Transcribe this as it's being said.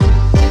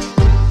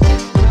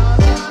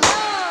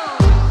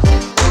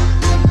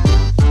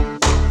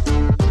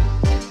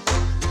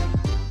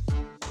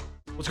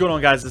going on,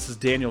 guys? This is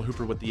Daniel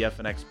Hooper with the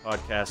FNX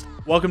podcast.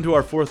 Welcome to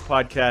our fourth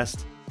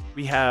podcast.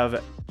 We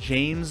have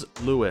James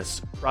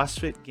Lewis,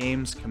 CrossFit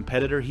Games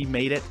competitor. He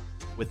made it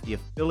with the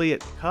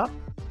Affiliate Cup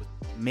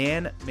with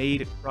Man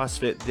Made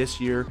CrossFit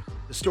this year.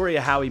 The story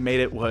of how he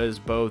made it was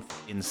both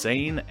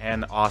insane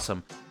and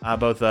awesome.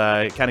 Both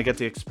kind of get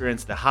to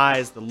experience the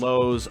highs, the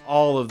lows,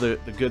 all of the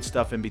good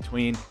stuff in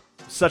between.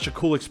 Such a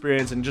cool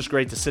experience and just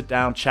great to sit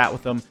down, chat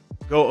with him,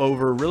 go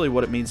over really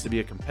what it means to be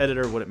a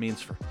competitor, what it means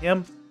for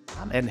him,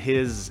 and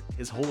his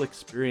whole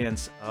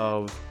experience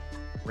of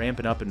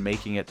ramping up and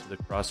making it to the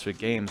CrossFit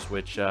Games,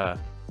 which I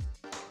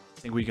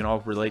think we can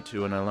all relate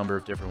to in a number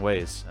of different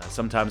ways.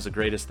 Sometimes the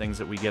greatest things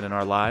that we get in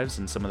our lives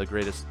and some of the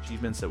greatest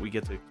achievements that we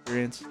get to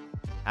experience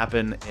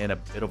happen in a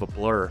bit of a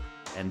blur,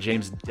 and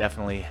James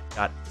definitely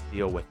got to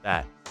deal with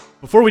that.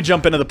 Before we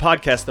jump into the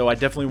podcast, though, I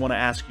definitely want to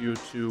ask you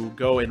to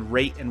go and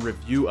rate and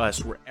review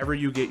us wherever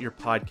you get your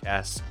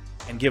podcasts,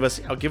 and give us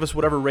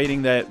whatever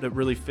rating that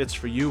really fits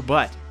for you.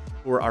 But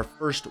for our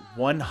first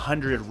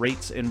 100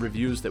 rates and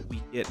reviews that we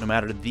get, no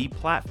matter the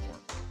platform,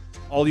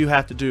 all you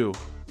have to do,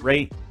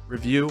 rate,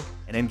 review,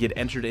 and then get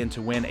entered in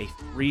to win a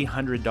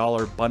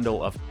 $300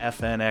 bundle of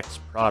FNX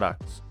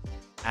products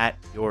at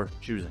your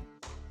choosing.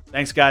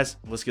 Thanks, guys.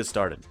 Let's get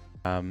started.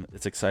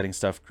 It's exciting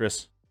stuff.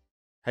 Chris,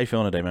 how you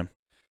feeling today, man?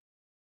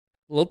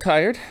 A little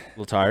tired. A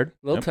little tired.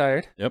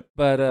 Tired. Yep.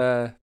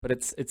 But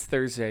it's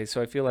Thursday,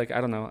 so I feel like, I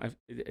don't know.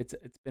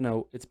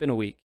 It's been a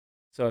week,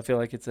 so I feel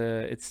like it's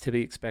to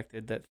be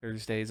expected that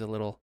Thursday is a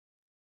little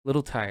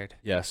tired.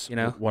 Yes. You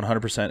know,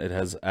 100%. It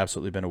has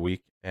absolutely been a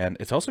week, and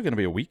it's also going to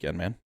be a weekend,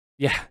 man.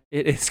 Yeah,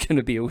 it is going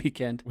to be a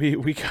weekend. We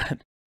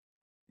got,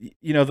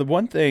 the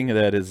one thing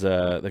that is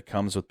that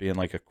comes with being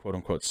like a quote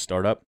unquote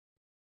startup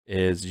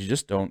is you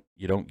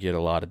don't get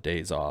a lot of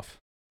days off.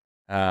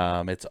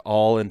 It's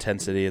all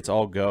intensity. It's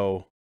all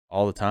go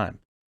all the time.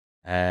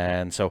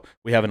 And so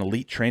we have an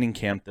elite training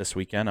camp this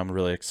weekend. I'm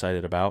really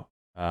excited about.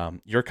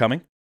 You're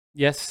coming.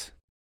 Yes.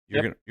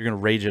 You're gonna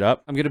rage it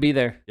up. I'm gonna be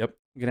there. Yep.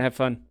 I'm gonna have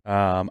fun.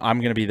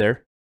 I'm gonna be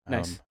there.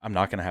 Nice. I'm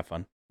not gonna have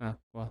fun. Oh,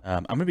 well.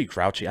 I'm gonna be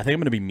grouchy. I think I'm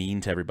gonna be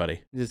mean to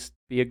everybody. Just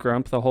be a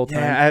grump the whole time.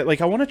 Yeah.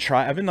 I want to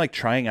try. I've been like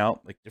trying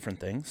out like different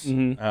things.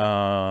 Mm-hmm.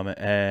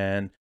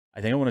 And I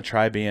think I want to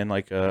try being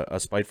like a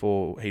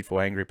spiteful, hateful,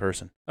 angry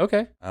person.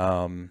 Okay.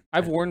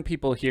 I've warned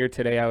people here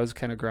today. I was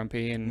kind of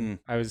grumpy, and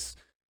I was.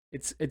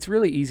 It's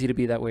really easy to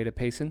be that way to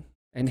Payson,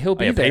 and he'll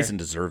be there. Payson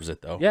deserves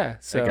it though. Yeah.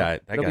 So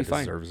that guy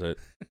deserves it.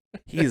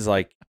 He's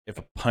like, if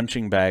a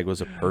punching bag was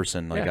a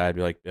person, like I'd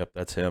be like, yep,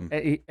 that's him.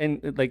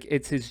 And like,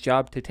 it's his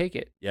job to take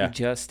it. Yeah. He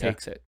just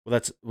takes it.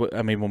 Well,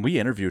 when we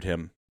interviewed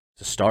him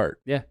to start,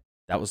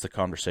 that was the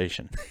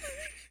conversation.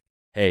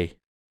 Hey,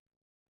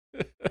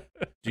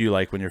 do you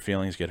like when your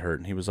feelings get hurt?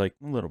 And he was like,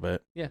 a little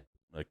bit. Yeah.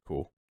 Like,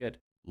 cool. Good.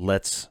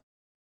 Let's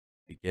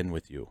begin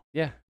with you.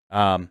 Yeah.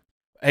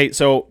 Hey,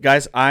 so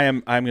guys,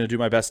 I'm going to do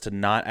my best to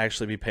not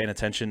actually be paying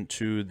attention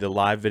to the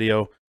live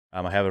video.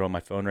 I have it on my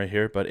phone right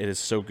here, but it is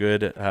so good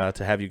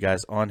to have you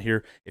guys on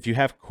here. If you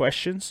have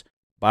questions,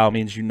 by all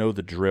means, you know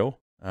the drill.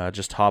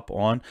 Just hop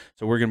on.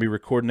 So we're going to be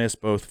recording this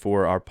both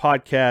for our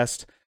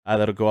podcast.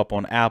 That'll go up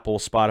on Apple,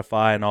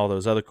 Spotify, and all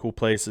those other cool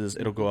places.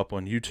 It'll go up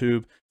on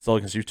YouTube, as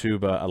long as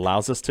YouTube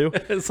allows us to.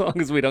 As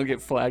long as we don't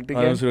get flagged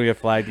again. As long as we don't get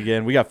flagged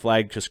again. We got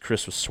flagged because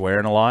Chris was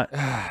swearing a lot.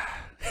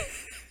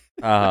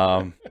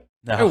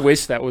 No. I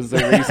wish that was the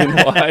reason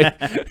why.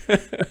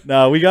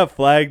 No, we got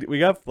flagged. We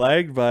got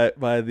flagged by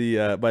the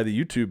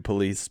YouTube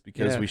police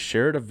because we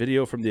shared a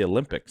video from the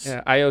Olympics.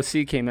 Yeah,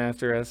 IOC came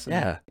after us.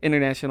 Yeah,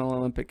 International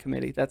Olympic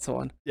Committee. That's the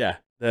one. Yeah,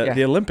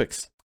 the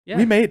Olympics. Yeah.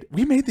 We made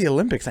the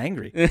Olympics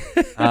angry.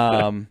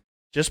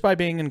 Just by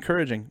being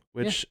encouraging,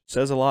 which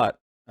says a lot.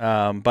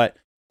 So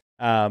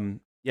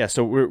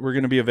we're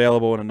going to be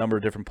available on a number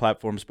of different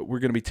platforms, but we're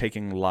going to be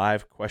taking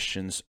live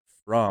questions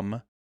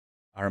from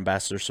our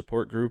ambassador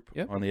support group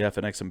on the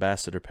FNX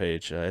ambassador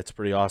page. It's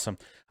pretty awesome.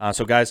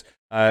 So guys,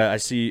 I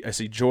see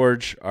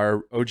George,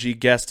 our OG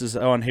guest, is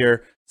on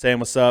here saying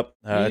what's up.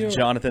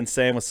 Jonathan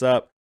saying what's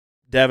up.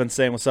 Devin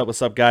saying what's up.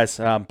 What's up, guys?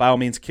 By all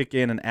means, kick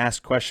in and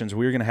ask questions.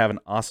 We're going to have an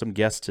awesome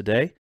guest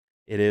today.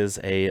 It is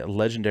a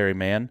legendary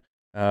man,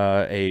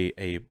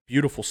 a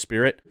beautiful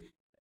spirit.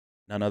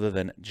 None other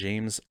than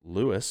James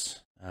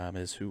Lewis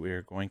is who we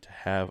are going to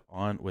have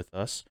on with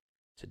us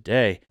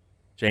today.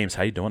 James,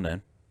 how you doing,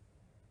 man?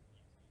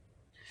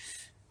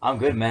 I'm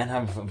good, man.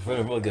 I'm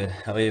feeling real good.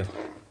 How are you?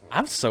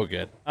 I'm so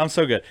good.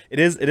 It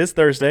is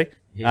Thursday.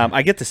 Yeah.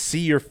 I get to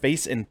see your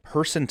face in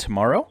person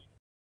tomorrow.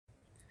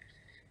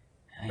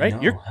 Right?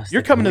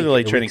 You're coming to the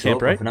late training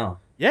camp, right? No.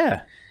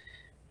 Yeah.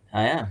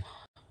 I am.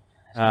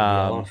 It's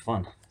gonna be a lot of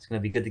fun. It's gonna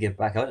be good to get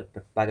back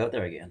out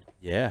there again.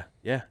 Yeah.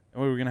 And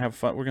we're gonna have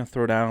fun. We're gonna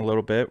throw down a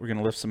little bit. We're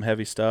gonna lift some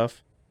heavy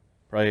stuff.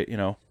 Probably,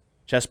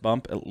 chest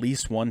bump. At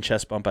least one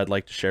chest bump I'd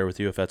like to share with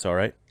you, if that's all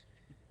right.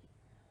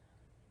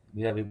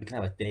 We can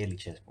have a daily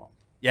chest bump.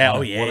 Yeah.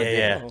 One a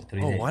day.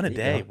 One a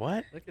day.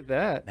 What? Look at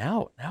that.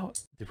 Now,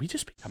 did we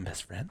just become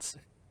best friends?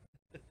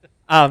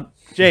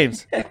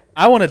 James,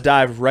 I want to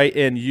dive right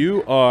in.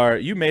 You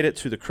made it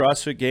to the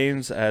CrossFit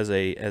Games as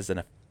an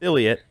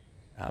affiliate.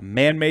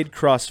 Man-Made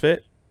CrossFit,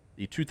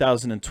 the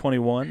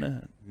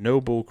 2021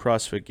 Noble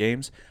CrossFit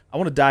Games. I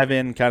want to dive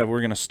in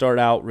we're going to start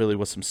out really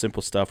with some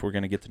simple stuff. We're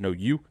going to get to know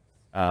you.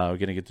 We're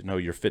going to get to know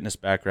your fitness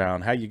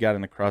background, how you got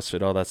into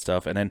CrossFit, all that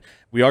stuff. And then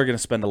we are going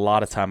to spend a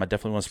lot of time. I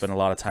definitely want to spend a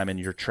lot of time in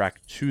your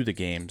track to the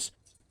games,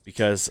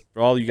 because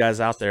for all you guys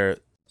out there,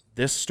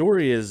 this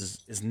story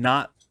is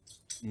not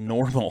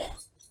normal.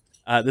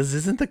 This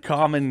isn't the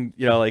common,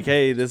 like,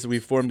 hey, we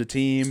formed a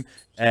team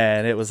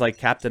and it was like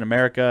Captain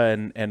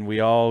America and we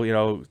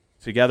all,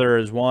 together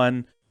as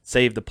one,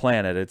 save the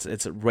planet.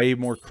 It's way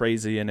more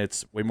crazy and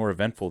it's way more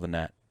eventful than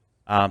that.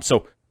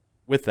 So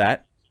with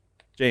that,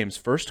 James,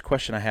 first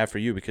question I have for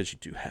you, because you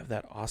do have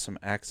that awesome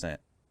accent.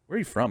 Where are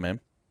you from, man?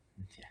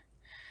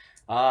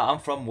 I'm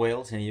from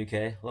Wales in the UK,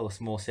 a little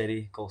small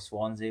city called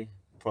Swansea.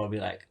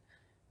 Probably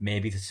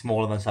maybe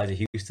smaller than the size of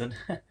Houston.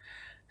 Wow.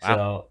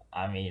 So,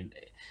 I mean,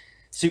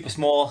 super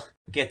small,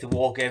 get to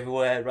walk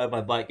everywhere, ride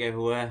my bike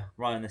everywhere,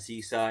 right on the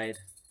seaside.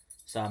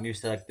 So I'm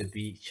used to the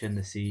beach and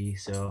the sea.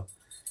 So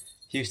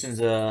Houston's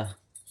a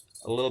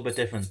little bit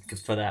different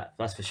for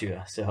that's for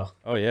sure. So.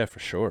 Oh yeah, for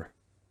sure.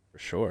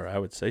 I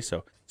would say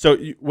so. So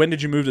when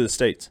did you move to the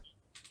States?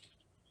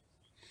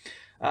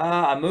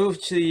 I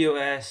moved to the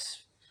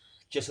US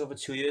just over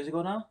 2 years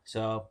ago now.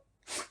 So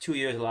 2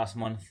 years last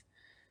month.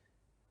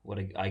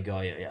 I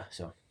got here, yeah.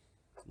 So.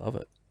 Love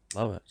it.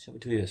 Just over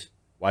 2 years.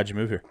 Why'd you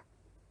move here?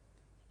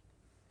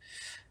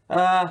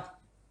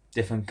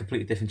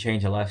 Completely different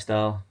change of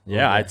lifestyle.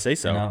 Yeah, I'd say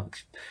so.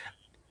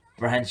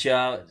 Branch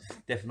out,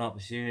 different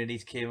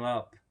opportunities came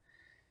up.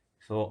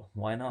 Thought,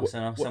 why not?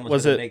 So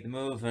someone's going to make the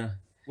move. And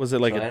was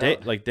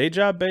it day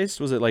job based?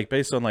 Was it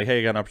based on hey,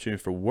 I got an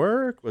opportunity for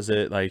work? Was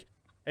it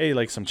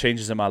hey, some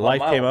changes in my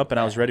life came up and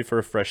I was ready for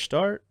a fresh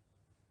start?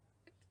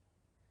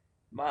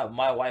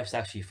 My wife's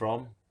actually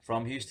from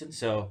Houston,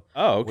 so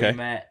okay.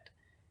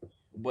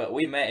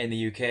 We met in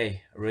the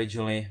UK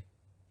originally.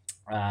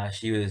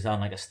 She was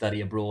on a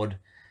study abroad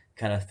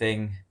kind of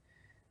thing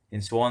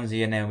in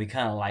Swansea, and then we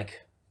kind of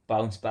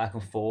bounced back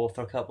and forth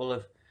for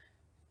probably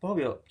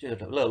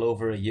just a little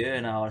over a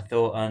year now, I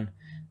thought, and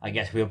I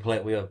guess we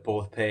were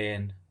both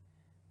paying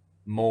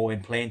more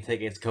in plane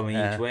tickets coming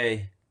each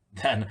way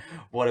than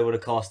what it would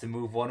have cost to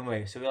move one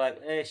way. So we're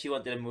hey, she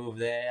wanted to move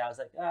there. I was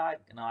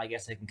I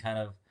guess I can kind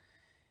of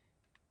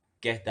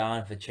get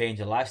down for change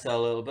of lifestyle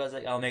a little bit. I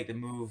was I'll make the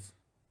move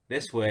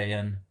this way,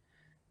 and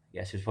I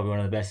guess it was probably one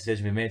of the best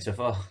decisions we made so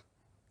far.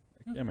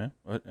 Yeah, man.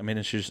 I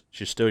mean, she's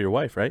still your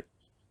wife, right?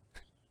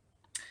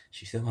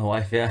 She's still my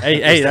wife, yeah.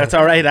 Hey, that's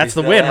all right. That's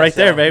the win right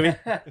there, baby.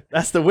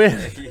 That's the win.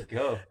 There you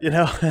go.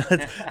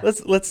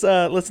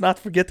 Let's not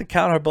forget to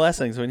count our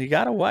blessings. When you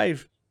got a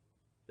wife,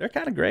 they're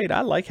kind of great.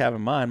 I like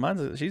having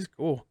mine. She's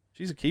cool.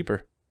 She's a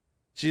keeper.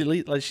 She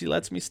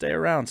lets me stay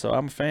around, so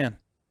I'm a fan.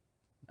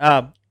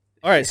 All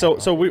right,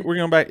 so we're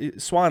going back.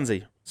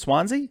 Swansea,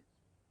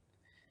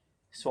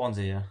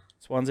 yeah.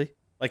 Swansea,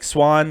 like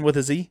swan with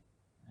a Z.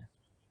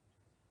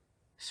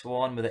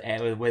 Swan with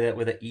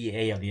an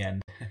EA on the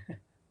end.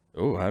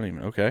 Oh, I don't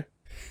even. Okay.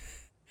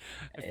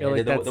 I feel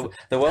like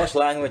the Welsh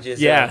language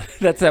is. Yeah,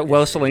 that's that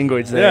Welsh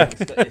language there.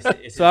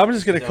 Yeah. So I'm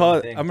just gonna call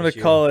it. I'm gonna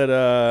call it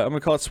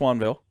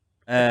Swanville.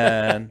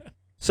 And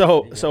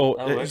so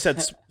you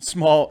said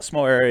small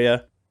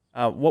area.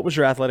 What was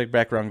your athletic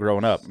background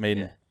growing up?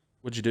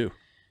 What'd you do?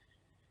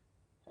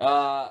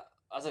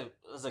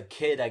 As a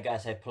kid, I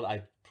guess I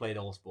played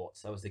all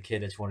sports. I was the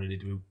kid that just wanted to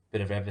do a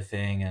bit of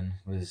everything and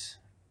was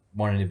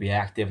wanting to be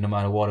active no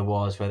matter what it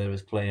was, whether it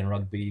was playing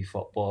rugby,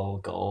 football,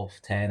 golf,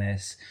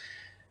 tennis.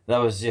 That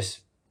was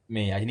just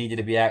me. I needed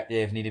to be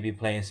active, needed to be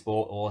playing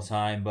sport all the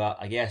time. But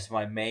I guess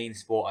my main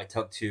sport I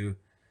took to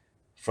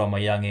from a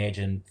young age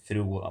and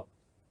through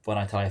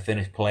until I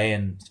finished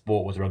playing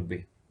sport was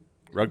rugby.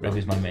 Rugby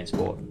was my main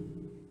sport.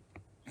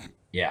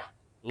 Yeah.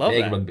 Love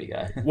Big that. Rugby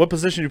guy. What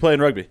position do you play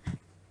in rugby?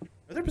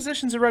 Are there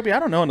positions in rugby? I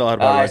don't know a lot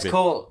about rugby. It's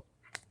called.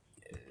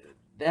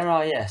 There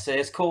are, yeah. So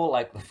it's called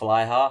the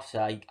fly half.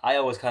 So I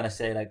always kind of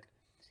say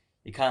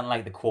you're kind of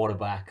like the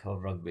quarterback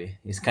of rugby.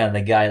 He's kind of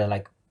the guy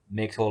that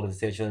makes all the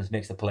decisions,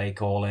 makes the play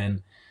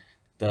calling,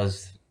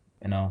 does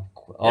a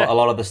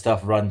lot of the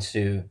stuff runs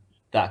to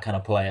that kind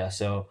of player.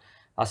 So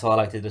that's how I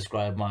like to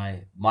describe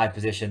my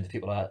position to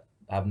people that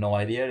have no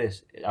idea.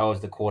 Is I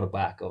was the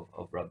quarterback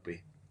of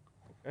rugby.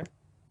 Okay.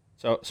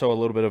 So a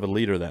little bit of a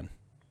leader then.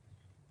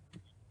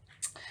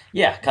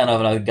 Yeah, kind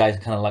of guys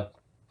kind of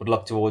would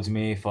look towards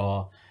me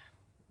for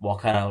what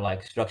kind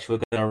of structure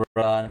we're going to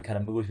run, kind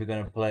of moves we're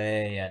going to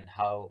play, and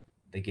how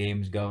the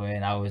game's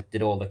going. I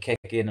did all the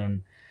kicking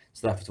and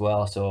stuff as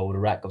well, so I would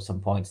rack up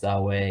some points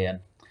that way. And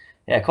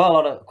yeah, quite a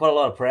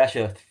lot of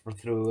pressure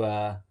through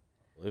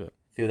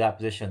that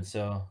position.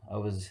 So I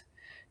was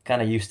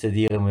kind of used to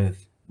dealing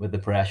with the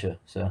pressure.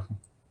 So.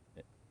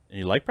 And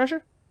you like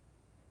pressure?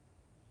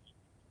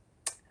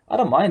 I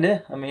don't mind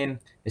it. I mean,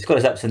 it's got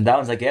its ups and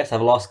downs, I guess.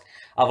 I've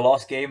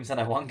lost games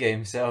and I've won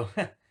games, so.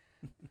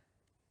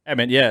 I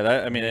mean,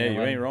 yeah.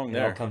 You ain't wrong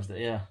there. It all comes to,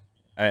 yeah.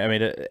 I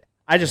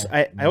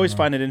always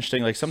find it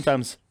interesting.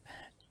 Sometimes,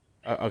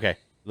 okay,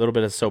 a little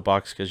bit of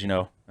soapbox because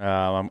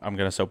I'm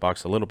gonna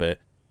soapbox a little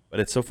bit.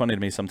 But it's so funny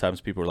to me.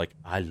 Sometimes people are like,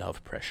 "I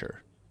love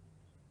pressure,"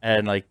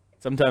 and like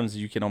sometimes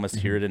you can almost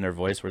hear it in their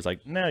voice, where it's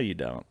like, "No, you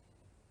don't.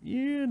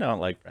 You don't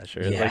like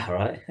pressure." It's Yeah,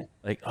 right.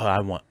 like, "Oh, I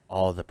want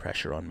all the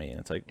pressure on me," and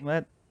it's like,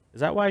 "That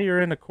is that why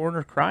you're in a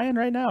corner crying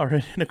right now, or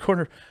in a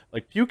corner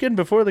like puking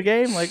before the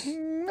game? Like,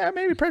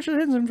 maybe pressure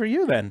isn't for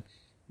you then."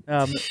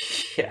 Um,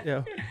 Yeah. you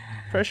know,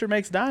 pressure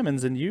makes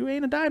diamonds, and you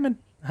ain't a diamond.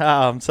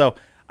 So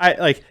I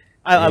like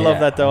I love Yeah,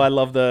 that though. right. I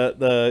love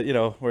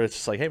the where it's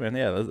just like, hey man,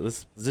 yeah,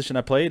 this position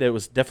I played, it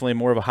was definitely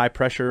more of a high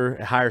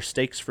pressure, higher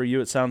stakes for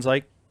you. It sounds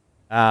like.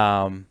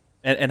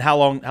 And how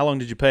long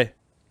did you play?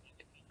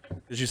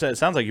 Because you said it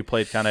sounds like you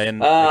played kind of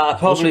in like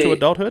closer to Probably.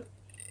 adulthood.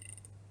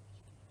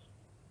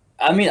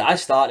 I mean, I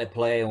started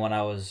playing when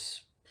I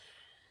was,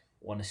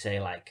 want to say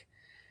like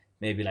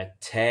maybe like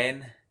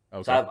 10.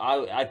 So Okay.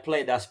 I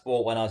played that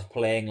sport when I was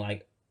playing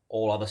like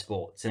all other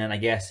sports, and then I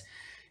guess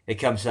it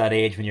comes to that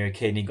age when you're a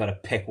kid and you got to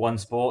pick one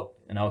sport,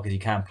 because you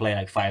can't play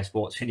like five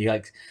sports when you're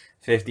like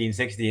 15,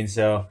 16.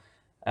 So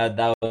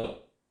that was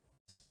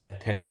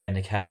kind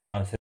of count.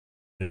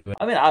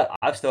 I mean,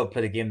 I've still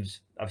played the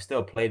games. I've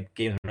still played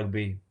games of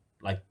rugby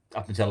like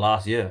up until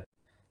last year,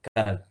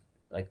 kind of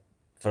like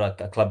for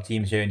like a club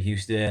teams here in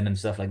Houston and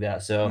stuff like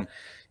that. Hmm. So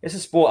it's a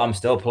sport I'm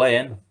still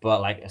playing,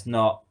 but like it's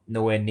not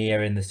nowhere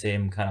near in the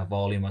same kind of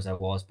volume as I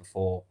was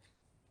before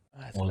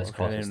That's all cool. this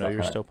Okay, I didn't CrossFit even know stuff you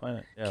were kind of still playing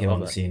it. Yeah, I came love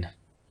on the that. scene.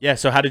 Yeah.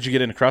 So how did you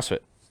get into CrossFit?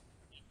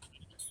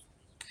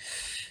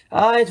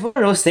 It's one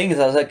of those things.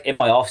 I was like in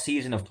my off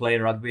season of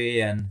playing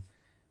rugby and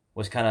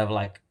was kind of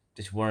like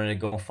just wanted to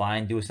go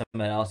find do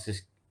something else,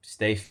 just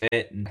stay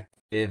fit and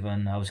active.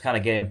 And I was kind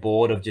of getting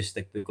bored of just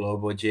like the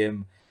global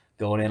gym,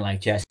 going in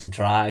like chest and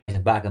tries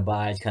and back and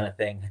buys kind of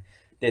thing.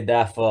 Did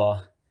that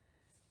for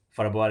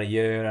about a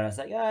year, and I was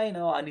like, yeah,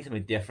 I need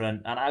something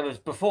different. And I was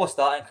before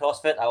starting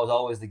CrossFit, I was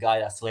always the guy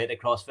that slated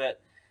CrossFit.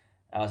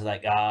 I was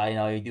like,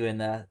 you're doing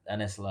that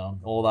and it's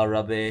all that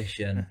rubbish.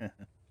 And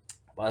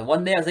but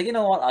one day I was like, you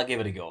know what, I'll give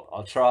it a go.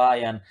 I'll try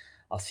and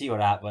I'll see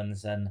what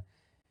happens. And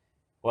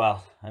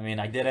well, I mean,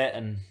 I did it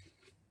and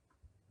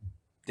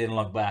didn't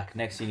look back.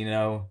 Next thing you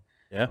know,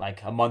 Yeah.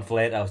 like a month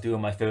later, I was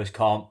doing my first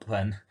comp,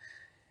 and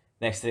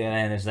next thing, and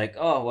then it's like,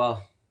 oh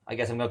well, I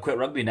guess I'm gonna quit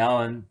rugby now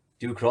and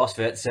do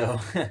CrossFit. So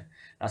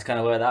that's kind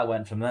of where that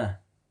went from there.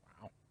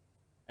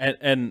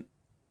 And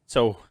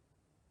so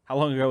how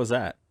long ago was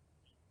that?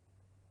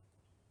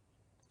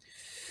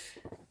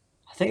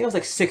 I think it was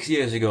like 6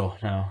 years ago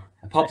now.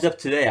 I popped Nice. up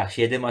today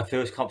actually. I did my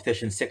first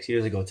competition 6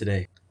 years ago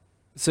today.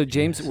 So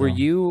Yeah, James, were so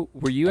you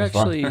that was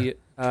fun. actually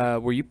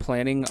were you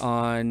planning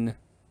on,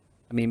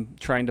 I mean,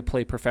 trying to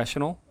play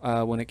professional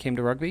when it came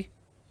to rugby?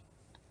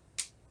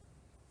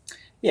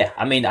 Yeah,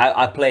 I mean,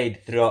 I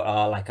played through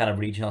like kind of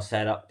regional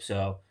setup,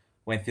 so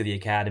went through the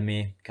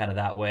academy kind of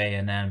that way,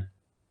 and then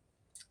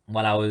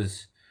when I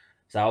was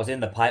in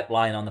the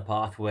pipeline on the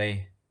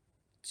pathway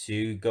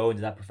to go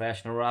into that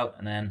professional route,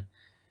 and then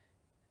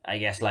I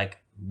guess like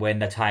when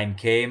the time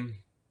came,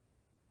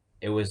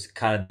 it was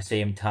kind of the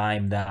same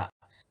time that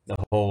the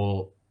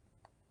whole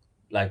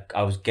like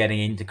I was getting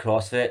into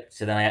CrossFit,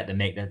 so then I had to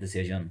make that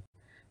decision.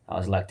 I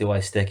was like, do I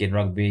stick in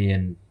rugby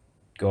and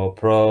go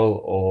pro,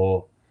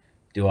 or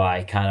do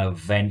I kind of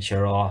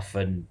venture off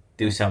and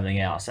do Mm, something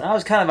else? And I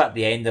was kind of at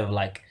the end of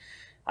like,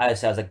 I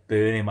was like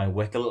burning my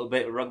wick a little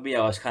bit with rugby.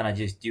 I was kind of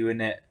just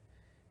doing it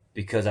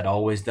because I'd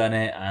always done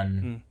it,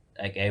 and Mm.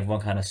 like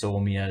everyone kind of saw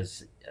me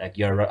as like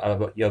you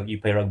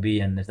play rugby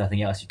and there's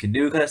nothing else you can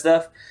do kind of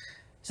stuff.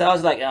 So I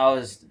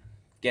was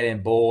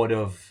getting bored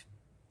of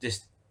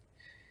just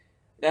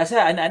that's it.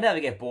 I never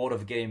get bored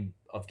of getting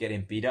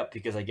beat up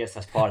because I guess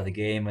that's part of the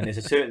game, and there's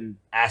a certain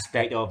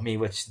aspect of me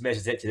which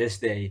measures it to this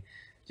day,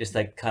 just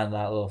like kind of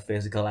that little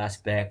physical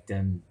aspect,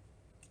 and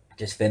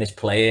just finish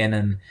playing,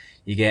 and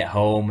you get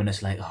home, and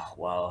it's like, oh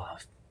well,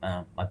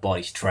 my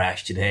body's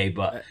trash today,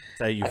 but it's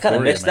that I kind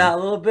of euphoria, missed that man. a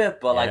little bit.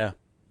 But like, Yeah.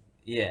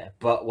 yeah,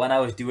 but when I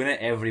was doing it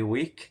every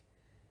week,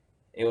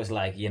 it was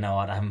like, you know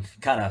what, I'm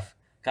kind of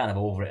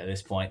over it at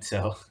this point.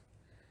 So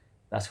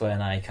that's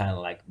when I kind of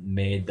like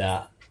made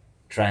that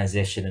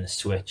transition and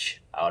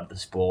switch out of the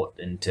sport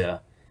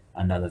into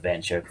another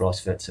venture,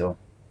 CrossFit. So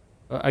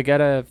I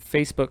got a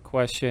Facebook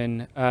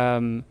question.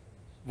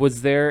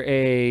 Was there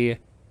a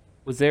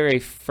was there a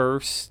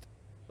first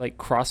like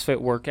CrossFit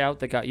workout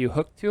that got you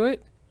hooked to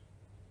it?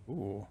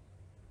 Ooh.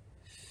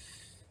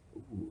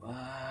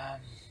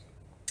 um,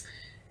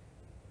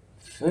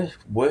 first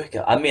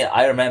workout. I mean,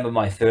 I remember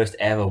my first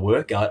ever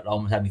workout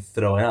almost had me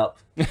throwing up,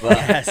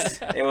 but Yes.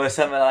 it was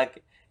something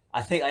like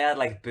I think I had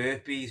like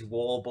burpees,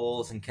 wall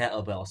balls, and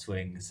kettlebell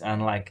swings,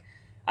 and like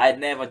I'd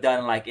never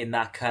done like in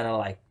that kind of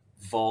like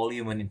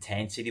volume and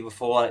intensity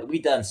before. Like, we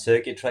done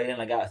circuit training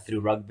like that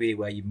through rugby,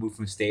 where you move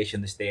from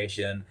station to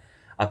station,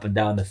 up and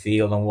down the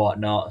field and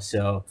whatnot.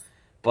 So,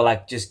 but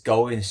like just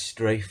going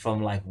straight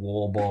from like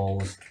wall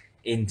balls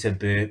into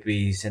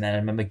burpees, and then I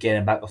remember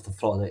getting back off the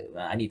floor. Like,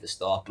 I need to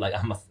stop. Like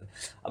I'm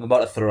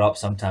about to throw up.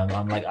 Sometime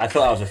I'm like I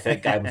thought I was a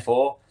fit guy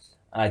before,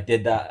 and I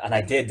did that,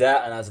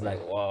 and I was like,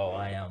 whoa,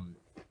 I am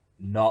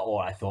not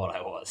what I thought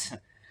I was.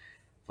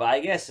 But I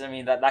guess I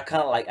mean that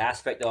kind of like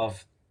aspect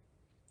of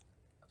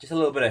just a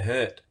little bit of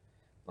hurt.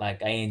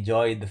 Like I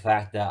enjoyed the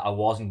fact that I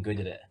wasn't good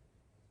at it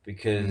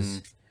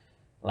because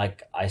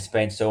like I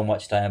spent so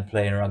much time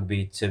playing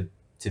rugby to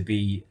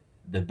be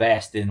the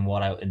best in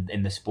what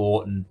in the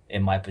sport and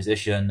in my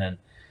position and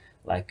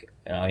like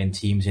in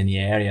teams in the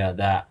area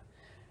that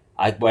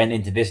I went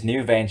into this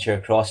new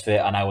venture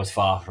CrossFit and I was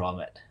far from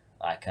it.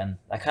 Like and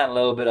that kind of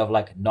little bit of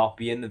like not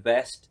being the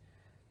best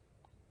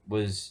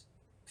was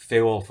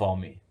fuel for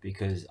me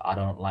because I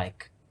don't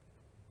like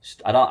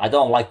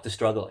the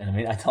struggle. You know what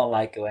I mean, I don't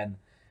like when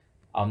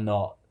I'm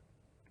not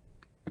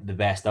the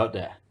best out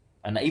there.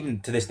 And even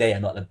to this day,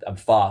 I'm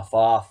far,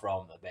 far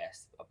from the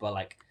best. But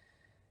like,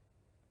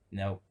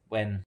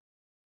 when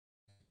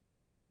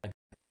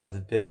the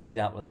big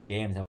example of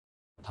games,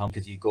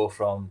 because you go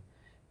from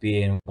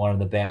being one of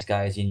the best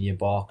guys in your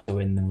box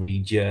or in the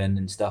region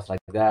and stuff like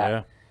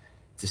that,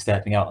 to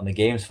stepping out on the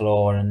games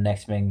floor, and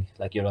next thing,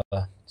 like you're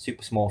a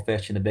super small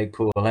fish in a big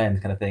pool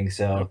end kind of thing.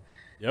 So,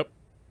 yep.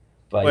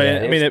 But well, yeah,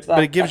 I mean,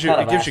 but it gives you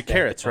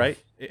carrots, of, right?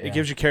 It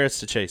gives you carrots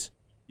to chase.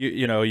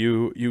 You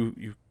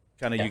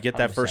kind of you get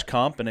that 100%. first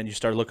comp, and then you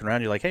start looking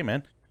around. You're like, hey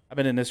man, I've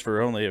been in this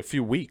for only a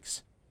few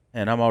weeks,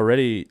 and I'm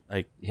already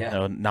like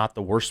not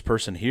the worst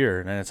person here.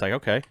 And then it's like,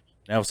 okay,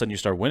 now all of a sudden you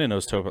start winning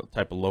those type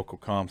of local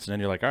comps, and then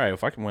you're like, all right,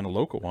 if I can win a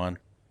local one,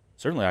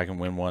 certainly I can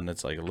win one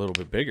that's like a little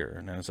bit bigger,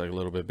 and then it's like a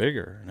little bit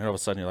bigger, and then all of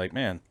a sudden you're like,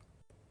 man,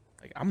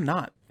 like I'm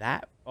not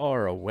that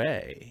far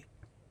away.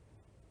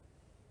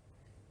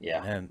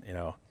 Yeah. And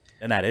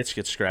and that itch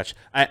gets scratched.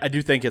 I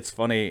do think it's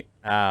funny,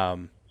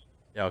 kind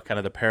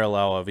of the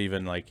parallel of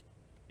even like,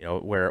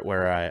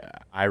 where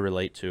I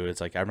relate to.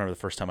 It's like I remember the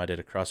first time I did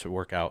a CrossFit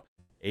workout,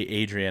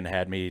 Adrian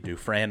had me do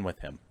Fran with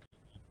him.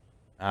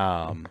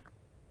 And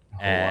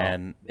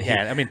wow.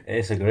 yeah, I mean,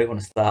 it's a great one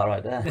to start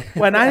right there.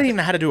 well, and I didn't even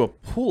know how to do a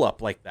pull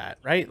up like that,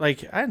 right?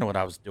 Like I didn't know what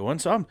I was doing,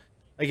 so I'm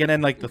like, and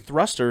then like the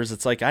thrusters,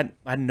 it's like I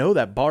know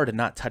that bar did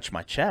not touch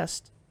my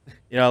chest.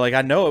 Like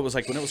I know it was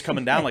like when it was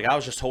coming down, like I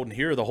was just holding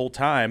here the whole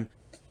time.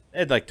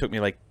 It like took me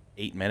like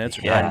 8 minutes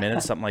or 9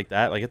 minutes, something like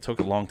that. Like it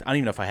took a long time. I don't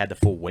even know if I had the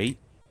full weight.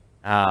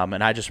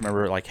 And I just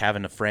remember like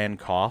having a Fran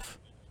cough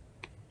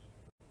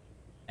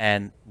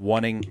and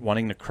wanting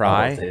to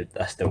cry. Oh, dude,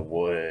 that's the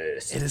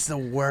worst. It is the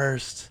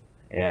worst.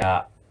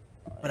 Yeah.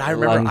 But I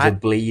remember lungs are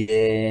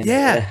bleeding.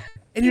 Yeah.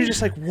 And you're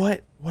just like,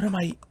 what am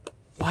I?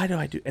 Why do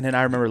I do? And then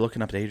I remember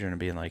looking up at Adrian and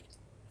being like,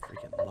 I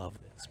freaking love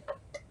this, man.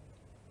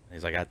 And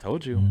he's like, I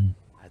told you.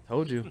 I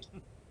told you.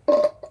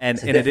 And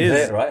it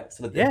is hurt, right?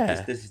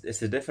 Yeah.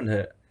 It's a different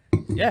hurt.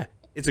 Yeah,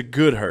 it's a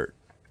good hurt,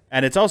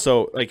 and it's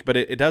also like, but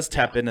it does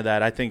tap into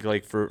that. I think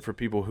like for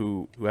people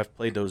who have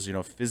played those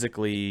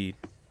physically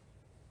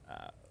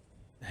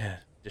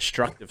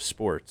destructive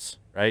sports,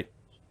 right?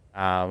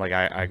 Like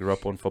I grew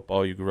up on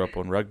football, you grew up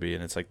on rugby,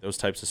 and it's like those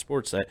types of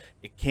sports that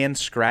it can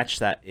scratch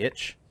that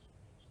itch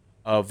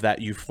of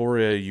that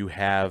euphoria you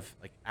have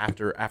like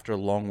after a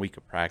long week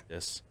of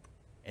practice,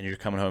 and you're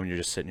coming home and you're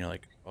just sitting, you're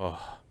like,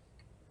 oh.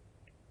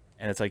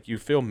 And it's like you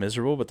feel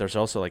miserable, but there's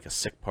also like a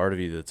sick part of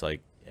you that's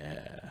like,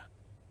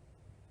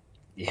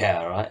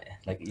 yeah, right.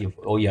 Like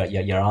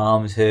your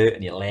arms hurt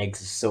and your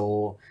legs are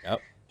sore.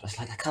 Yep. But it's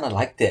like I kind of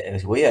liked it. It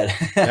was weird.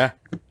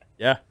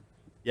 yeah.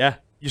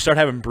 You start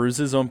having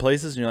bruises on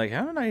places, and you're like,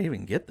 how did I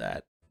even get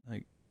that?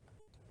 Like,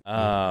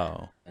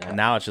 oh, and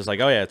now it's just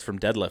like, oh yeah, it's from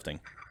deadlifting.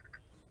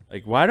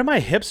 Like, why do my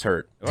hips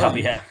hurt? Oh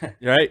yeah.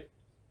 Right.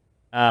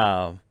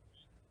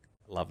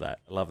 Love that.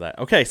 I love that.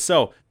 Okay,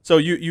 so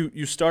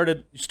you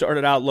started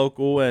out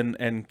local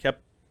and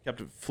kept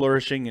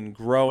flourishing and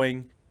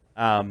growing.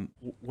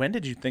 When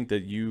did you think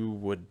that you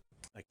would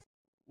like?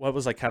 What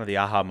was like kind of the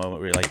aha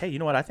moment where you're like, hey, you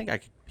know what? I think I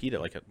could compete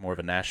at like a more of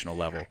a national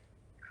level.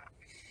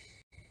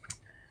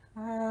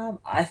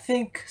 I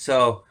think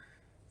so.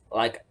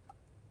 Like,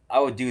 I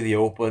would do the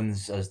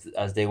opens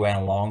as they went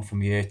along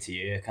from year to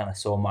year. Kind of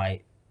saw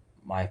my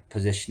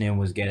positioning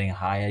was getting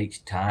higher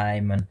each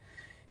time, and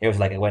it was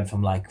like it went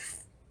from like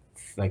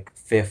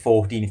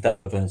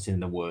 14,000 in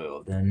the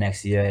world, and the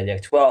next year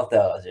like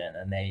 12,000,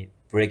 and they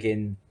break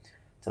in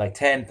to like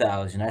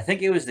 10,000. I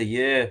think it was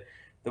the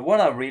one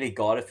that really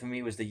got it for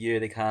me was the year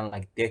they kind of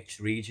like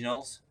ditched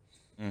regionals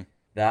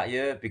that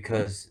year,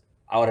 because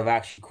I would have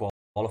actually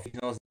qualified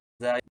regionals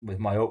that with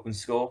my open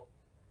score.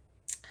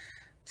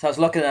 So I was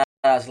looking at it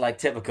as like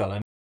typical. I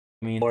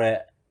mean, for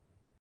it,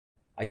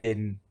 I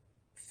didn't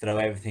throw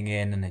everything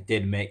in, and I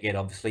did make it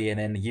obviously. And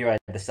then the year I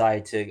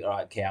decided to, all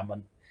right, okay, I'm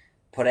gonna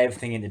put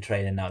everything into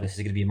training now. This is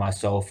going to be my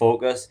sole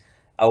focus.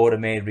 I would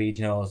have made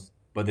regionals,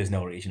 but there's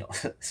no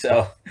regionals.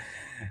 So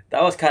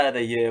that was kind of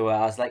the year where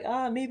I was like,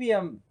 maybe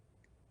I'm,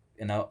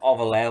 of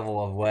a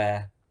level of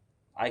where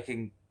I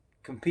can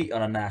compete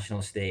on a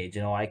national stage.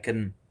 I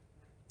can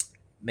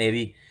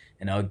maybe,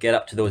 get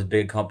up to those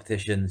big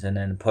competitions and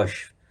then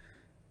push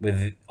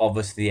with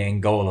obviously the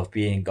end goal of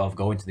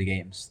going to the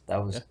games.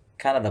 That was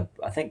kind of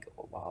I think,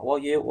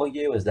 what year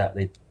was that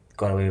they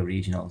got away with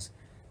regionals?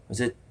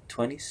 Was it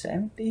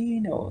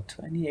 2017 or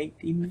 2018?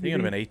 I think it would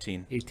have been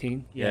 18.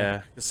 18.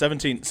 Yeah.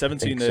 17. So,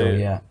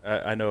 yeah.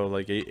 I know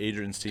like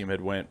Adrian's team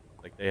had went,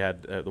 like they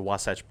had the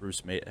Wasatch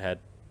Bruce had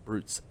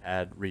Brutes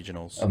had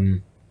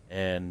regionals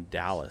in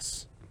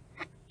Dallas.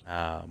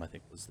 I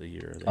think was the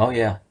year. Oh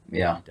yeah,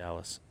 yeah.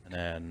 Dallas, and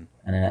then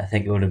I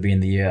think it would have been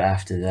the year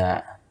after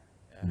that.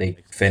 They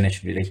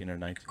finished. They 18 or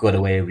 19. got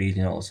away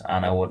regionals,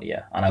 and I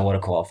would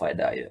have qualified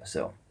that year.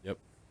 So yep.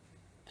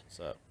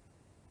 So,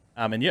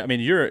 and yeah, I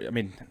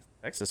mean,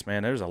 Texas,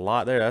 man, there's a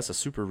lot there. That's a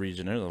super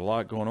region. There's a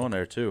lot going on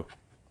there too.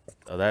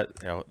 So that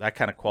that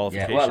kind of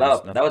qualification. Yeah,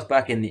 well, that was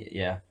back in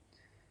the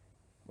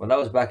Well, that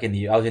was back in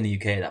I was in the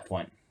UK at that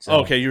point. So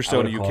okay, you're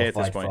still in the UK at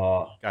this point.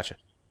 Gotcha.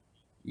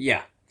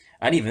 Yeah,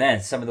 and even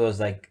then, some of those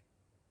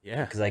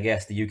because I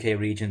guess the UK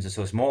regions are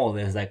so small.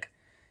 There's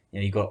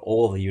you got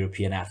all the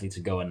European athletes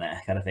who go in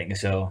there, kind of thing.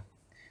 So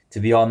to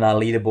be on that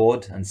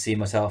leaderboard and see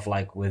myself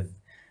with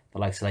the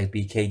likes of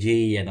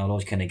BKG and all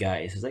those kind of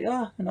guys, it's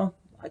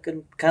I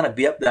can kind of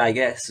be up there, I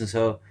guess. And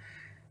so,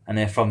 and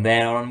then from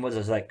there onwards, I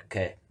was like,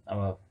 okay, I'm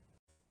a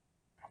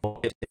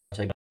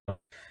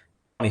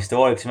funny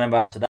story. Because remember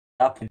after that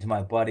happened to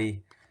my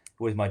buddy,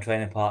 who was my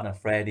training partner,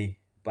 Freddie,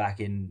 back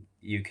in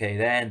UK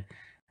then,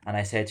 and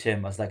I said to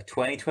him, I was like,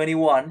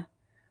 2021,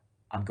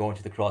 I'm going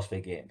to the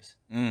CrossFit Games.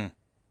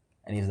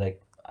 And he's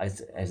like, I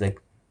was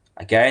like,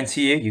 I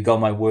guarantee you got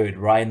my word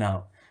right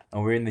now.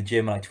 And we're in the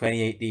gym in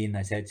 2018.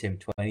 I said to him,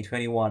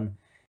 2021,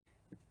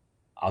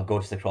 I'll go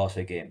to the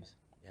CrossFit Games.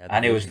 Yeah,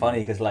 and it was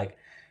funny because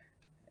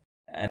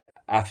and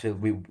after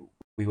we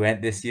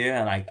went this year,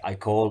 and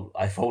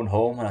I phoned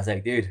home, and I was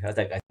like, dude,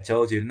 I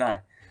told you, didn't I?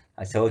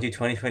 I told you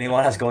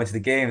 2021 I was going to the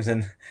games,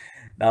 and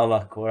now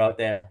look, we're out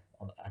there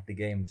at the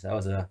games. That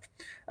was a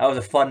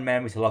fun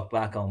memory to look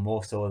back on,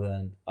 more so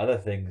than other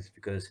things,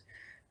 because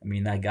I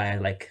mean, that guy,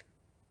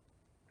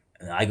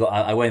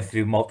 I went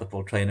through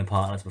multiple training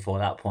partners before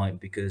that point,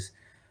 because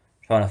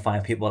trying to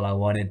find people I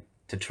wanted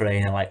to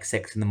train at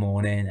 6 a.m.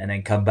 and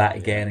then come back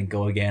again and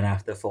go again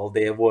after a full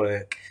day of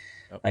work.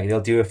 Yep.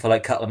 They'll do it for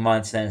a couple of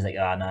months, and then it's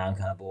I'm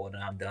kind of bored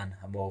and I'm done,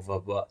 I'm over.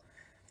 But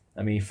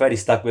I mean, Freddie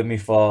stuck with me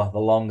for the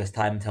longest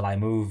time until I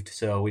moved,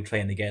 so we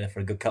trained together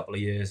for a good couple of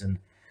years. And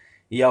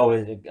he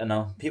always,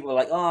 people are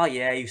like, oh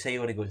yeah, you say you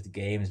want to go to the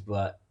games,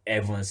 but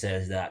everyone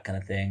says that kind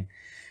of thing.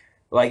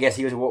 Well, I guess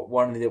he was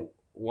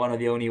one of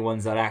the only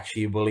ones that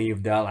actually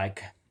believed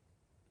that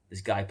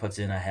this guy puts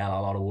in a hell of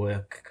a lot of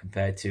work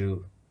compared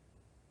to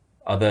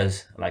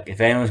others.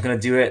 If anyone's going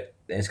to do it,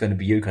 it's going to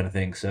be you, kind of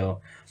thing.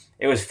 So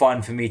it was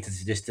fun for me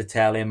to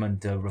tell him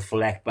and to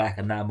reflect back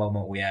on that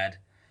moment we had,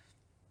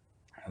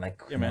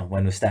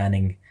 when we're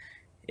standing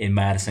in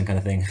Madison, kind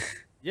of thing.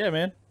 Yeah,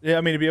 man. Yeah,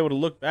 I mean, to be able to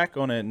look back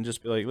on it and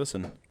just be like,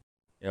 listen,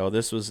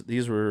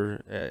 these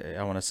were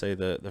I want to say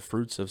the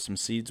fruits of some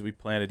seeds we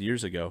planted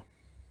years ago.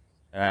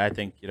 And I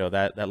think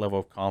that level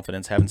of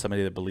confidence, having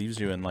somebody that believes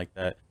you in like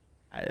that,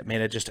 I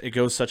mean, it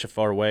goes such a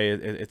far way.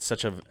 It's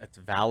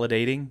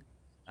validating,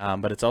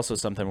 but it's also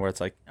something where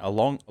it's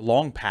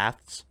long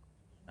paths,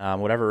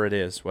 whatever it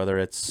is, whether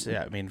it's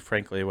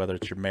frankly, whether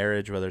it's your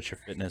marriage, whether it's your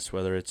fitness,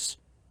 whether it's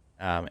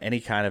any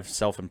kind of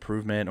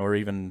self-improvement or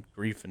even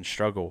grief and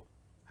struggle,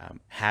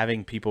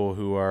 having people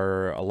who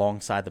are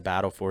alongside the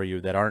battle for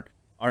you that aren't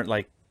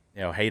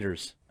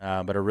haters,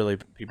 but are really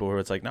people who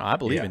it's no, I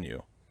believe in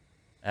you.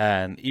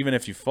 And even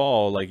if you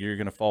fall, you're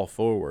going to fall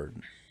forward.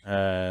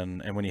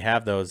 And when you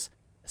have those,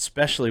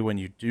 especially when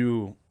you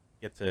do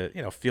get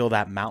to, feel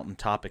that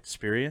mountaintop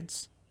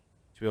experience,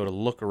 to be able to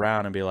look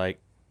around and be like,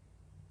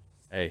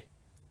 hey,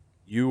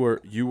 you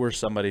were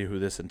somebody who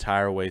this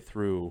entire way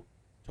through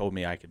told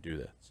me I could do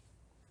this.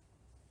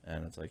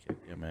 And it's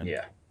yeah, man.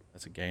 Yeah.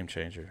 That's a game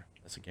changer.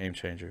 That's a game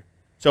changer.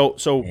 So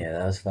yeah,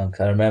 that was fun.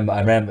 Cause I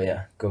remember.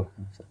 Yeah, go.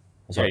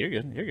 Yeah,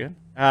 you're good.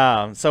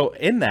 So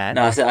in that,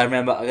 no, I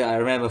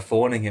remember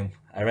phoning him.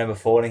 I remember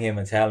phoning him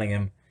and telling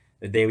him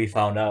the day we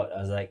found out. I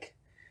was like,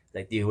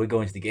 dude, we're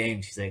going to the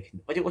games. She's like,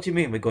 what do you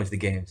mean we're going to the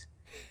games?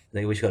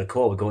 We just got a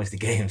call. We're going to the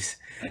games.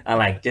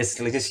 And just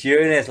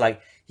hearing it,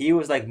 he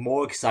was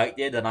more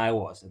excited than I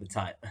was at the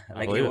time.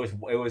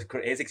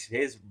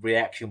 His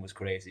reaction was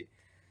crazy,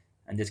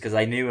 and just because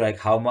I knew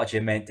how much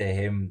it meant to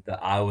him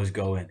that I was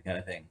going, kind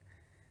of thing.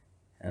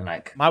 And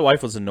my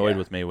wife was annoyed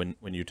with me when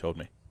you told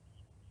me.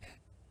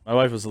 My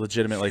wife was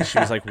legitimately, she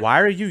was like, why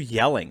are you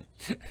yelling?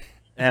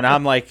 And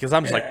I'm because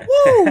I'm just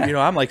woo!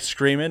 I'm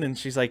screaming, and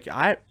she's like,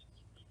 I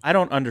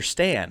don't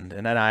understand.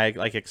 And then I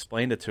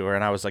explained it to her,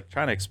 and I was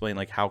trying to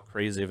explain how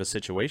crazy of a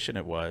situation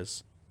it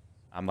was.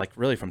 I'm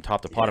really from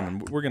top to bottom,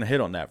 and we're going to hit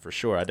on that for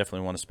sure. I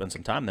definitely want to spend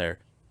some time there.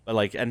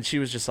 But and she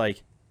was just oh,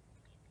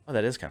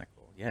 that is kind of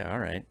cool. Yeah, all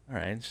right.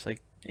 And she's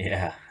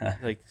yeah.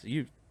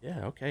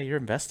 Yeah, okay, you're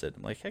invested.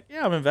 I'm heck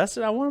yeah, I'm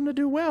invested. I want him to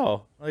do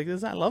well. I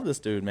love this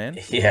dude, man.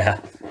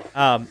 Yeah.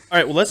 All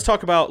right, well, let's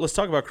talk about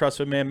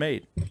CrossFit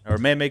Man-Made, or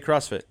Man-Made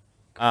CrossFit.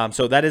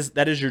 So that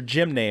is your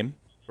gym name,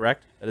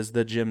 correct? That is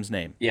the gym's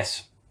name.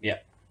 Yes. Yeah.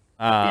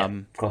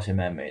 CrossFit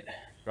Man-Made.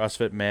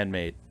 CrossFit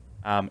Man-Made.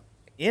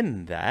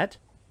 In that,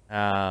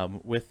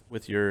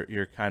 with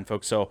your kind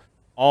folks, so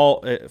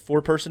all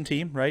 4-person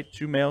team, right?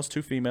 2 males,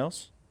 2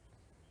 females.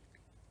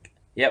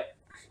 Yep.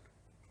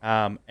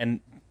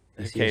 And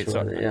okay, so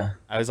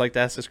I always like to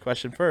ask this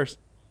question first.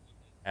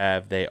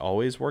 have they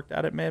always worked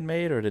out at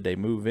Man-Made, or did they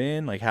move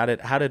in? Like, how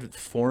did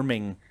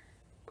forming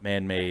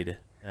Man-Made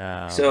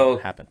So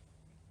happen?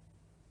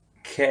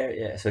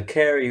 So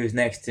Carrie, who's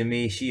next to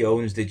me, she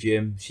owns the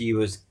gym. She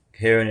was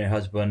her and her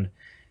husband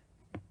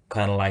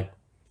kind of like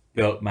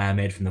built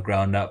Man-Made from the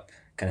ground up,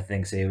 kind of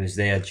thing. So it was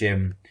their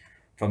gym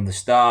from the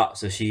start.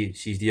 So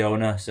she's the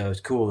owner. So it's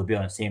cool to be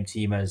on the same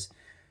team as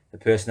the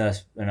person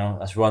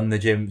that's run the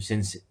gym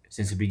since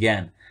it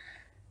began,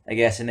 I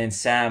guess. And then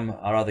Sam,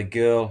 our other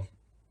girl,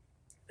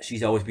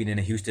 she's always been in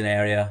the Houston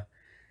area.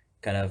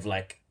 Kind of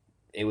like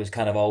it was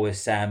kind of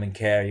always Sam and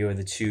Carrie were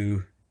the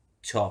two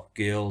top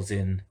girls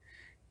in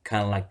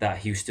kind of like that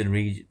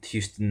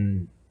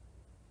Houston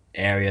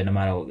area. No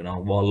matter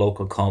what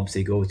local comps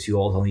they go to,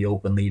 all on the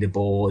open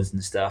leaderboards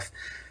and stuff.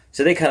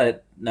 So they kind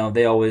of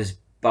they always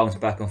bounce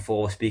back and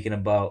forth, speaking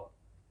about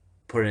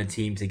putting a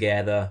team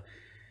together.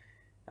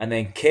 And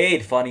then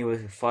Cade,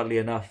 funnily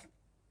enough,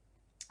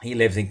 he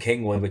lives in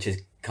Kingwood, which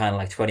is kind of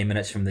like 30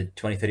 minutes from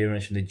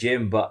the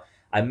gym. But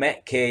I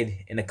met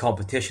Cade in a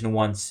competition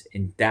once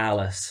in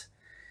Dallas,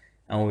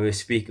 and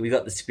we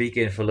got to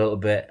speaking for a little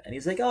bit, and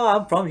he's like, "Oh,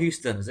 I'm from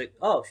Houston." I was like,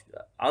 "Oh,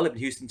 I live in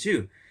Houston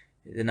too."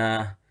 And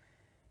I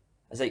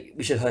was like,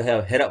 "We should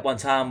hit up one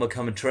time. We'll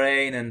come and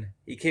train." And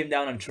he came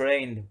down and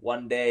trained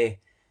one day.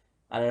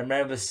 And I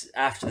remember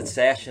after the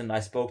session,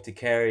 I spoke to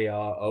Kerry,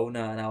 our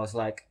owner, and I was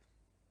like,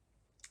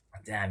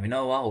 "Damn, you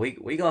know what?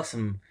 We got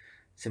some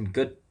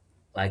good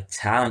like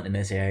talent in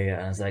this area."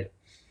 And I was like,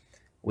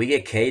 "We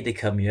get Cade to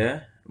come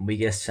here, and we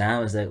get Sam. I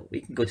was like, we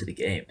can go to the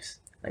games.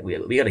 Like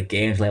we got a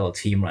games level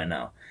team right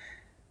now."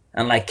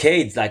 And like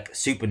Cade's like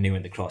super new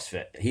into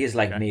CrossFit. He's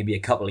like Okay. maybe a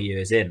couple of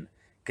years in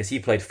because he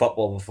played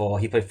football before.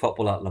 He played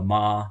football at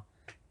Lamar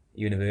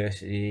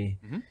University.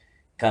 Hmm.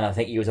 Kind of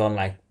think he was on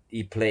like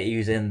he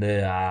was in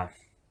the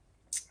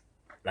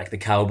like the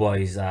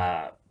Cowboys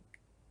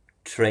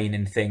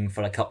training thing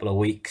for a couple of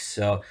weeks.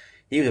 So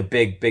he was a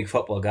big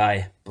football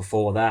guy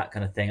before that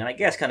kind of thing. And I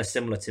guess kind of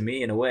similar to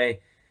me in a way,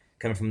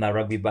 coming from that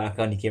rugby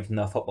background, he came from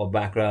that football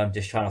background,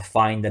 just trying to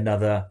find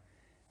another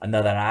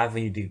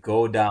avenue to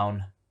go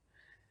down.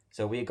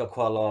 So we got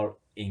quite a lot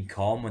in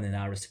common in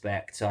that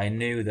respect. So I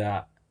knew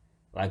that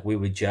like we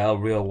would gel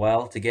real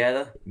well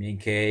together, me and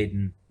Cade,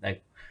 and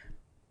like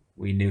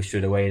we knew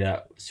straight away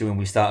that soon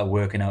we started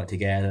working out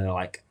together,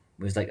 like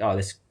it was like, oh,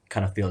 this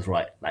kind of feels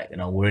right. Like,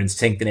 we're in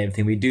sync in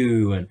everything we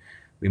do, and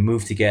we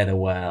move together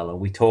well, and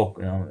we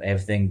talk,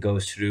 everything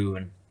goes through.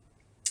 And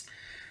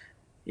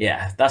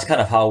yeah, that's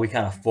kind of how we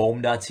kind of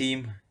formed our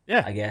team,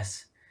 Yeah. I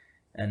guess.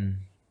 And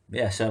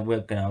yeah, so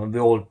we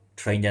all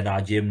trained at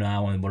our gym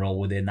now, and we're all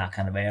within that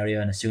kind of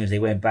area. And as soon as they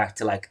went back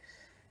to like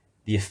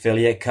the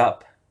affiliate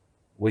cup,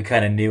 we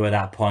kind of knew at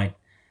that point,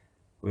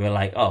 we were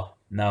like, oh,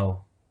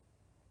 no,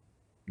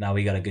 now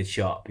we got a good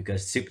shot,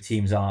 because super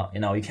teams are,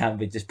 you can't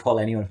just pull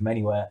anyone from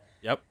anywhere.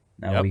 Yep.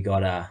 Now Yep. we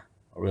got a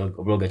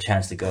real good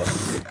chance to go.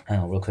 Hang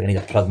on, real quick, I need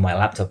to plug my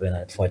laptop in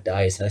before it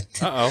dies. I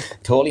Uh-oh.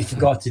 totally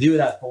forgot to do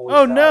that before we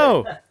Oh started.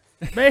 no.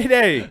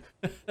 Mayday.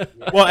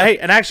 Well, hey,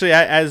 and actually,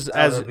 as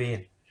That would've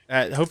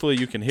been- hopefully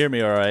you can hear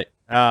me all right.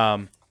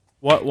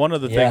 One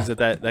of the Yeah. things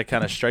that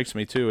kind of strikes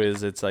me too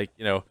is it's like,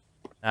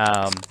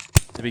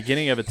 the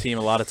beginning of a team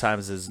a lot of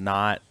times is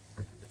not,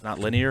 it's not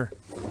linear,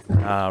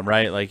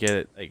 right? Like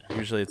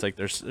usually it's like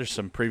there's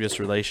some previous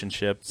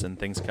relationships and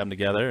things come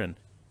together. And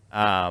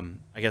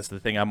I guess the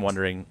thing I'm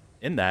wondering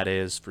in that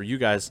is for you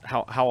guys,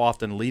 how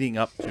often leading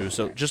up to,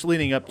 so just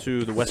leading up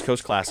to the West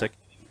Coast Classic,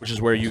 which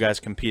is where you guys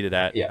competed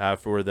at, Yeah.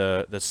 for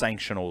the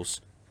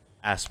sanctionals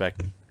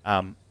aspect.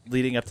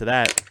 Leading up to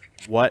that,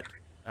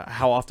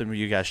 how often were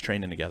you guys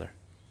training together?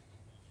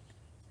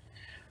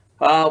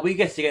 We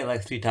get together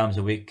like 3 times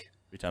a week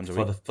 3 times a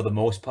for week. the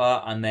most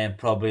part, and then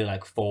probably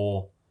like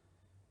 4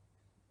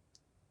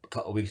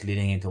 couple of weeks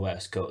leading into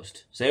West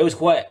Coast. So it was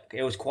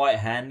quite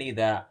handy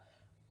that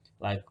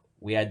like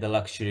we had the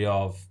luxury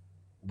of,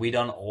 we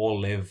don't all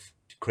live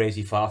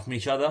crazy far from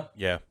each other.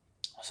 Yeah.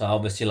 So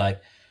obviously,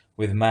 like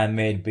with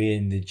Man-Made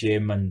being the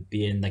gym and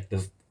being like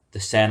the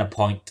center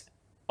point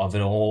of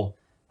it all,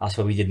 that's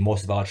where we did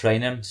most of our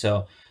training.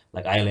 So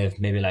like I live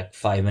maybe like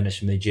 5 minutes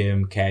from the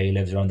gym. Kerry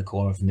lives around the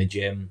corner from the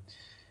gym,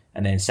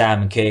 and then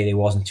Sam and Katie, it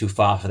wasn't too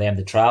far for them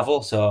to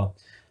travel. So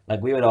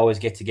like we would always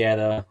get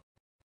together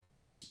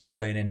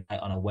training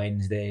on a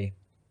Wednesday,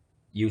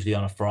 usually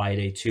on a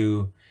Friday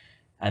too,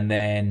 and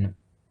then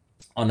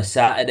on a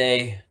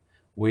Saturday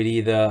we'd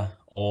either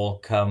all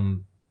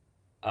come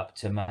up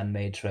to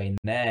Man-Made train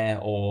there,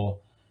 or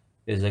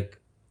there's like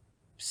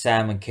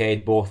Sam and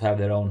Cade both have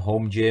their own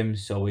home gyms,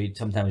 so we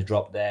sometimes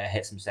drop there,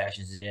 hit some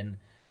sessions in,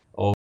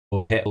 or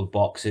hit old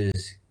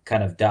boxes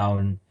kind of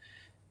down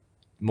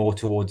more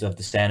towards of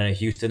the center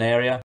Houston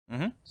area,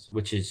 Mhm.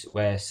 which is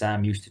where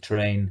Sam used to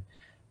train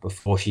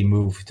before she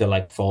moved to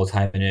like full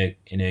time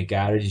in her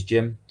garage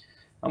gym.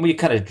 And we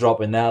kind of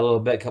drop in there a little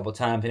bit, a couple of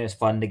times, and it's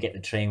fun to get to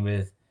train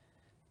with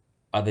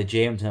other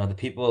gyms and other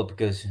people,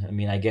 because I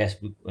mean, I guess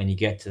when you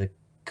get to the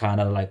kind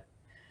of like,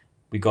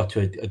 we got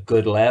to a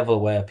good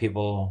level where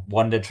people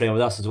wanted to train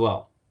with us as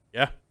well.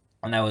 Yeah.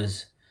 And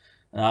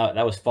And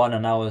that was fun,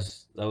 and that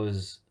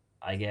was,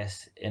 I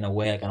guess, in a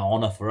way, like an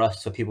honor for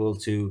us, for people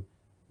to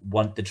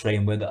want to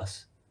train with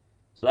us.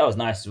 So that was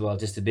nice as well,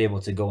 just to be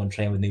able to go and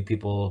train with new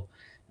people.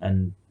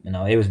 And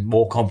it was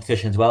more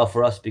competition as well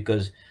for us,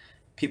 because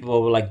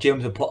people were like,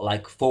 gyms would put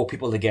like 4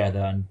 people together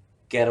and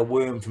get a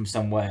worm from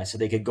somewhere so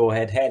they could go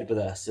head to head with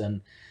us,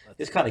 and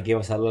this kind of gave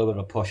us a little bit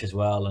of a push as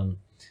well, and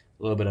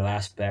a little bit of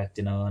aspect,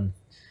 and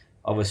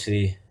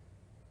obviously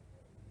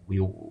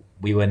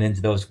we went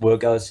into those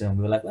workouts and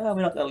we were like, well,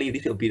 we're not gonna leave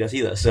these people beat us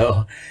either.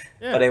 So,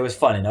 Yeah. but it was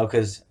fun,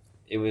 because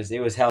it was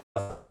healthy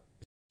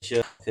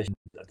at the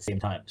same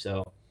time.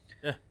 So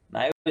Yeah.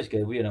 no, it was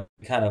good. We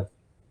kind of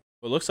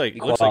Well, it looks like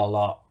quite a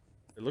lot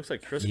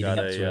Chris leading got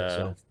up to it.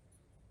 So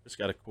Chris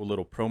got a cool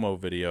little promo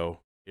video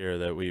here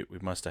that we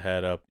must have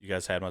had up. You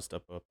guys had must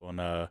up on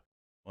the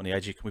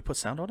IG. Can we put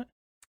sound on it?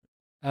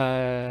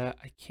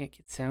 I can't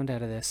get sound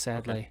out of this,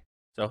 sadly.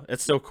 So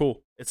it's still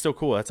cool. It's still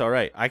cool. That's all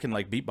right. I can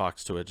like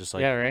beatbox to it, just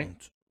like Yeah, right.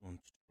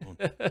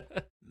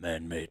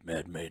 Man-made,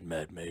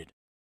 man-made.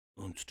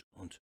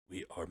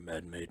 We are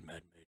man-made.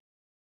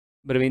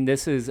 But I mean,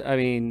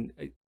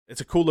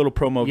 It's a cool little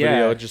promo Yeah.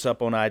 video just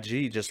up on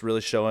IG, just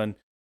really showing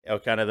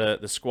kind of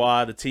the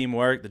squad, the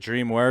teamwork, the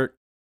dream work.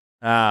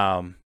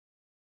 I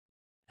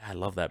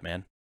love that,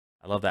 man.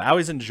 I love that. I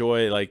always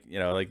enjoy like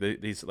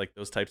these like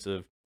those types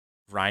of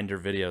grinder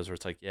videos where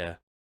it's like, yeah,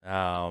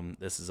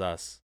 this is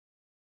us.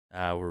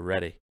 We're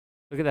ready.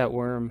 look at that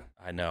worm.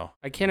 I know.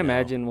 I can't No.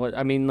 imagine what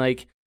I mean.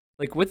 Like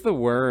with the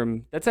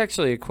worm, that's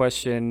actually a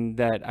question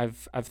that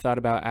I've thought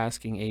about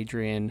asking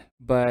Adrian.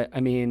 But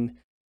I mean,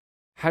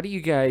 how do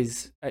you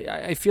guys?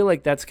 I feel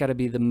like that's got to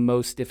be the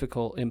most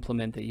difficult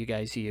implement that you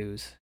guys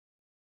use.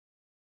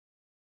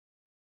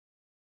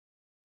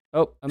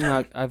 Oh, I'm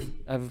not.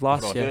 I've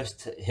lost on. you.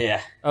 first,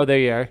 yeah, Oh, there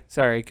you are.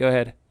 Sorry. Go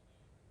ahead.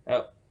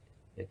 oh,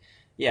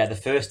 yeah. The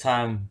first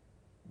time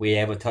we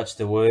ever touched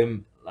the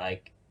worm,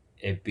 like,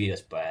 it beat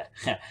us bad.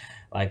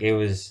 Like, it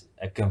was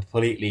a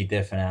completely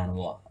different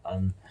animal,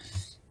 and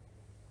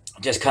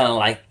just kind of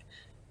like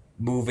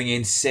moving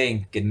in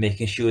sync and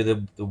making sure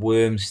the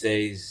worm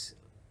stays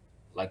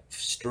like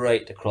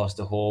straight across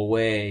the whole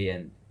way,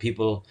 and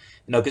people,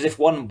 because if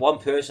one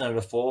person out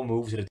of 4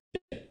 moves at a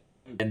time,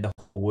 then the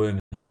whole worm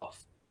is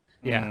off.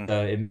 Yeah.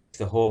 So it makes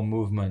the whole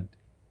movement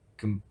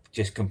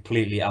just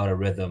completely out of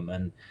rhythm,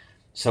 and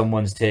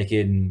someone's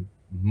taking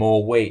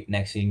more weight.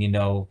 Next thing you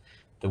know,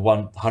 the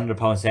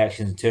 100-pound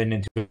section turned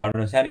into a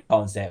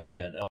 110-pound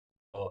section,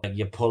 or like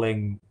you're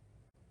pulling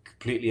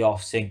completely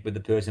off sync with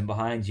the person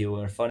behind you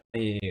or in front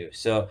of you.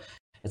 So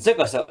it took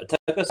us not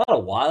a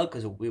while,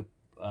 because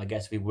I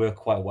guess we work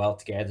quite well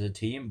together as a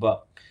team,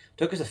 but it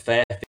took us a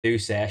fair few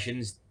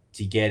sessions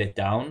to get it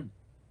down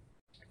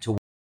to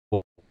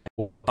where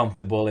we're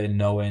comfortable in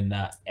knowing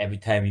that every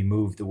time we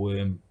moved the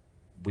worm,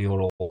 we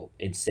were all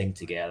in sync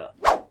together.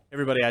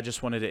 Everybody, I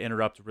just wanted to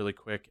interrupt really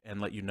quick and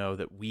let you know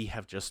that we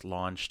have just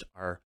launched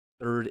our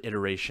 3rd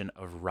iteration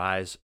of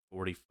Rise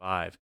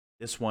 45.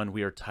 This one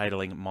we are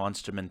titling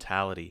Monster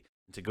Mentality.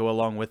 And to go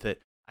along with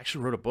it, I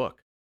actually wrote a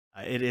book.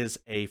 It is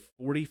a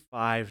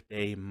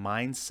 45-day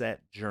mindset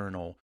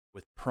journal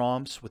with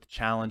prompts, with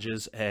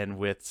challenges, and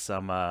with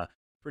some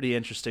pretty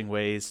interesting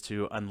ways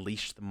to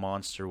unleash the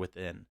monster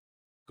within.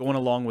 Going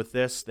along with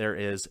this, there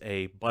is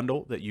a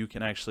bundle that you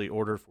can actually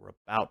order for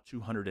about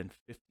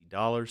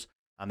 $250.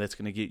 That's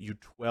going to get you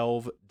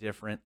 12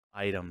 different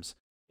items.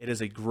 It is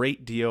a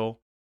great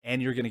deal,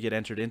 and you're going to get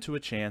entered into a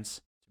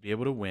chance to be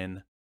able to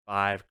win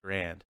 $5,000.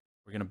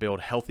 We're going to build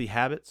healthy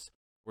habits.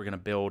 We're going to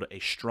build a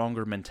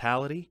stronger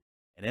mentality.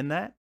 And in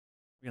that,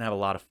 we're going to have a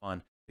lot of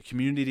fun. The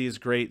community is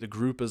great. The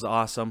group is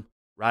awesome.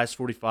 Rise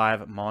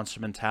 45 Monster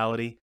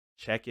Mentality.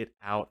 Check it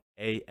out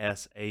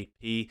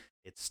ASAP.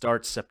 It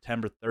starts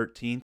September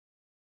 13th.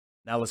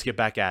 Now let's get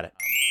back at it.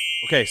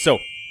 Okay, so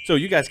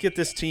you guys get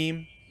this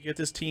team. You get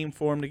this team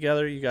formed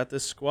together. You got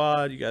this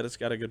squad. You got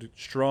a good,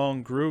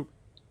 strong group.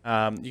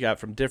 You got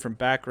from different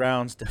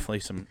backgrounds,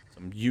 definitely some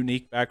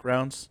unique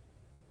backgrounds.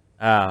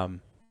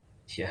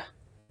 Yeah.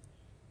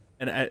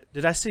 And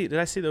did I see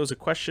there was a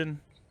question?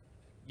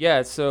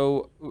 Yeah.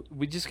 So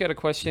we just got a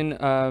question.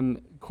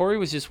 Corey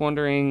was just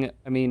wondering.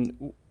 I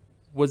mean,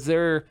 was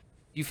there?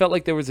 You felt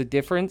like there was a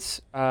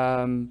difference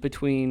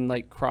between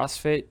like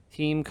CrossFit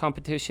team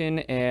competition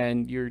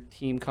and your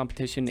team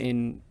competition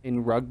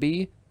in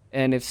rugby?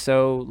 And if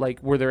so,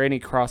 like, were there any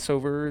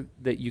crossover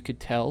that you could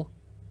tell?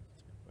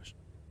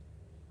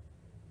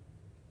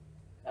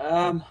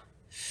 I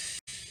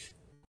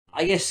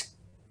guess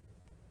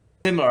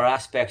similar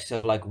aspects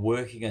of like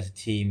working as a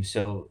team.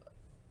 So,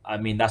 I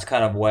mean, that's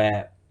kind of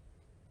where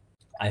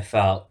I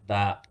felt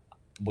that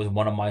was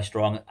one of my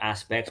strong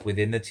aspects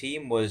within the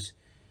team, was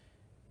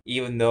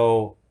even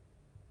though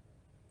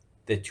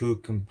they're 2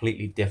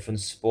 completely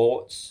different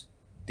sports,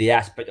 the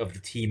aspect of the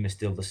team is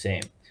still the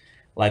same.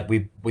 Like,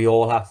 we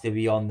all have to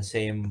be on the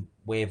same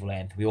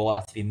wavelength. We all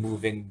have to be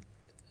moving,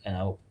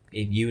 in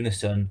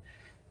unison.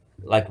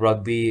 Like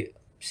rugby,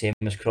 same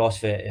as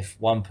CrossFit. If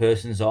one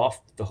person's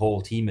off, the whole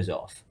team is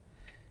off.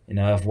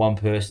 If one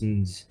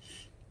person's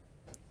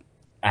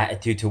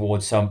attitude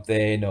towards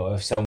something, or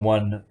if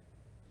someone,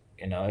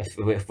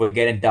 if we're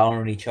getting down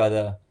on each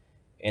other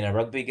in a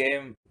rugby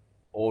game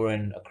or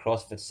in a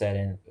CrossFit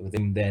setting,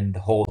 then the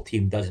whole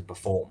team doesn't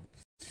perform.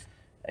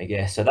 I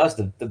guess so. That's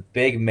the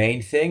big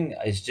main thing,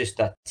 is just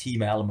that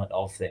team element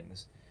of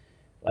things.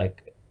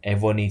 Like,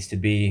 everyone needs to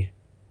be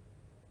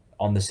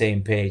on the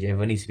same page.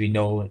 Everyone needs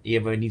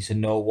to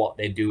know what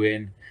they're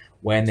doing,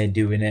 when they're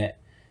doing it.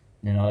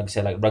 Like I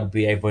said, like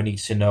rugby, everyone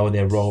needs to know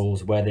their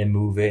roles, where they're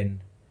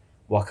moving,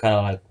 what kind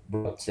of like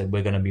routes that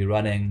we're going to be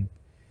running.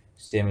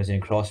 Same as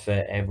in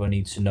CrossFit, everyone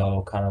needs to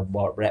know kind of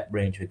what rep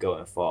range we're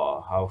going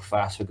for, how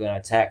fast we're going to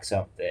attack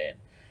something.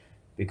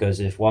 Because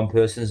if one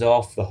person's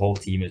off, the whole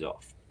team is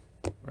off.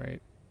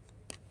 Right.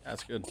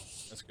 That's good.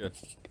 That's good.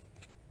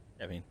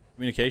 I mean,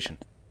 communication,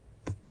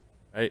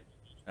 right?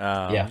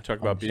 Yeah, You talk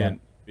about 100%.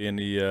 being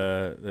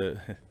the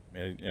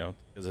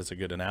because it's a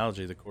good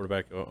analogy, the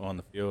quarterback on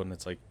the field, and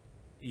it's like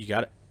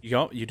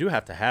you do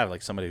have to have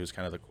like somebody who's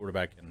kind of the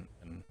quarterback,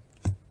 and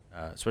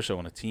especially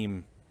on a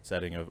team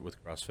setting with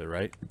CrossFit,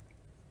 right?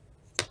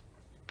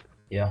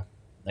 Yeah,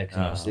 like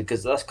Uh,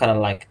 because that's kind of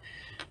like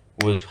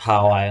was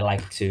how I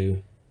like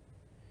to.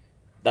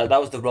 That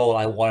was the role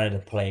I wanted to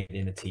play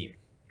in the team.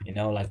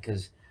 Like,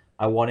 because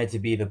I wanted to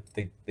be the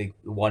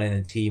one in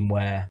the team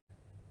where,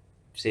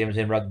 same as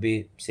in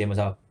rugby, same as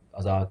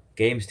our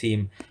games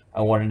team,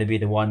 I wanted to be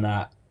the one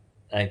that,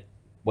 like,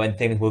 when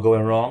things were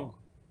going wrong,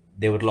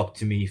 they would look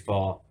to me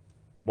for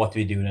what do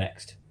we do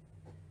next.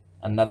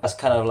 And that's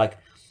kind of like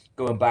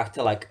going back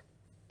to like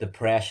the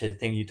pressure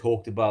thing you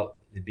talked about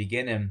at the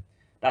beginning.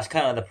 That's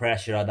kind of the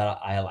pressure that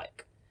I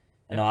like.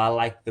 yeah, I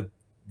like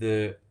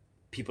the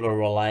people are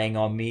relying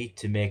on me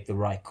to make the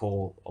right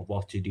call of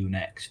what to do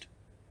next.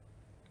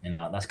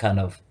 That's kind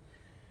of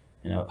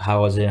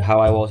how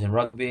I was in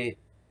rugby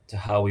to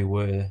how we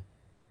were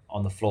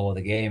on the floor of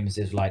the games.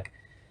 Is like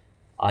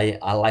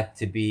I like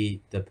to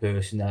be the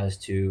person as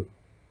to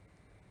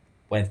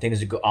when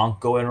things aren't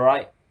going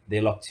right,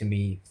 they look to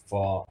me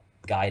for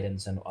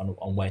guidance and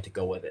on where to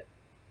go with it.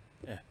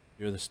 yeah.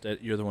 You're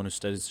the one who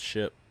steadies the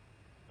ship.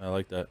 I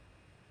like that.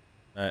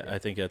 I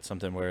think that's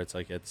something where it's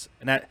like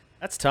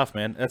that's tough,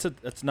 man.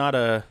 That's not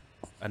a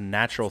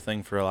natural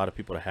thing for a lot of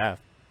people to have.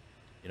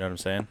 You know what I'm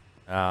saying?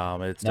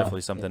 It's No,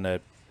 definitely something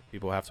that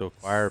people have to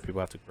acquire, people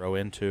have to grow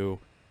into.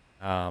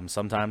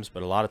 Sometimes,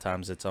 but a lot of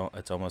times it's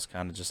almost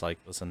kind of just like,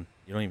 listen,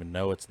 you don't even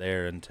know it's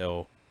there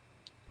until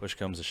push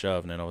comes to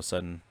shove, and then all of a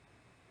sudden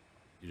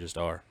you just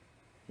are.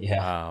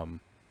 yeah,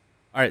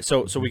 All right,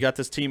 so we got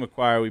this team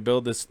acquired. We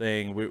build this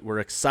thing. We're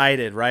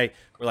excited, right?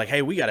 We're like,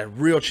 hey, we got a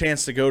real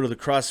chance to go to the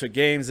CrossFit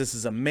Games. This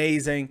is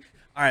amazing.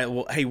 All right,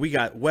 well, hey, we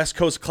got West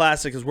Coast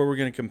Classic is where we're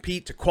going to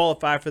compete to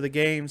qualify for the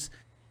games,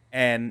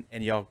 and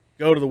y'all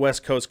go to the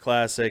West Coast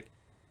Classic,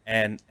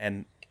 and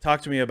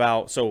talk to me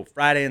about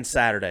Friday and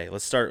Saturday.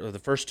 Let's start with the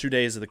first 2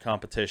 days of the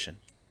competition.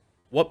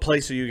 What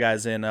place are you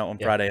guys in on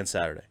yeah. Friday and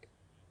Saturday?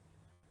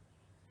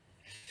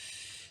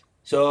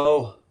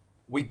 So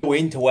we go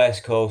into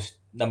West Coast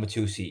number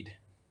 2 seed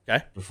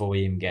Okay. before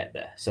we even get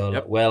there. So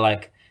Yep. we're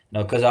like,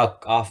 because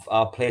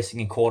our placing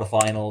in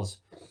quarterfinals,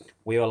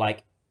 we were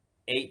like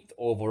 8th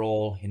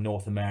overall in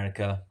North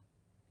America,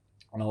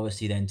 and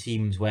obviously then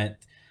teams went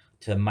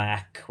to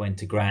MAC, went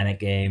to Granite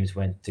Games,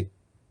 went to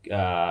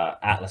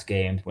Atlas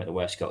Games, went to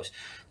West Coast.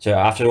 So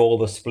after all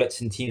the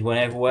splits and teams went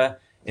everywhere,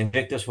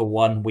 Invictus were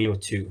 1, we were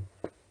 2.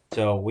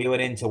 So we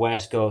went into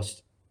West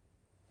Coast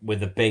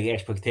with a big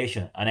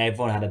expectation, and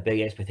everyone had a big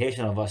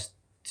expectation of us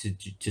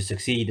to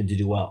succeed and to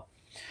do well.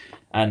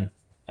 And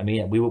I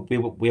mean, we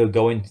were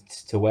going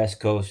to West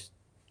Coast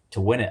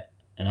to win it.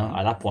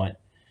 At that point,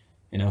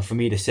 for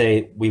me to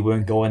say we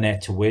weren't going there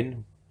to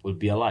win would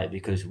be a lie,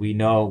 because we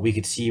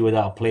could see with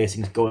our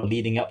placings going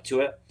leading up to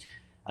it,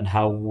 and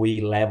how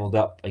we leveled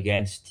up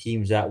against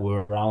teams that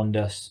were around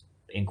us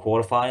in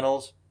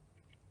quarterfinals.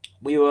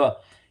 We were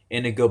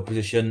in a good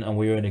position, and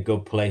we were in a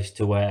good place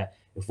to where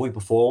if we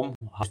perform,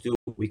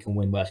 we can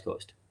win West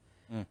Coast.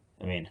 Mm.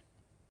 I mean,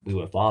 we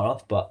were far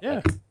off, but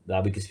Yeah.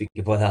 that we can speak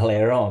about that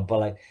later on.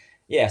 But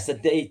so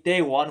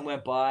day one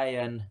went by,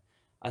 and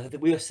I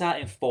think we were sat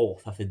in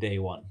 4th after day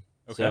one.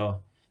 Okay.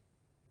 So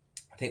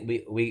I think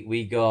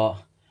we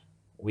got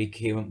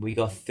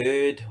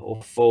 3rd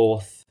or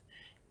 4th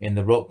in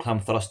the rope climb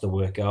thruster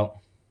workout.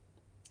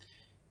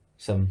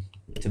 Some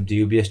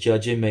dubious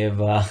judging may have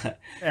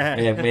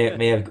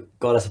may have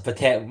got us a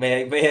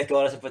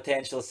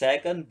potential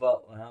second,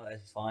 but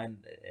it's fine.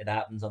 It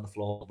happens on the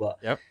floor. But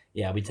Yep.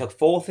 yeah, we took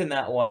 4th in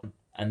that one,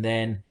 and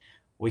then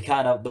we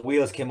the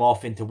wheels came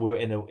off in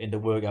the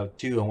workout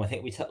too, and I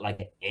think we took like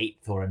an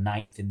 8th or a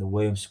 9th in the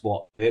worm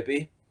squat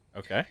burpee.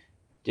 Okay.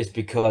 Just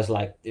because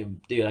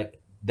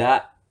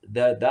that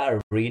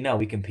arena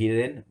we competed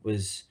in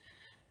was,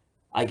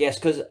 I guess,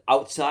 because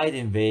outside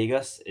in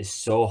Vegas is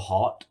so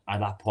hot at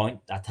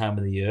that time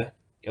of the year.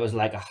 It was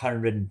like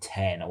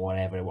 110 or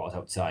whatever it was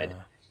outside,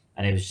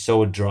 and it was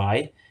so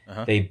dry.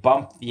 Uh-huh. They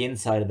bumped the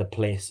inside of the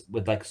place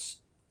with like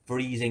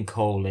freezing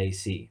cold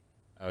AC.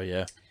 Oh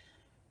yeah.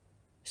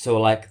 So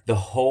like the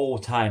whole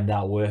time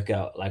that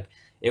workout, like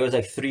It was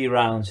like 3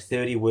 rounds,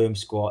 30 worm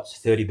squats,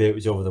 30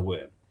 burpees over the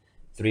worm,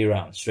 3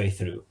 rounds straight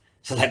through.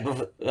 So like,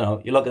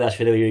 you look at that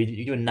straight away,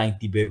 you're doing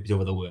 90 burpees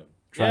over the worm,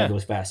 trying to go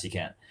as fast as you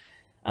can.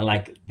 And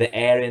like the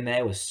air in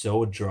there was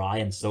so dry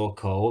and so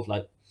cold,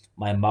 like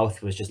my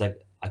mouth was just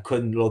like I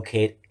couldn't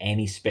locate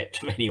any spit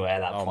from anywhere at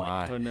that point.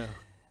 My. Oh no.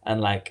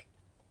 And like,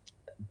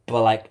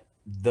 but like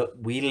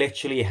we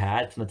literally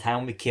had from the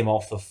time we came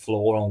off the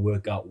floor on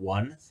workout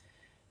 1,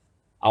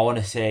 I want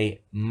to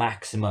say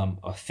maximum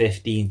of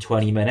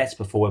 15-20 minutes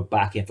before we're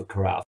back in for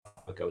corral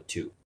workout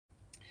 2.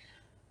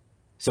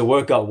 So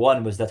workout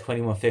 1 was that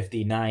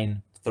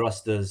 21:59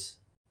 thrusters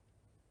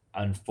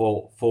and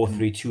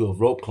 4-3-2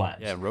 of rope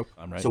climbs. Yeah, rope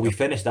climb, right? So we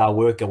finished our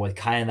workout with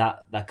kind of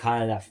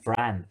that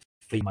Fran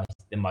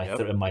in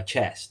my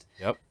chest.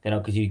 Yep.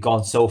 Because you'd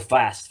gone so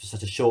fast for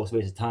such a short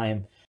space of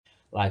time,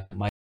 like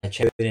my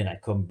chest in, I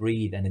couldn't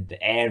breathe, and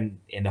the air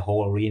in the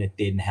whole arena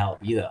didn't help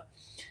either.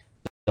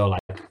 So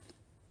like,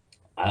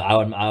 I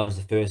was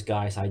the first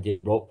guy, so I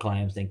did rope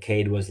climbs. Then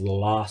Cade was the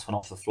last one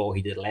off the floor.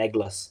 He did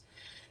legless,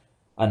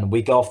 and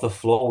we got off the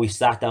floor. We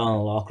sat down in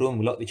the locker room.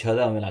 We looked at each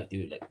other, and we're like,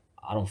 dude, like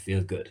I don't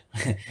feel good.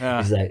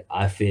 He's like,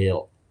 I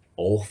feel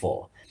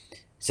awful.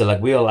 So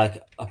like we were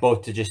like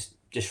about to just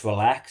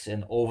relax,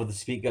 and over the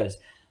speakers,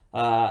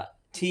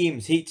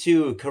 teams heat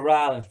 2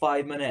 corral in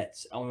 5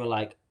 minutes, and we were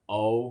like,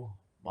 oh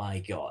my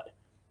god,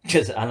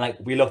 and like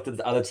we looked at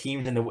the other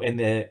teams in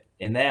there,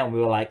 and we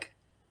were like,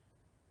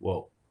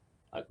 whoa,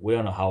 like we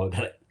don't know how we're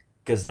gonna,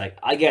 because like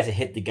I guess it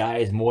hit the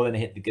guys more than it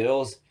hit the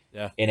girls.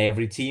 Yeah. In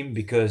every team,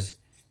 because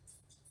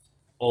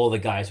all the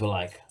guys were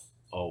like,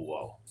 oh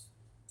whoa,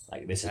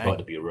 like this is about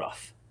to be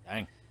rough.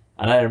 Dang.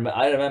 And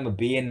I remember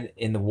being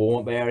in the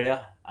warm-up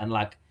area, and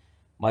like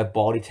my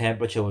body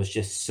temperature was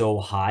just so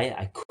high,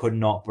 I could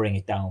not bring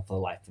it down for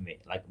the life of me.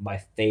 Like my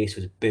face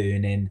was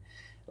burning,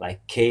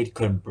 like Cade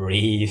couldn't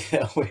breathe.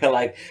 We were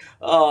like,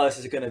 oh, this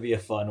is gonna be a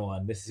fun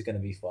one. This is gonna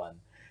be fun.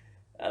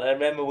 And I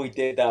remember we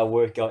did that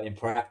workout in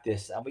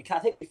practice, and I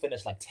think we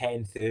finished like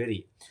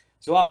 10:30.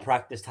 So our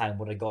practice time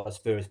would have got us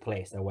first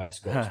place at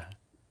West Coast.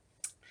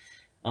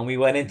 And we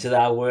went into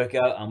that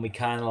workout, and we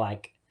kind of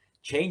like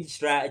changed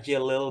strategy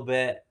a little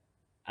bit,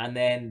 and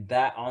then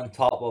that on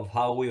top of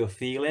how we were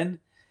feeling,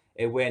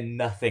 it went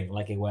nothing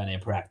like it went in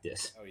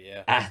practice. Oh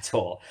yeah. At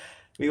all.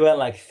 We went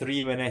like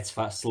 3 minutes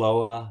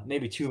slower,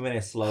 maybe 2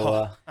 minutes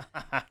slower,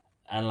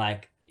 and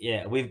like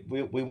yeah, we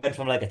went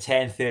from like a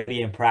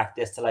 10:30 in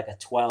practice to like a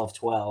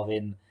 12:12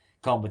 in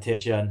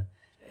competition.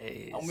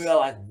 Jeez. And we were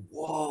like,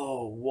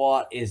 whoa,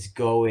 what is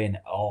going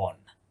on?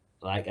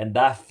 Like, and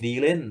that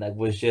feeling like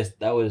was just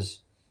it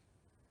was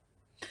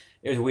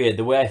weird.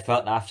 The way I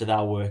felt after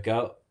that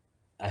workout,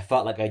 I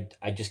felt like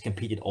I just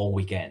competed all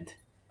weekend.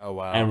 Oh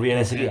wow. And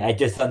realistically, I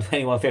just done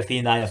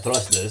 21:59 of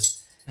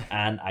thrusters,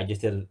 and I just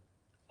did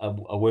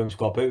a worm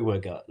squat booty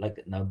workout.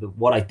 Like now,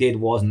 what I did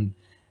wasn't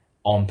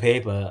on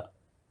paper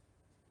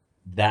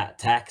that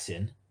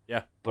taxing.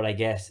 Yeah. But I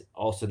guess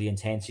also the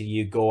intensity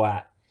you go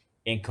at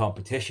in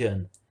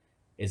competition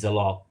is a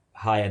lot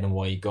higher than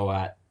what you go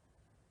at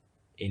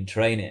in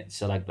training.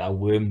 So like that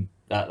worm,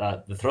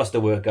 that the thruster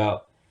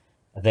workout,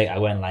 I think I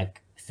went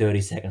like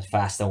 30 seconds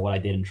faster than what I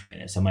did in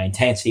training. So my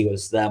intensity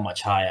was that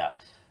much higher.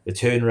 The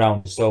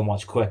turnaround was so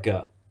much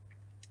quicker.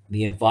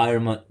 The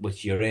environment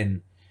which you're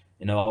in,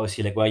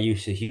 obviously like we're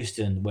used to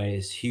Houston, where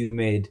it's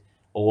humid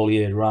all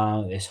year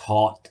round, it's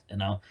hot,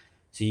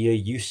 so you're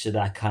used to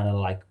that kind of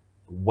like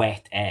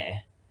wet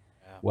air.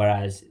 Yeah.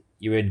 Whereas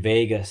you're in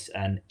Vegas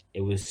and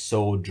it was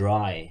so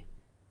dry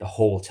the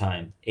whole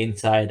time,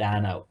 inside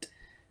and out.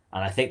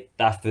 And I think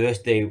that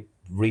first day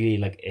really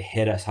like it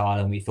hit us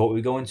harder than we thought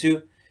we were going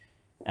to.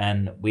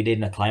 And we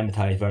didn't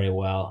acclimatize very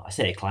well. I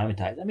say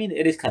acclimatize. I mean,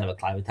 it is kind of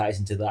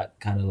acclimatizing to that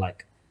kind of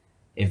like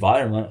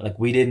environment. Like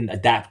we didn't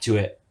adapt to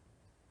it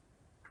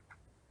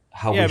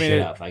how we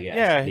should have, I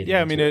guess.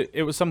 Yeah. I mean,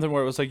 it was something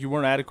where it was like you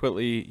weren't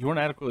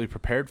adequately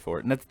prepared for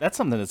it, and that's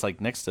something that's like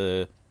next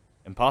to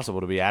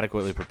impossible to be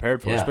adequately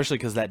prepared for, especially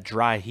because that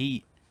dry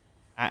heat.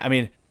 I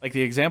mean, like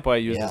the example I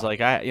use is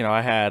like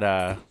I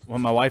had when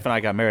my wife and I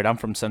got married. I'm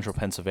from Central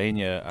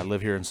Pennsylvania. I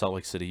live here in Salt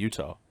Lake City,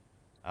 Utah.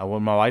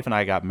 When my wife and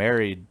I got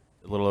married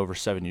a little over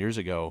 7 years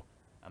ago,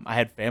 I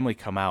had family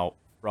come out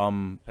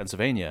from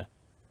Pennsylvania,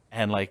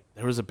 and like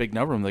there was a big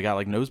number of them that got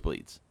like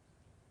nosebleeds.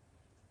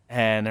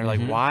 And they're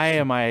like,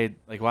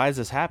 why is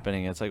this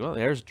happening? And it's like, well,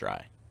 the air's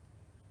dry.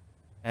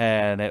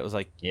 And it was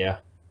like, yeah,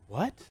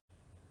 what?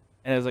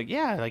 And it was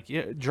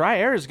like, dry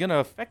air is going to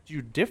affect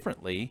you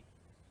differently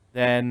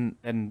than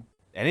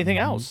anything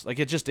else. Like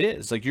it just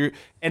is. Like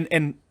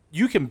and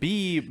you can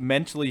be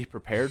mentally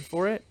prepared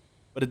for it,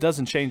 but it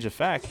doesn't change the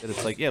fact that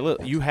it's like,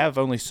 look, you have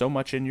only so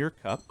much in your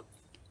cup.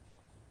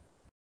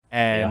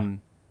 And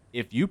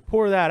if you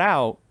pour that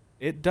out,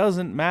 it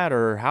doesn't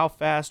matter how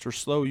fast or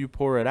slow you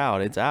pour it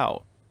out, it's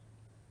out.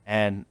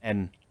 And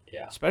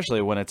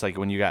especially when it's like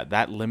when you got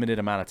that limited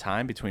amount of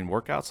time between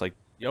workouts, like,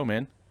 yo,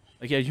 man,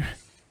 like, you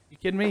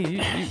kidding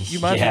me? You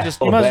might as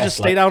well just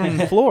stayed out on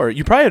the floor.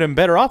 You probably would have been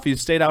better off if you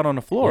stayed out on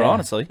the floor,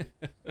 honestly.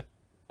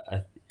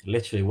 I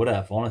literally would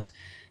have, honestly.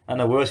 And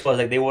the worst was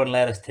like they wouldn't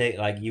let us take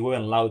like you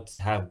weren't allowed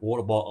to have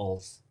water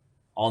bottles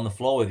on the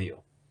floor with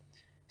you.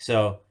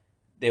 So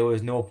there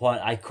was no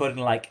point. I couldn't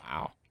like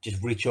Wow.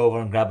 just reach over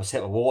and grab a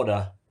sip of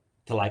water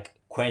to like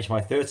quench my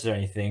thirst or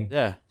anything.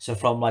 Yeah. So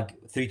from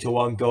like 3 to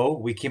 1 go,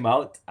 we came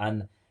out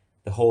and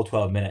the whole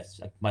 12 minutes,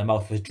 like my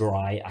mouth was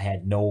dry. I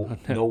had no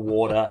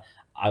water.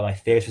 My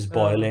face was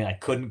boiling. I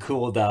couldn't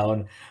cool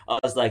down. I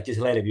was like, just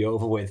let it be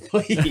over with,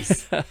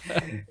 please.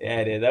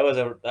 Yeah, dude, that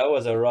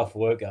was a rough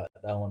workout.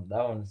 That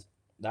one's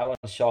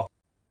shocking.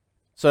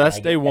 So that's I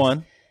day guess.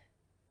 one.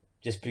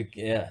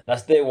 Yeah,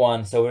 that's day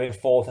one. So we're in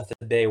fourth after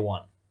day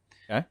one.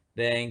 Okay.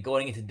 Then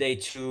going into day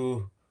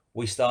two,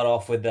 we start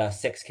off with the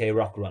 6K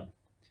rock run.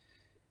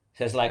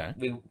 So it's like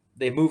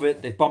they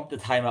bump the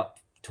time up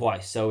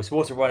twice. So we're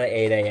supposed to run at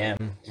 8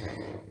 a.m.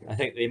 I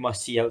think they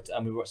must see out. I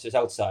mean, it's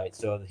outside,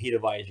 so the heat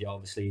advisory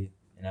obviously,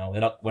 we're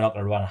not going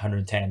to run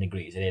 110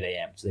 degrees at 8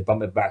 a.m. So they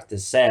bump it back to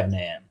 7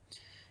 a.m.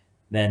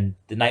 Then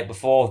the night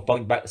before,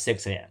 bumped back to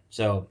 6 a.m.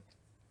 So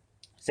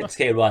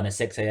 6K run at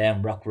 6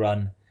 a.m. rock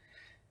run.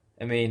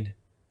 I mean,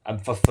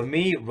 for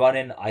me,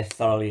 running, I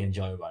thoroughly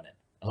enjoy running.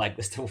 Like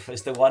it's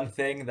the one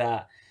thing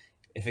that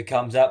if it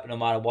comes up, no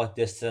matter what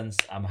distance,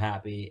 I'm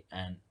happy,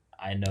 and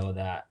I know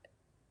that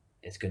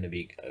it's going to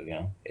be,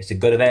 it's a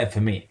good event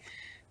for me.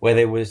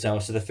 Whether it was, so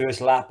the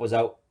first lap was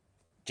out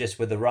just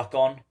with the ruck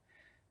on.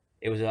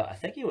 It was I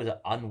think it was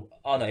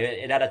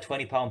it had a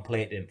 20-pound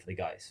plate in for the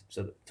guys.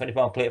 So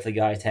 20-pound plate for the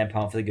guys,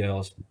 10-pound for the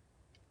girls.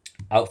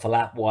 Out for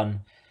lap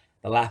one,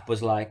 the lap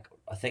was like,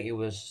 I think it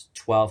was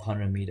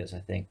 1,200 meters, I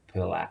think,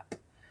 per lap.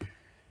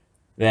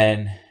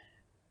 Then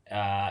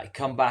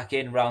come back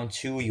in round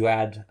two, you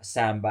add a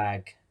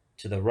sandbag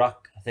to the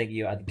ruck. I think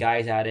you had the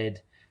guys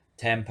added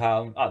 10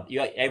 pound.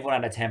 Everyone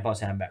had a 10-pound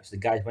sandbag. So the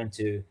guys went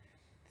to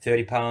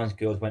 30 pounds,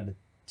 girls went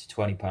to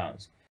 20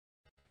 pounds.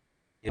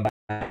 You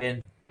back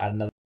in, add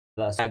another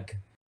sandbag,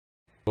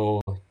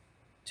 go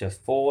to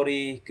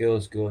 40,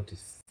 girls go to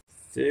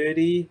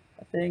 30,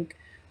 I think.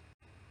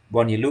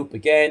 Run your loop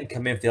again,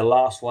 come in for the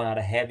last one, add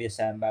a heavier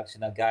sandbag. So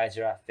now guys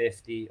are at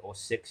 50 or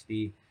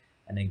 60,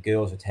 and then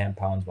girls are 10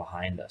 pounds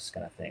behind us,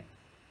 kind of thing.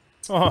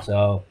 Oh.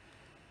 So,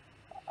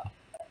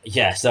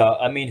 yeah. So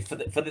I mean, for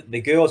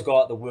the girls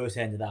got the worst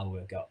end of that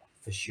workout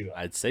for sure.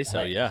 I'd say so.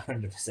 Like, Yeah.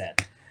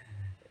 100%.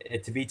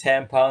 To be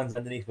 10 pounds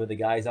underneath where the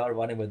guys are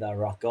running with that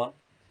rock on,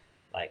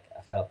 like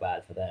I felt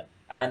bad for them.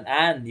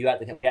 And you had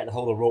to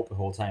hold a rope the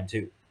whole time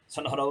too.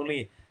 So not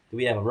only do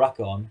we have a rock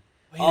on.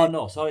 Oh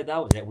no, sorry, that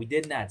was it. We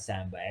didn't add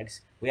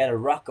sandbags. We had a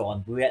ruck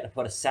on, but we had to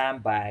put a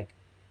sandbag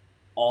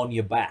on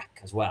your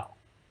back as well.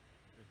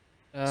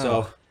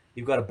 So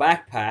you've got a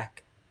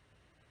backpack,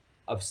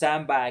 a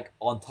sandbag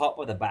on top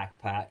of the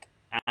backpack,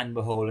 and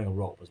we're holding a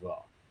rope as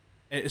well.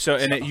 So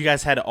you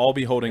guys had to all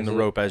be holding the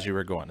rope as you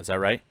were going. Is that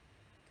right?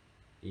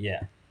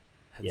 Yeah.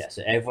 Yeah.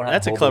 So everyone.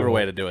 That's a clever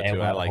way to do it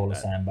too. I like hold that.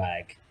 A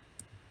sandbag.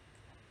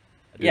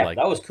 Yeah,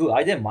 that was cool.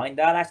 I didn't mind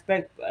that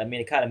aspect. I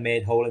mean, it kind of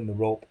made holding the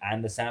rope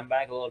and the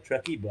sandbag a little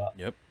tricky, but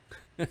yep.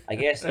 I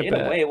guess in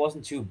a way it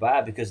wasn't too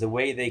bad because the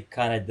way they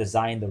kind of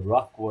designed the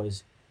ruck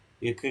was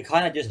you could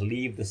kind of just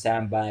leave the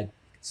sandbag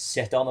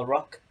sit on the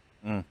ruck.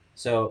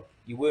 So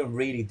you weren't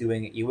really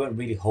doing it. You weren't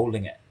really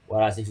holding it.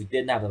 Whereas if you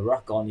didn't have the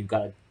ruck on, you've got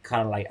to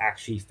kind of like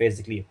actually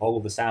physically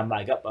hold the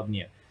sandbag up on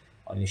your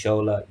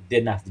shoulder. You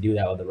didn't have to do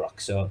that with the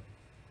ruck. So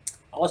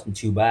it wasn't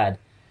too bad.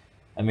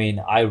 I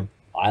mean, I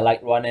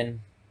like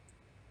running.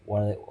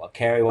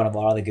 Carrie, one of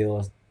our other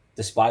girls,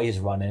 despises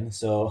running,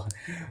 so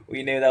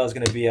we knew that was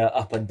going to be a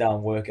up and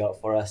down workout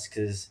for us.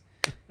 Because,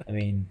 I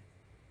mean,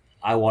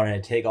 I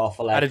wanted to take off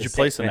for like how did you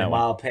place in that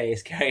mile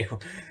pace. Carrie,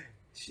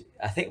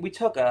 I think we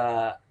took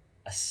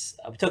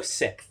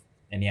sixth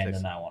in the end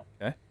of that one.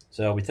 Okay.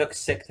 So we took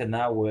sixth in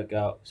that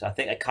workout. So I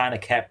think it kind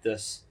of kept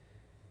us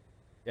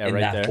in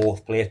right that there.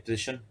 Fourth place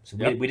position. So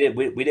we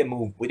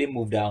didn't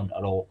move down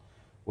at all.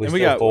 And we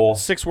got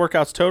 6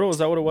 workouts total. Is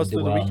that what it was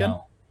through the weekend?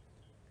 Now.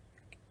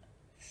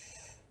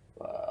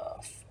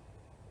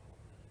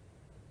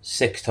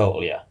 6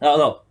 total, yeah.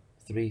 No,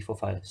 3, 4,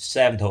 5,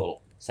 7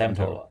 total. 7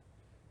 total.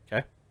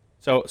 Okay.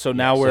 So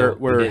now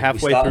we're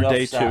halfway through day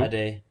 2.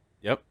 Saturday.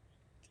 Yep.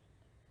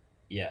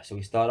 Yeah, so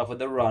we started off with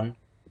the run.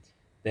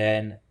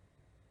 Then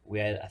we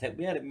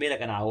made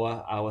like an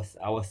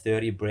hour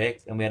 30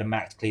 break, and we had a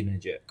max clean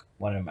and jerk.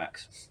 One of the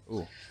max.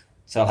 Ooh.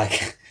 So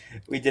like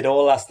we did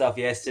all that stuff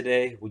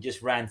yesterday. We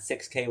just ran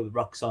 6K with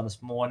rucks on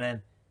this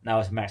morning. Now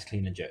it's max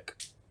clean and jerk.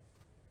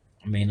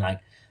 I mean,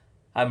 like,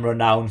 I'm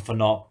renowned for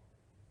not.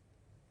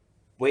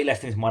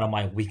 Weightlifting is one of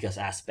my weakest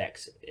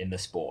aspects in the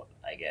sport,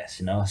 I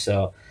guess,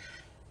 So,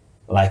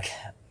 like,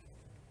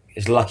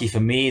 it's lucky for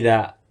me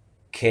that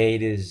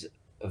Cade is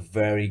a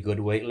very good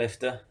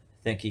weightlifter.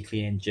 I think he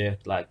clean and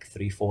jerked like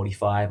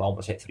 345,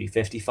 almost hit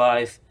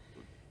 355.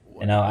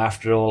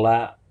 After all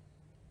that.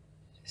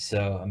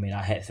 So, I mean,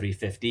 I hit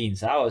 315,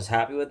 so I was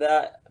happy with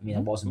that. I mean, I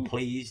wasn't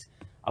pleased.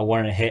 I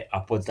wanted to hit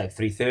upwards like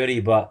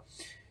 330, but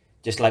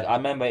just like I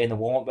remember in the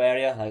warm-up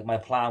area, like my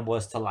plan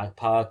was to like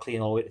power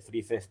clean all the way to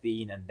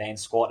 315 and then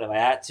squat if I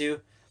had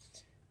to.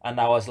 And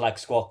I was like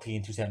squat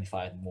clean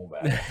 275 and more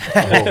better.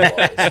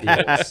 Oh,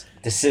 boy,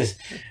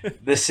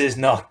 this is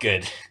not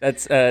good.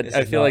 That's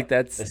I feel like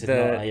that's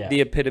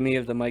the epitome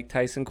of the Mike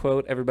Tyson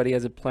quote. Everybody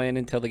has a plan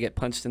until they get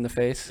punched in the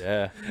face.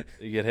 Yeah,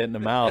 you get hit in the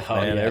mouth,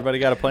 man. Yeah. Everybody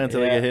got a plan until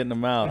they get hit in the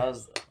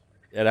mouth.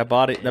 That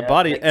body. Like,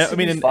 I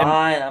mean,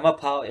 fine. I'm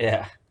up out.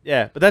 Yeah.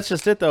 Yeah, but that's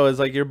just it though. Is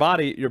like your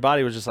body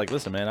was just like,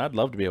 listen, man, I'd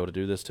love to be able to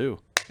do this too.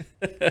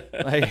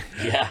 Like,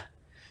 yeah,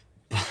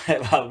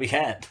 but we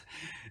can't.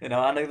 You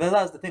know, and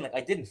that's the thing. Like,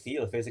 I didn't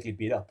feel physically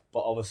beat up, but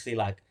obviously,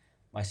 like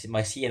my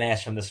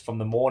CNS from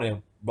the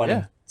morning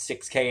running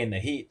 6K in the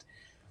heat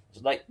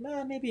was like,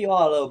 nah, maybe you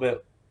are a little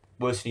bit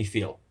worse than you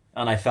feel.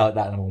 And I felt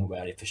that in the warm-up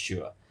area for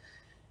sure.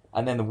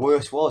 And then the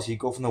worst was you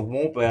go from the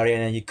warm-up area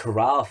and then you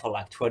corral for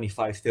like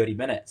 25, 30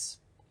 minutes.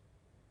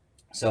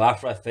 So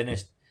after I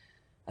finished,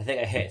 I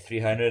think I hit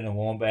 300 in the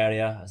warm-up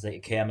area. I was like,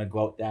 okay, I'm gonna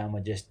go out there and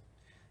we're just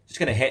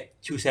gonna hit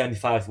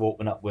 275 to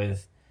open up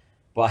with,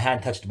 but I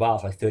hadn't touched the bar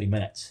for like 30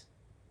 minutes.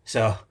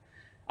 So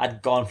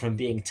I'd gone from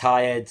being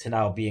tired to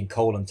now being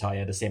cold and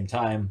tired at the same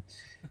time.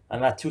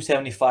 And that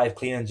 275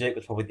 clean and jerk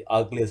was probably the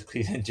ugliest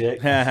clean and jerk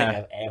thing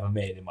I've ever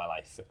made in my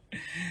life.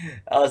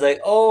 I was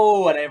like,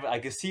 oh, and I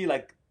could see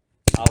like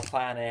our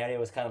fan area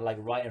was kind of like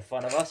right in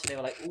front of us. And they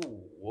were like, ooh,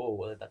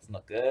 whoa, that's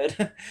not good.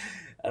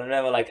 I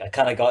remember like I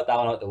kind of got that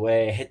one out the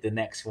way, hit the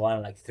next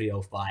one, like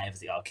 305. I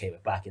was like, okay, we're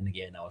back in the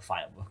gear now. We're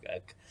fine.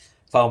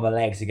 Found my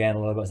legs again a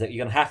little bit. I was like,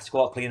 you're going to have to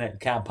squat clean it. You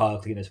can't power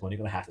clean this one. You're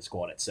going to have to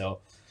squat it. So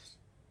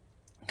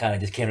kind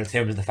of just came to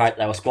terms with the fact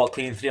that I was squat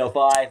clean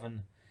 305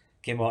 and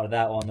came out of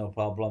that one, no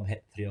problem.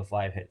 Hit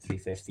 305, hit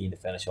 315 to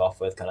finish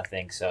off with, kind of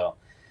thing. So,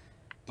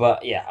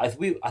 but yeah, I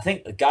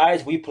think the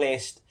guys we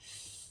placed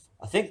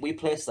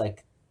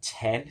like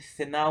 10th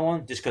in that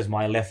one, just because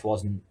my lift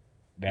wasn't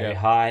very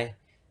high,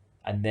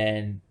 and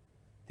then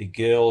the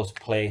girls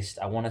placed,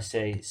 I want to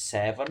say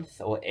 7th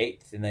or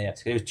 8th in the.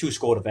 It was 2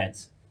 scored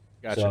events.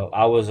 Gotcha. So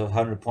I was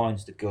 100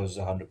 points. The girls was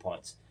 100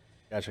 points.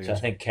 Gotcha. So I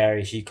think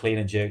Carrie, she clean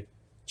and jerked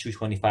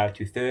 225,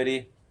 230.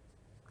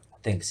 I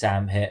think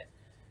Sam hit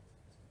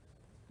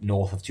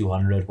north of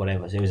 200,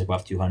 whatever. So it was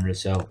above 200.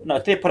 So no,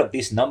 they put up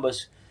decent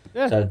numbers.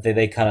 Yeah. So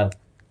they kind of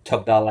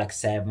took that like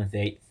 7th,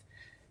 8th.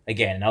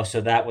 Again,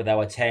 also that with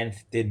our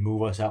 10th did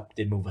move us up,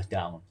 did move us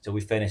down. So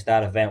we finished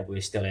that event. We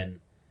were still in.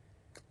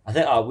 I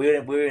think we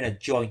were in a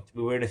joint.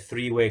 We were in a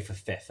 3-way for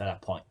 5th at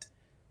that point.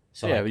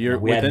 So yeah, you're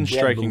within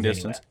striking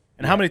distance. Anywhere.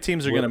 And how many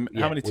teams are going to?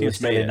 How many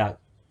teams made it?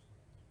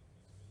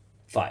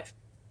 5.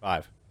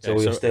 5. So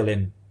we were still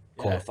in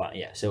qualifying.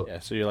 Yeah. So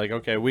you're like,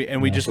 okay,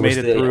 we just made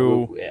it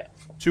through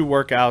 2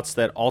 workouts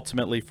that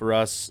ultimately for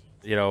us,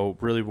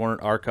 really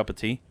weren't our cup of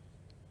tea.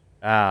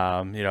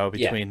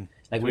 Between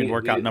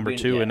workout number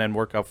 2 and then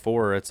workout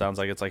 4, it sounds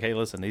like it's like, hey,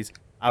 listen,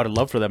 I would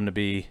love for them to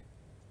be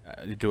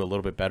do a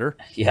little bit better.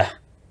 Yeah.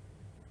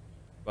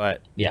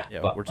 But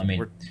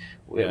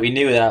we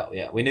knew that.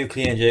 Yeah, we knew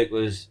clean and jerk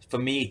was, for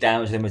me,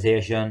 damage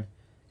limitation.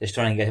 Just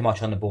trying to get as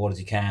much on the board as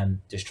you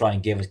can. Just try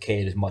and give us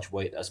Cade as much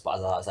weight as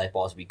I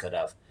possibly could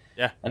have.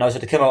 Yeah. And also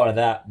to come out of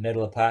that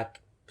middle of the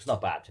pack, it's not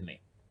bad to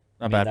me.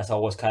 Not bad. That's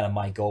always kind of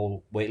my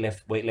goal.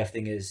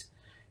 Weightlifting is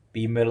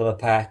be middle of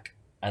the pack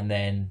and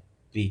then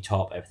be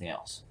top everything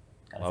else.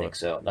 I think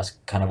so. That's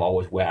kind of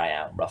always where I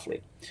am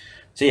roughly.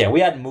 So yeah, we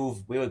hadn't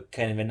moved. We were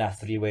kind of in that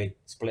 3-way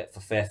split for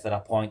 5th at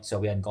that point. So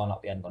we hadn't gone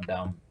up, we hadn't gone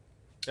down.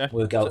 Yeah.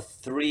 We'll go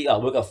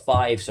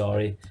 5.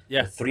 Sorry.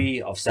 Yeah.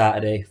 3 of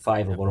Saturday,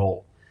 5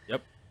 overall.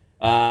 Yep.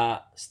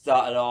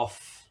 Started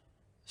off.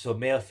 So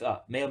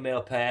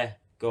male pair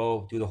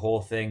go do the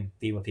whole thing.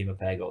 Female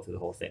pair go through the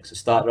whole thing. So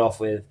started off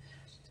with,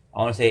 I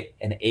want to say,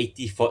 an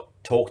 80-foot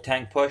torque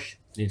tank push.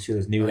 You see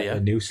those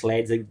new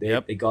sleds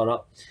they got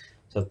up.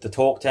 So the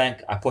torque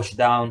tank, I push it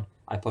down,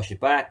 I push it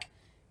back.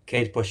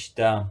 Cade pushes it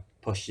down,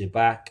 pushes it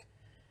back.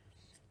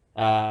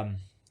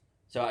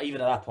 So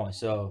even at that point,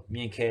 so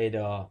me and Cade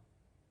are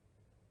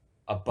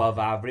above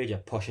average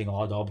at pushing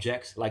odd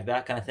objects like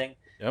that kind of thing.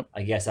 Yep.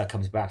 I guess that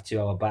comes back to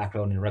our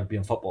background in rugby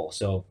and football.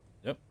 So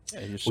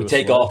we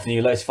take off, and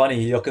it's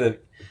funny. You look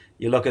at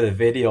the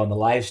video on the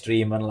live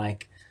stream, and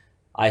like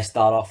I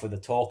start off with the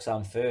torque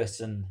sound first,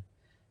 and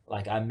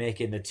like I'm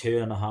making the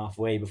turn and a half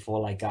way before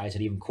like guys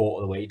had even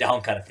quarter the way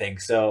down, kind of thing.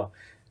 So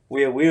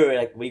we were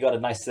like, we got a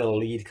nice little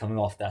lead coming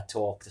off that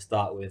torque to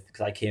start with,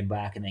 because I came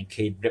back and then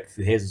Cade ripped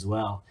through his as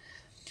well.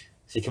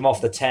 So you come off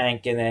the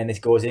tank, and then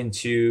it goes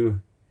into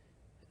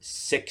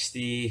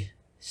 60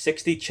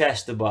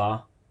 chest to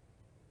bar.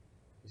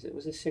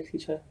 Was it 60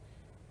 chest?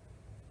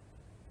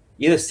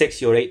 Either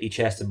 60 or 80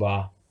 chest to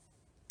bar.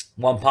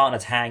 One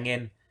partner's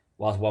hanging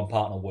whilst one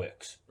partner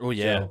works. Oh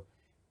yeah. So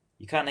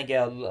you kind of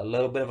get a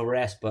little bit of a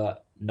rest,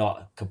 but not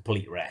a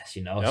complete rest,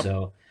 Yep.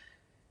 So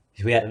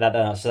we had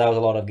that. So that was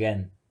a lot of,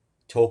 again,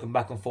 talking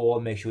back and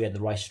forth, make sure we had the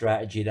right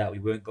strategy, that we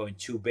weren't going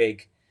too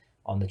big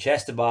on the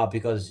chest to bar,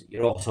 because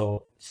you're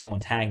also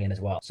someone's hanging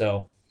as well.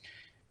 So,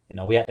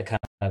 we had to kind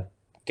of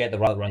get the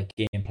right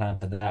game plan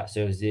for that.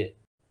 So is it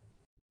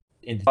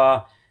in the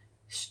bar,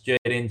 straight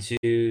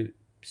into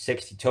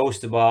 60 toes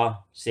to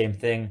bar, same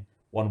thing,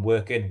 one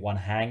working, one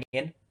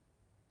hanging,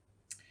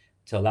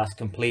 till that's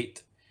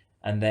complete.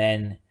 and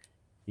then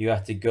you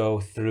have to go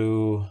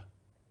through,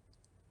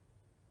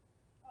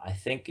 I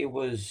think it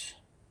was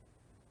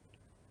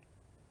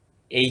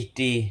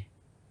 80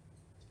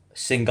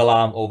 single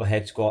arm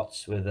overhead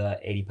squats with a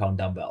 80-pound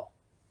dumbbell.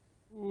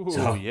 Ooh,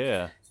 So,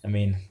 yeah. I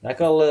mean, that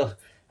got a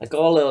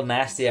little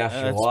nasty after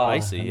a That's while.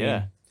 spicy, I yeah.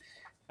 mean,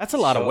 That's a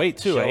lot of weight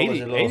too. shoulders 80,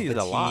 a little 80 is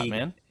a lot, fatigued.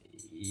 man.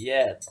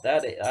 Yeah,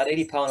 that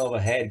 80-pound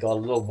overhead got a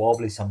little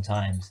wobbly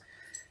sometimes.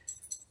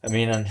 I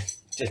mean, and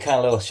just kind of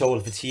a little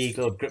shoulder fatigue,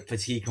 little grip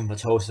fatigue from the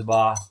toaster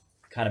bar,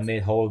 kind of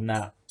made holding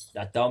that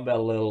dumbbell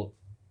a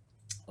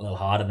little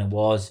harder than it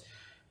was.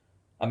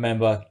 I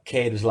remember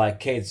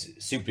Cade's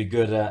super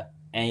good at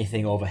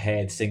anything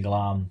overhead, single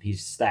arm. He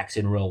stacks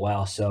in real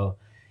well. So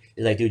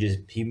he's like,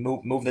 dude, he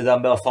move the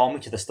dumbbell for me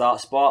to the start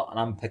spot, and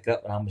I'm pick it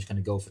up, and I'm just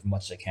gonna go for as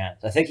much as I can.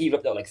 So I think he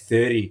ripped out like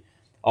 30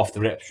 off the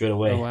rip straight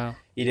away. Oh wow.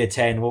 He did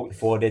 10, walked to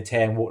forward, did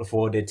 10, walked to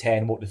forward, did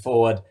 10, walked to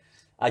forward.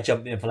 I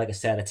jumped in for like a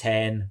set of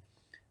 10,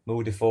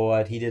 moved to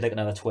forward. He did like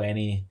another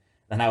 20,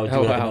 and I would do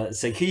Oh, like wow. another.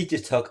 So he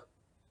just took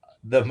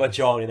the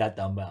majority of that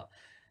dumbbell.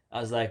 I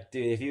was like,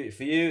 dude,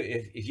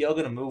 if you're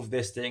gonna move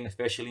this thing,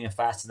 especially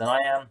faster than I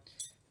am,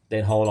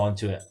 then hold on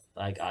to it.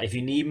 Like, if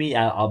you need me,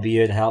 I'll be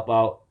here to help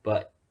out.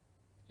 But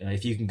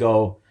if you can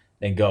go,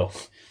 then go.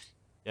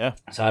 Yeah.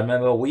 So I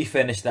remember we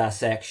finished that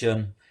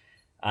section,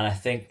 and I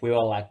think we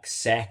were like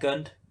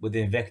second with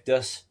the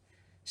Invictus,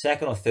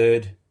 second or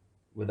third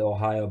with the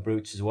Ohio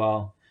Brutes as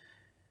well.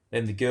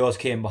 Then the girls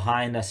came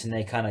behind us, and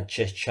they kind of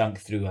just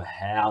chunked through a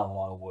hell of a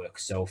lot of work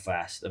so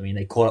fast. I mean,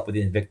 they caught up with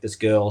the Invictus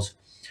girls,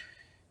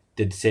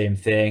 did the same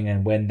thing,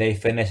 and when they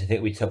finished, I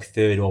think we took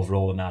third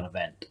overall in that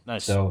event.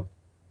 Nice. So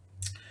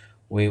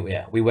we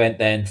went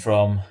then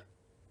from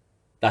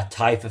that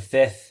tie for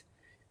fifth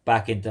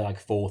back into like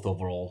fourth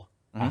overall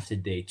after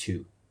day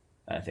 2,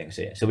 I think.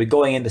 So we're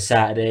going into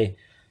Saturday,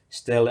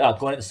 still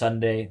going into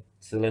Sunday,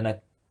 still in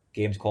a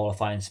games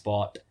qualifying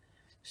spot,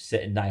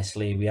 sitting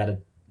nicely. We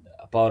had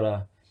about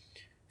a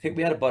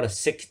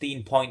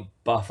 16-point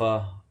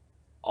buffer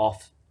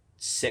off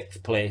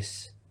 6th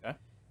place,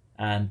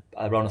 and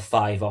around a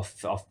 5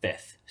 off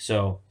 5th.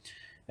 So,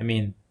 I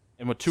mean,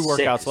 and with 2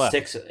 workouts left,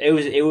 it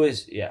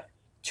was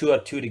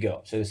 2 to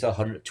go. So there's still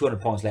 200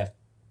 points left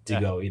to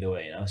go either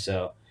way,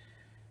 So,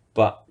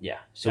 but yeah.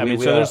 So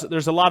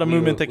there's a lot of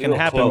movement that can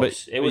happen,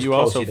 close. but it was you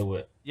close also either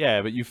way.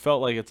 Yeah, but you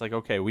felt like it's like,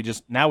 okay, we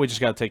just got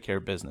to take care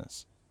of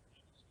business.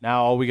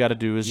 Now all we got to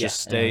do is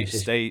just stay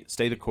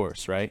the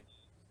course, right?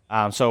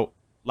 So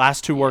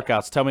last 2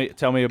 workouts.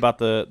 Tell me about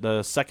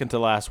the second to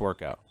last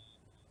workout.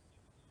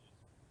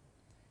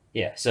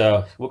 Yeah,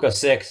 so workout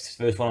 6,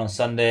 first one on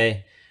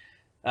Sunday.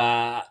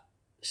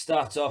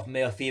 Starts off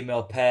male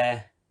female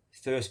pair.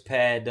 First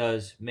pair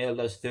male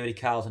does 30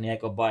 calories on the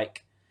echo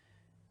bike.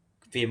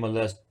 Female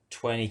does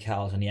 20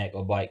 calories on the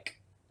echo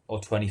bike, or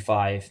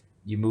 25.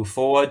 You move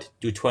forward,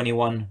 do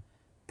 21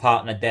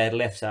 partner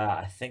deadlifts.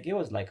 I think it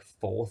was like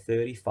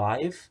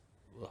 435,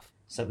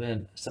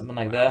 something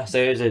like that. So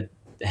it was a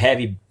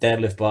heavy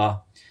deadlift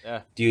bar.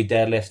 Yeah. Do your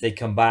deadlift, they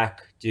come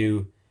back,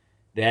 do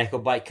the echo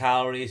bike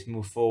calories,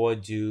 move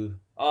forward, it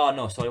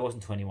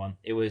wasn't 21.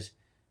 It was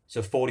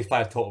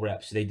 45 total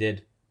reps. So they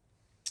did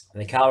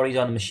the calories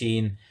on the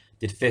machine,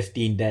 did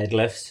 15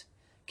 deadlifts,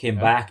 came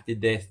back, did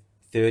their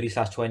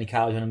 30/20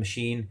 calories on the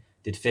machine,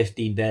 did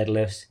 15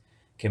 deadlifts,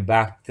 came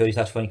back,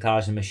 30/20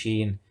 calories on the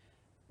machine,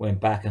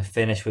 went back and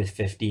finished with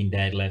 15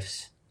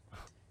 deadlifts,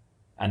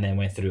 and then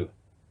went through.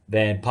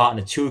 Then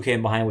partner 2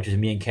 came behind, which was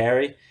me and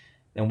Kerry.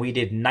 Then we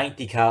did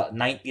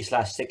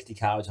 90/60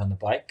 calories on the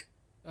bike,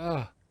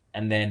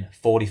 and then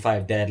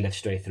 45 deadlifts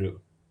straight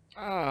through.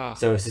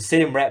 So it's the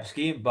same rep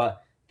scheme,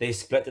 but they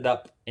split it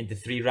up into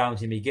 3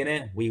 rounds in the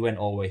beginning. We went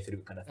all the way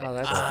through, kind of thing. Oh,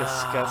 that's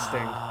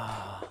disgusting.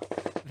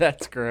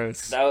 That's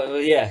gross.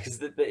 Because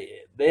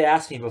they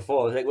asked me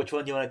before, like, which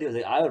one do you want to do? I was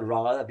like, I would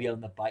rather be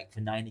on the bike for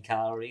 90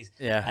 calories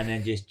and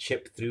then just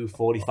chip through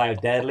 45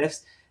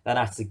 deadlifts than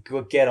have to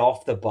go get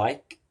off the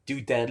bike,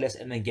 do deadlifts,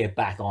 and then get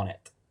back on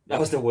it. That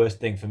was the worst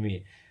thing for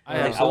me.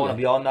 I want to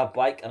be on that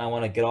bike, and I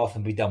want to get off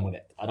and be done with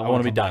it. I don't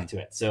want to be done to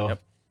it. So,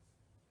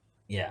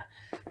 yeah.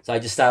 So I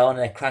just started on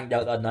and I cranked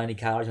out that 90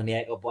 calories on the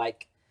echo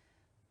bike.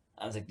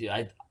 I was like, dude,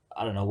 I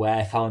don't know where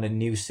I found a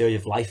new surge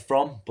of life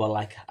from, but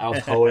like I was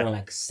holding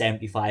like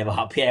 75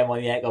 RPM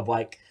on the echo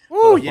bike.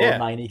 Oh yeah,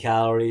 90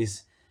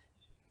 calories,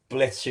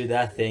 blitzed through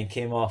that thing,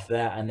 came off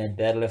that, and then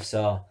deadlifts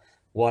are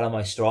one of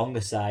my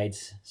stronger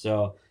sides.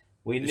 So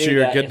we knew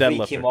that if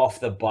we came off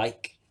the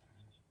bike,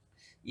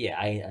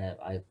 I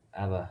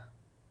have a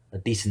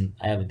decent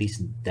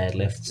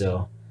deadlift.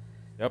 So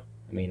I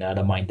mean, I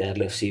don't mind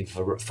deadlifts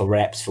even for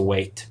reps, for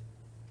weight.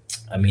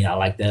 I mean, I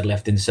like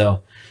deadlifting,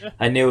 so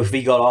I knew if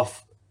we got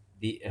off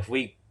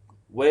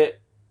we're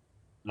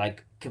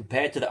like,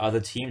 compared to the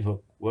other teams,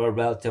 we're a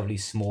relatively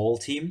small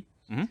team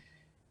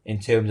in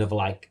terms of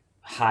like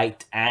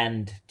height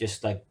and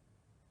just like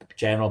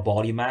general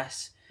body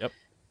mass.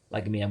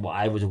 Like, I mean,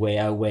 I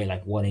weigh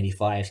like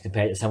 185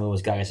 compared to some of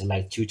those guys at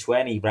like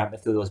 220, ramping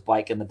through those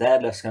bike and the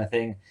deadlifts kind of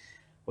thing.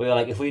 We were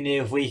like, if we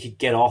knew if we could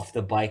get off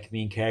the bike,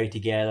 me and Kerry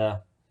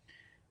together,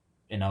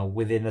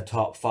 within the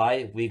top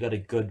 5, we got a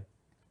good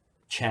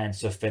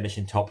chance of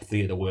finishing top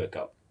 3 of the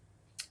workout,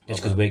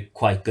 just because we're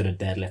quite good at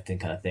deadlifting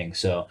kind of thing.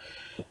 So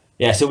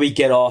yeah, so we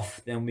get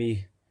off, then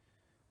we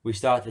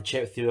start to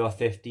chip through our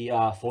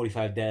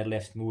 45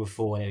 deadlifts, move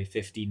forward every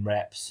 15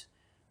 reps.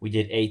 We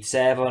did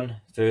 8-7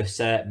 first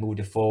set, moved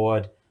it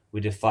forward. We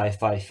did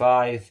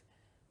 5-5-5,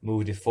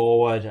 moved it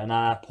forward, and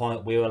at that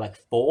point we were like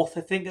 4th,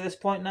 I think, at this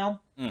point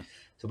now.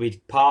 So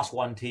we passed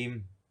one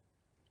team,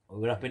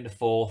 we were up into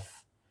 4th,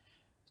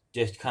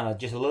 just a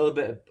little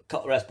bit, a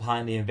couple of reps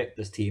behind the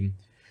Invictus team.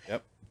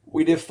 Yep.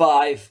 We did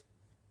 5,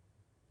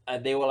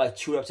 and they were like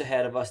 2 reps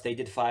ahead of us. They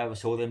did 5, I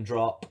saw them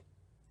drop.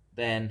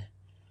 Then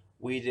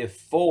we did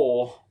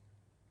 4.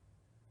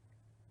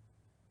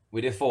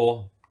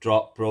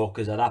 Drop, broke,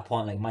 because at that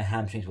point, like, my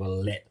hamstrings were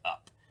lit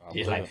up.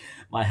 It's like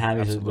my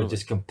hamstrings were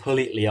just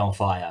completely on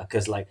fire,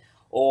 because like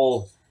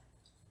all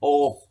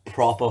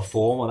proper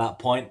form at that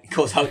point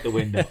goes out the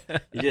window.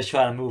 You're just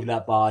trying to move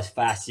that bar as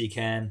fast as you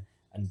can,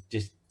 and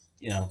just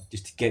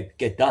to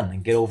get done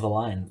and get over the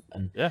line.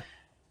 And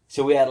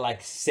so we had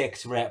like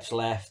 6 reps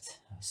left.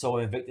 So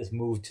Invictus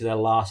moved to their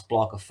last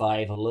block of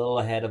 5, a little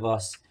ahead of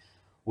us.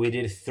 We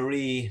did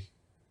 3.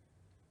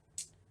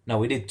 No,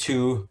 we did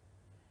 2.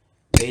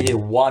 They did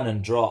 1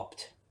 and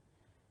dropped.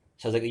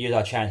 So I was like, here's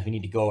our chance. We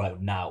need to go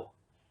out now.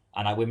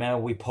 And I remember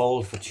we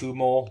pulled for 2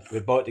 more. We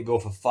were about to go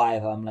for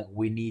 5. I'm like,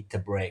 we need to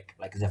break.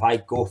 Like, because if I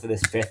go for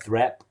this 5th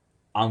rep,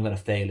 I'm going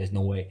to fail. There's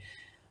no way.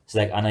 So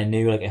like, and I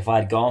knew, like, if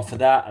I'd gone for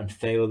that and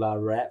failed that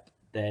rep,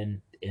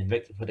 then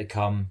Invictus would have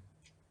come,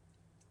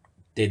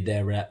 did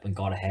their rep, and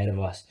got ahead of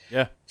us.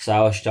 Yeah. So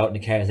I was shouting to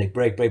Kerry, like,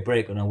 break.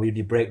 And then we'd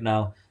be break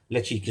now.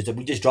 Literally, because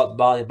we just dropped the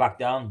bar back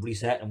down,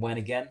 reset, and went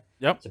again.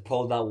 Yep. So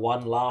pulled that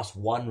last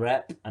one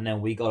rep, and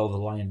then we got over the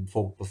line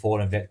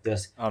before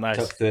Invictus. Oh, nice.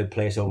 Took 3rd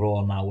place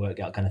overall in our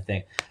workout kind of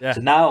thing. Yeah.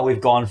 So now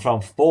we've gone from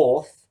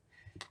 4th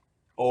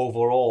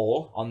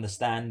overall on the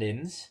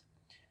standings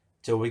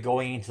to we're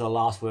going into the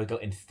last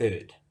workout in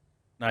 3rd.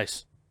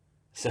 Nice.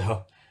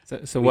 So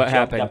what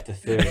happened? Up to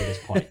 3rd at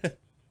this point.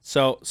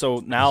 So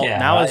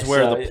now is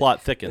where the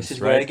plot thickens. This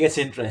is right? where it gets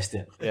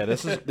interesting. Yeah,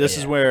 this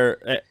is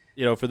where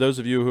for those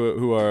of you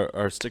who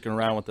are sticking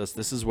around with us,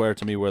 this is where,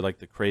 to me, where like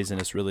the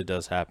craziness really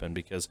does happen,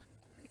 because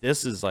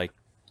this is like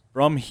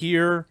from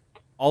here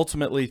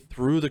ultimately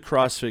through the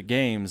CrossFit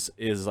Games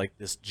is like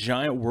this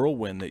giant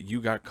whirlwind that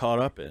you got caught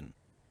up in,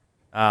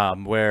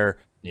 where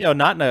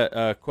not in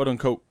a quote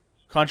unquote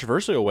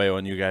controversial way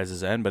on you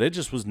guys' end, but it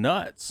just was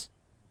nuts.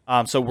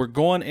 So we're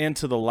going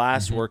into the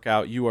last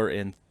workout. You are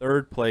in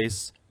 3rd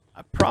place.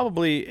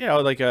 Probably,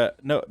 like a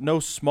no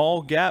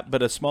small gap,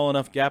 but a small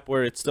enough gap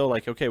where it's still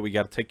like, okay, we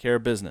got to take care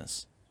of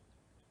business.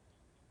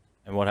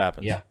 And what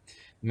happens? Yeah,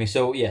 I mean,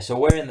 so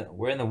we're in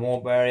the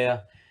warm-up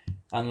area,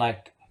 and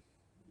like,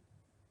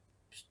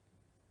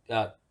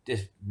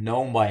 just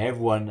known by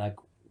everyone, like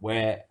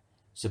we're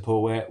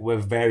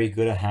very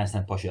good at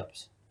handstand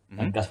push-ups.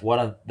 Like that's one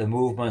of the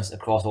movements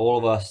across all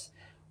of us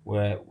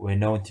we're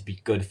known to be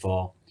good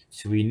for.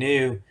 So we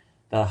knew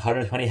that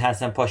 120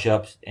 handstand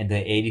push-ups into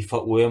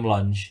 80-foot worm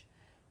lunge,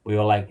 we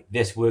were like,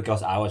 this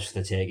workout's ours for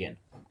the taking.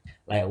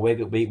 Like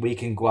we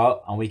can go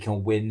out and we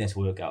can win this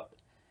workout.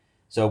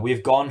 So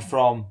we've gone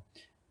from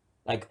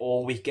like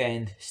all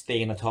weekend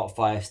stay in the top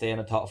 5.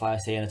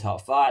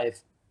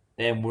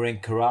 Then we're in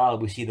Corral,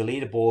 we see the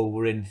leaderboard,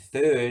 we're in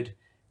 3rd.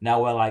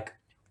 Now we're like,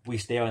 we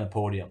stay on the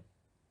podium.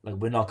 Like,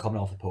 we're not coming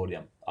off the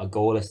podium. Our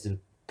goal is to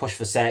push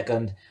for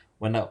 2nd.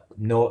 We're not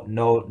no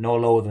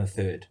lower than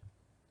 3rd.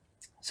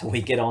 So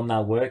we get on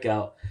that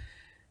workout,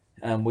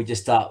 and we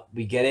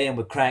get in,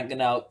 we're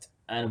cranking out,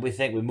 and we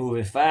think we're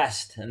moving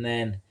fast. And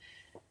then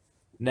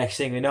next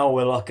thing we know,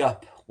 we look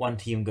up, 1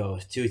 team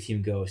goes, 2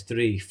 team goes,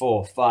 3,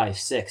 4, 5,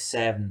 6,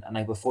 7. And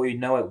like, before you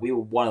know it, we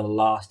were one of the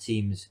last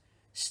teams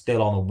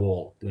still on the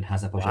wall doing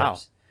handstand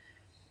push-ups.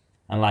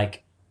 Wow. And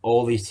like,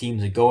 all these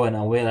teams are going,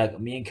 and we're like,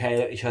 me and Kay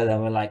look at each other,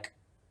 and we're like,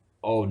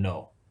 oh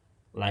no,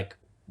 like,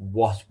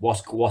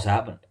 what's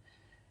happened?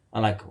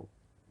 And like,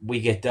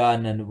 we get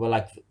done, and we're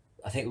like,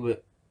 I think we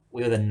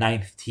were the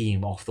 9th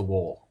team off the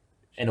wall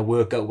in a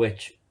workout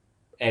which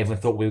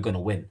everyone thought we were going to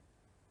win.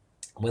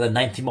 We're the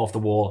 9th team off the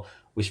wall.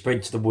 We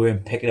sprint to the worm,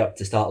 pick it up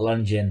to start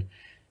lunging.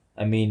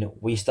 I mean,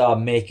 we start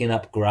making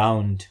up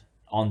ground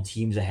on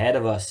teams ahead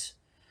of us,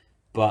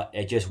 but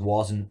it just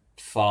wasn't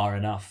far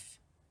enough.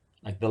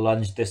 Like, the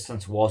lunge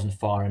distance wasn't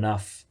far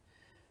enough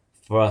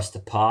for us to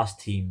pass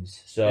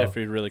teams. So if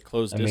we really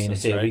close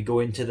distance, right? right? we go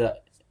into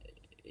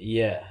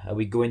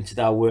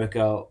that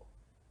workout,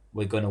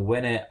 we're going to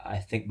win it. I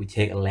think we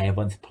take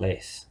 11th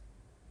place.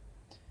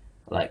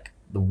 Like,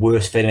 the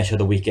worst finish of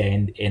the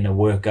weekend in a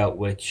workout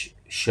which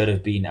should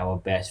have been our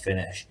best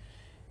finish.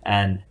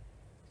 And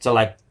so,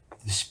 like,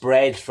 the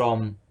spread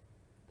from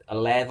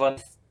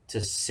 11th to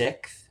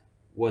 6th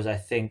was, I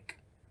think,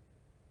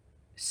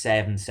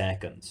 7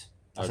 seconds.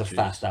 That's how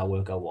fast that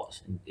workout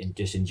was,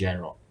 in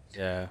general.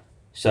 Yeah.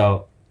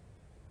 So,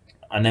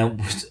 and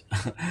then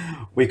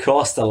we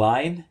crossed the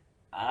line.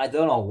 I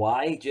don't know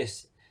why,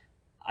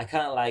 I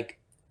kind of like,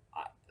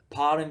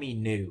 part of me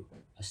knew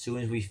as soon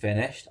as we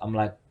finished, I'm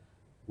like,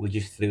 we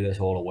just threw this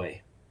all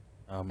away.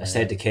 Oh man. I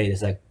said to Kate,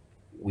 it's like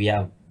we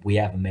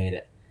haven't made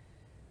it,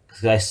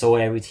 because I saw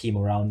every team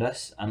around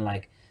us, and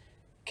like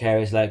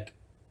Carrie's like,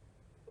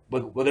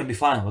 we're gonna be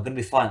fine. We're gonna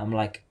be fine. I'm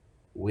like,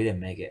 we didn't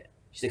make it.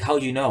 She's like, how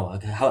do you know?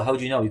 Like, how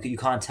do you know? You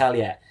can't tell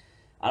yet.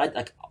 And I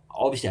like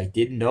obviously I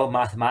didn't know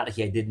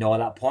mathematically. I did know at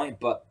that point,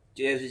 but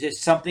there was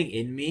just something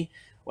in me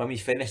when we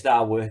finished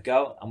our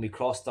workout and we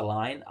crossed the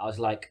line. I was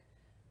like,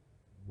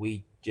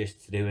 we just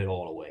threw it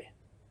all away.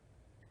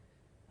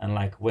 And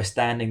like we're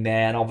standing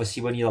there, and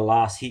obviously when you're the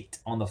last heat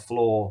on the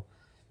floor,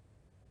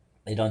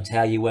 they don't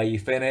tell you where you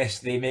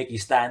finished. They make you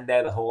stand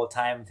there the whole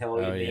time until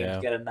all your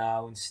names get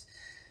announced.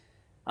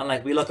 And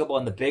like we look up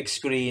on the big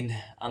screen,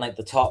 and like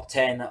the top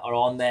 10 are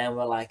on there, and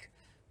we're like,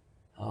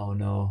 oh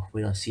no,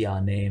 we don't see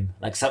our name.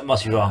 Like something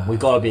must be wrong. We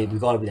gotta be there. We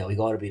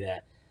gotta be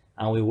there.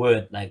 And we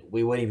weren't. Like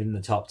we weren't even in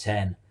the top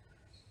 10.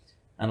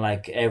 And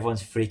like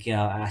everyone's freaking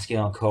out, asking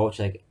our coach,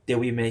 like, did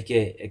we make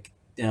it?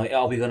 You know,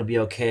 are we gonna be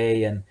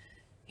okay? And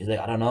he's like,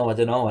 I don't know.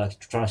 Like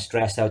trying to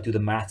stress out, do the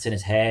maths in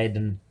his head,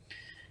 and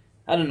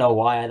I don't know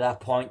why at that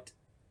point.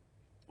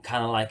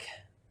 Kind of like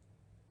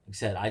I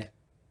said,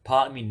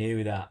 part of me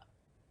knew that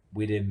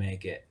we didn't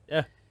make it.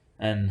 Yeah.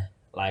 And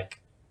like,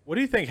 what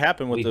do you think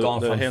happened with we've the gone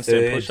from handstand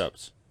third-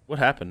 push-ups? What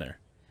happened there?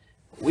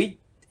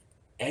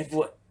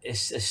 everyone, as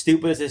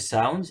stupid as it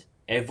sounds,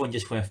 everyone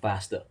just went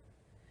faster.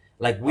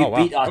 Like we Oh,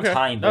 wow. beat our Okay.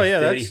 time Oh, by yeah,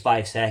 that's-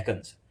 35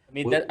 seconds. I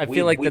mean, We- I we-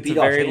 feel like we that's a beat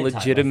our very training time by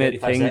legitimate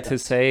 35 thing to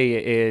seconds.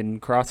 say in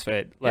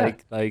CrossFit. Yeah.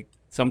 Like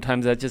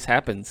sometimes that just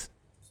happens.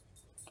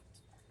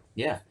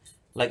 Yeah,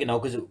 like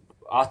because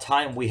our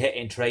time we hit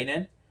in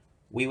training,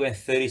 we went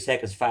 30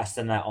 seconds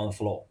faster than that on the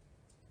floor.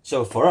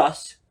 So for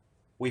us,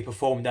 we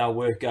performed our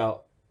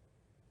workout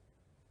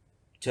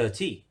to a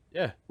T.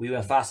 Yeah. We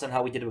went faster than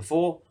how we did it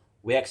before.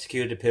 We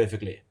executed it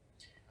perfectly.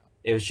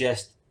 It was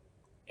just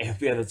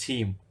every other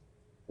team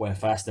went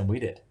faster than we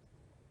did,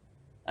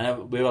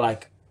 and we were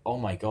like, "Oh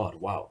my god,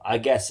 wow!" I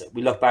guess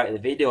we look back at the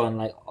video and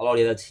like a lot of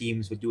the other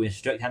teams were doing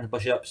strict hand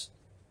push-ups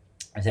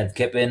instead of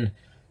kipping.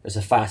 There's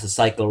a faster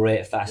cycle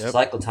rate, faster Yep.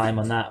 cycle time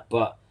on that,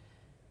 but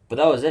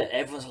that was it.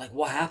 Everyone's like,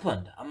 "What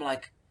happened?" I'm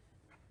like,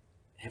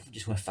 everyone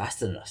just went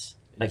faster than us.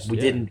 Like we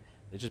Yeah. didn't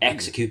They just beat you.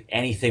 execute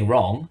anything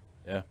wrong.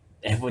 Yeah.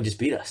 Everyone just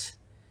beat us.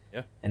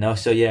 Yeah.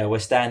 So yeah, we're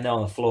standing there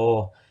on the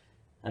floor,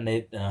 and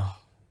they,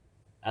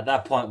 at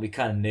that point we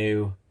kind of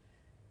knew,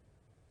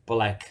 but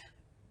like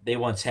they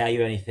won't tell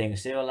you anything.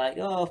 So they were like,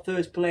 "Oh,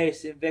 first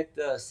place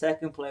Invictus,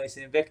 second place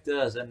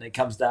Invictus," and it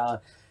comes down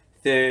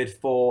third,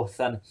 fourth,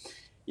 and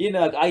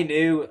I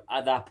knew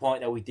at that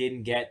point that we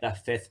didn't get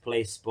that fifth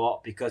place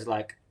spot because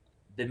like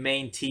the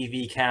main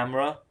TV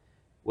camera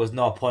was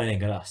not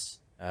pointing at us.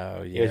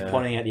 Oh It was yeah.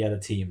 pointing at the other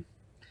team.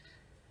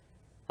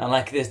 And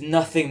like there's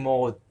nothing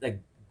more like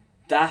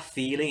that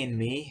feeling in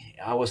me.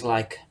 I was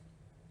like,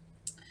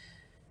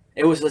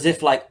 it was as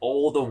if like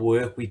all the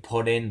work we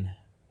put in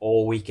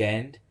all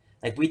weekend,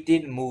 like we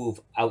didn't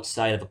move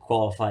outside of a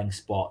qualifying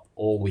spot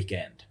all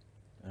weekend.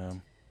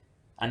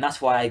 And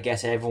that's why I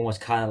guess everyone was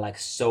kind of like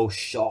so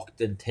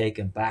shocked and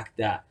taken back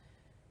that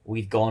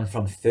we'd gone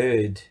from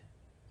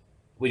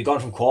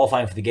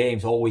qualifying for the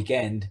games all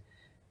weekend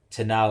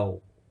to now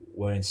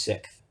we're in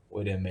sixth.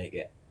 We didn't make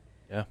it.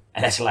 Yeah.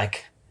 And it's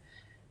like,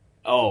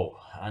 oh,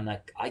 and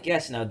like I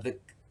guess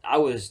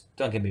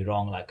don't get me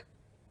wrong, like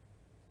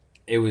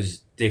it was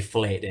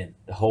deflating,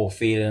 the whole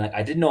feeling. Like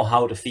I didn't know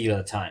how to feel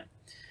at the time.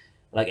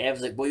 Like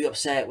everyone's like, were you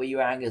upset? Were you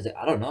angry? I was like,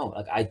 I don't know.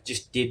 Like I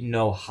just didn't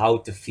know how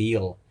to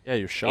feel Yeah,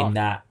 you're shocked.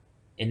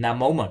 in that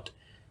moment.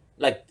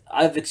 Like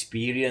I've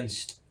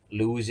experienced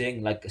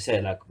losing, like I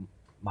said, like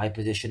my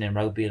position in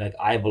rugby, like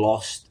I've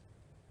lost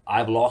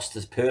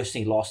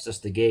us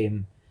the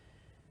game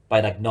by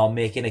like not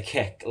making a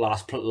kick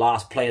last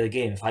play of the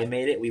game. If I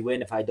made it, we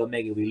win. If I don't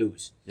make it, we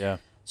lose. Yeah.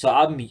 So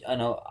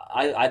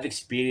I've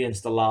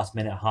experienced the last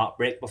minute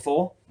heartbreak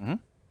before, Mhm.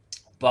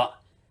 but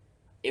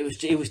it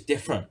was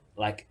different.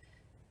 Like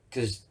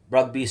because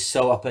rugby is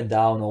so up and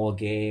down all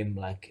game.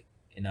 Like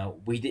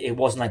it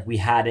wasn't like we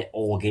had it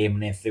all game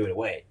and then threw it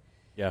away.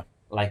 Yeah.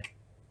 Like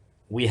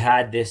we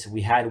had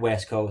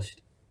West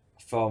Coast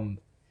from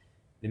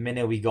the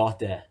minute we got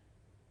there.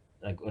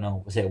 Like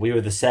we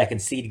were the second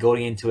seed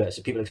going into it,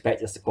 so people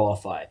expect us to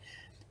qualify.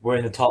 We're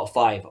in the top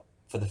 5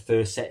 for the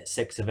first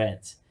 6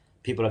 events.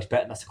 People are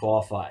expecting us to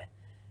qualify,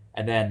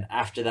 and then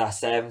after that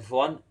 7th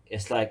one,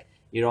 it's like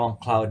you're on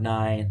cloud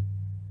 9.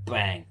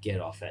 Bang, get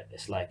off it.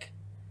 It's like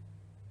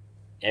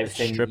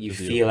everything Stripped you of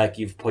you. feel like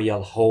you've put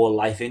your whole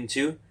life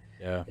into.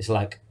 Yeah. It's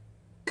like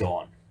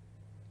gone.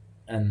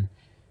 And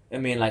I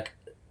mean, like,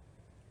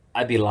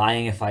 I'd be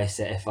lying if I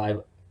said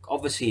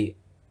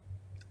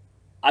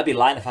I'd be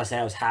lying if I said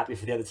I was happy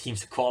for the other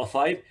teams to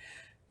qualify,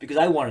 because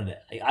I wanted it.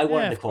 Like, I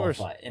wanted Yeah, to of course.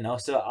 qualify.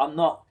 So I'm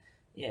not.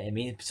 Yeah, I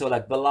mean, so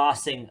like the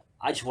last thing,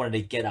 I just wanted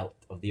to get out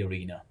of the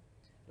arena.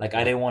 Like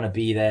I didn't want to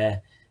be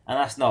there, and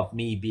that's not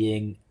me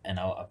being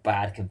a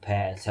bad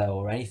competitor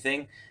or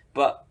anything,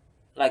 but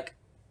like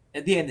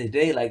at the end of the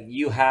day, like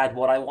you had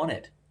what I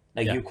wanted.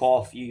 Like Yeah. you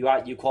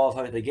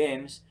qualified for the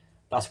games.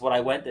 That's what I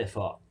went there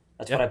for.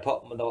 That's Yeah. what I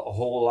put the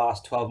whole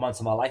last 12 months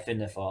of my life in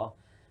there for.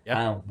 Yeah.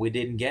 And we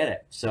didn't get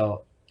it.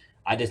 So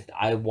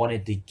I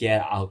wanted to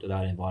get out of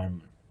that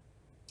environment.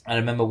 I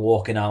remember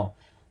walking out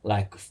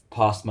like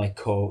past my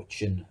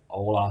coach and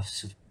all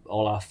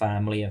our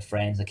family and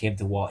friends that came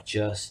to watch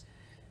us.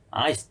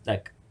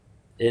 Like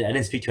I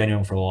didn't speak to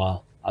anyone for a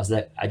while. I was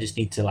like, I just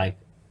need to like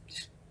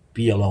just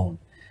be alone.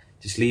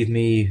 Just leave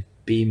me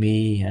be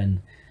me,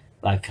 and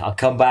like I'll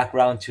come back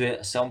around to it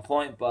at some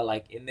point. But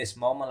like in this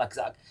moment, like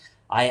 'cause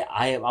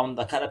I'm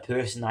the kind of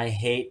person I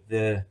hate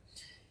the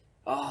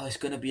oh it's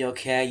gonna be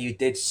okay. You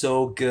did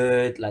so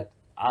good. Like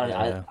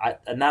Yeah. I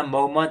in that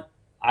moment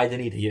I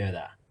didn't need to hear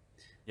that.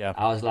 Yeah.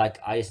 I was like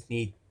I just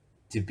need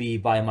to be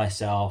by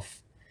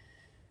myself,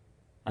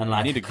 and You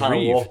like need to kind of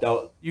grieve. walked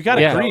out. You got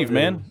to Yeah. Walked out grieve, of the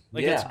man. room.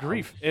 Like it's Yeah,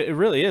 grief. It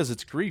really is.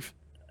 It's grief.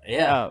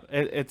 yeah.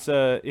 It's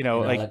like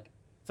Like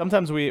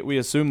sometimes we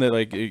assume that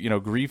like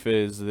grief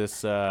is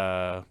this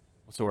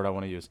what's the word I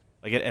want to use?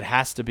 Like it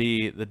has to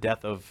be the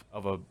death of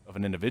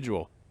an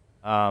individual.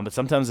 But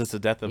sometimes it's the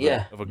death of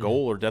yeah, a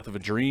goal or death of a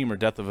dream or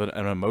death of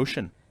an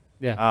emotion.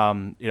 Yeah.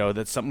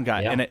 That something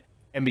got yeah.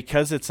 and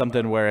because it's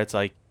something where it's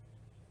like,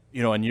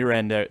 on your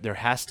end there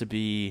has to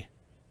be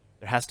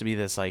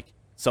this like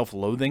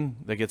self-loathing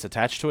that gets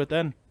attached to it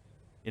then.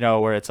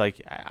 Where it's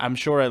like I'm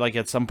sure like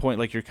at some point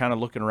like you're kind of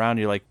looking around,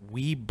 you're like,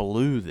 we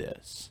blew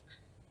this.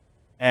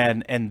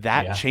 And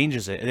that Yeah.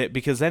 changes it,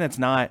 because then it's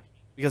not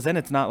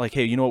like,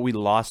 hey, you know what, we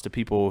lost to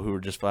people who are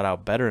just flat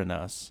out better than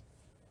us.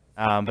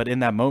 But in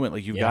that moment,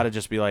 like you've Yeah. got to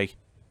just be like,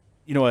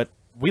 you know what,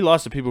 we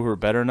lost to people who are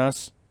better than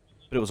us,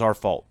 but it was our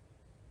fault.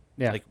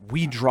 Yeah. Like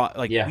we dropped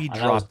Yeah, we and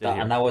that was dropped it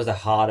here. and that was the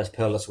hardest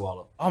pill to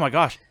swallow. Oh my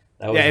gosh.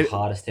 That was Yeah, the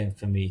hardest thing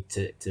for me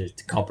to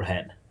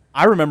comprehend.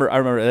 I remember,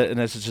 and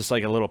this is just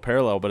like a little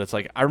parallel, but it's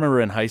like I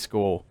remember in high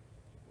school,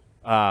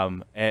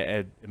 in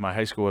my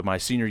high school, in my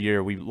senior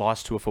year, we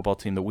lost to a football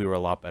team that we were a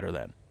lot better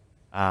than.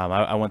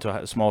 I went to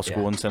a small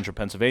school Yeah. in central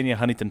Pennsylvania,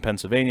 Huntington,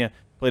 Pennsylvania.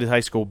 Played at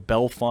high school,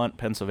 Bellefonte,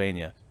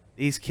 Pennsylvania.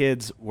 These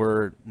kids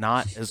were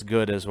not as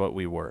good as what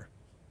we were,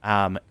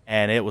 and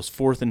it was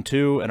 4th and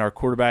 2, and our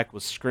quarterback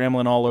was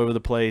scrambling all over the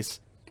place,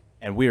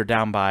 and we were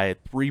down by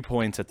 3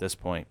 points at this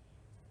point.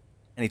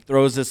 And he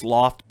throws this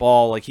loft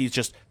ball like he's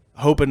just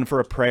hoping for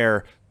a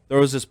prayer,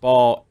 throws this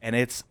ball, and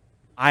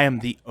I am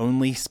the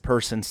only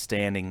person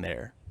standing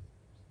there.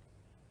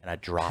 And I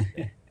dropped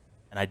it.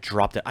 And I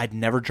dropped it. I'd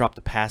never dropped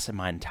a pass in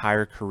my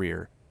entire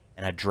career.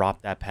 And I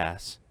dropped that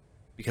pass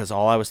because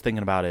all I was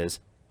thinking about is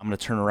I'm going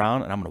to turn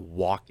around and I'm going to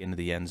walk into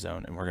the end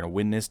zone and we're going to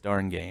win this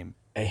darn game.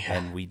 Yeah.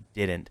 And we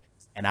didn't.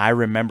 And I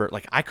remember,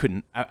 like, I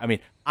mean,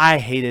 I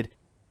hated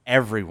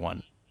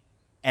everyone.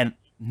 And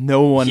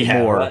no one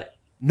Right.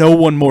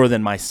 more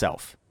than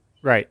myself.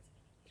 Right.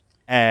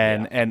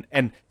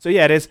 And so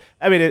yeah, it is.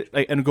 I mean,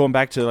 and going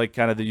back to like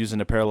kind of using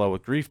the parallel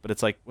with grief, but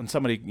it's like when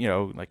somebody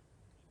like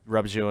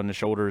rubs you on the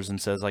shoulders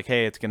and says like,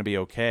 "Hey, it's gonna be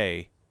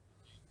okay,"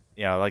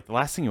 like the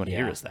last thing you want to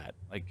hear Yeah. is that.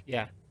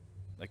 Yeah.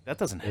 Like that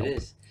doesn't help. It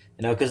is.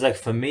 Because like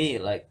for me,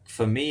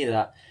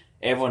 that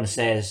everyone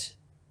says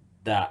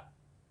that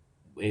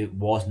it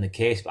wasn't the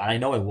case, and I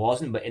know it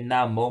wasn't, but in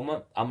that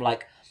moment, I'm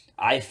like,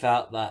 I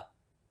felt that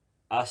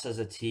us as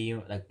a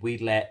team, like we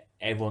let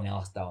everyone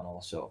else down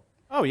also.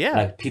 Oh yeah,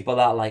 Like people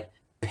that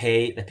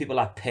the people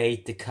that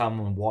paid to come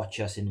and watch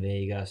us in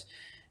Vegas.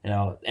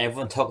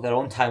 Everyone took their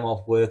own time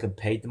off work and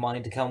paid the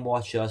money to come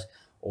watch us.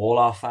 All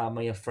our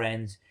family and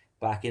friends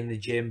back in the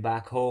gym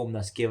back home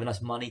that's given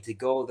us money to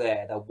go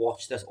there, that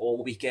watched us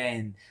all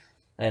weekend.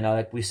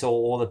 Like we saw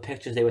all the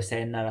pictures they were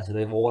sending at us, so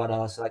they've all had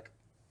us like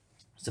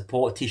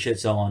support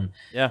t-shirts on.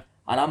 yeah,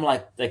 And I'm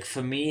like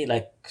for me,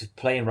 like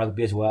playing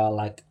rugby as well,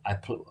 like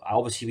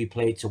obviously we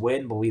played to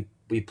win, but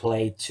we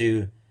played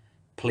to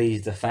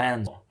please the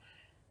fans.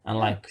 And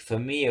like for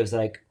me, it was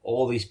like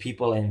all these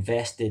people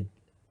invested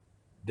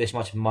this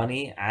much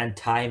money and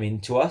time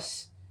into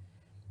us,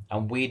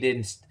 and we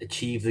didn't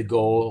achieve the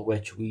goal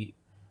which we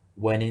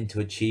went in to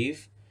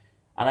achieve.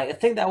 And I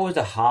think that was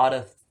the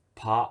hardest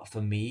part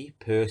for me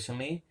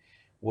personally,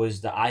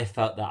 was that I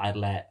felt that I'd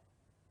let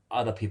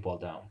other people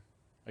down.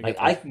 Like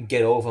I can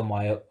get over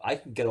my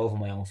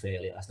own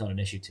failure. That's not an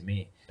issue to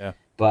me. Yeah.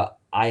 But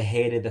I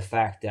hated the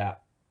fact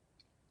that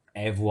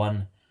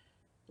everyone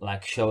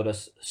like showed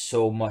us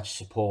so much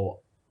support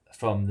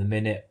from the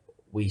minute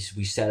we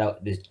set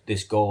out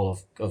this goal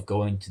of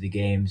going to the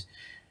games.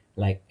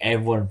 Like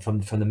everyone from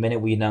the minute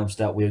we announced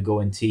that we were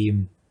going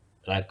team,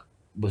 like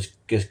was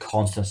just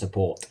constant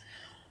support.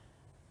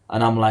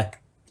 And I'm like,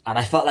 and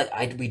I felt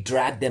like we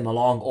dragged them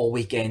along all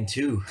weekend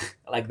too.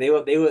 Like they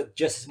were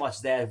just as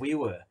much there as we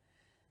were.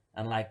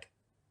 And like,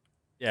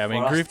 yeah. I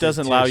mean, for us grief to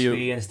doesn't allow you.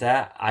 experience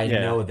that. I Yeah.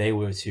 know they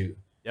were too.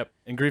 Yep,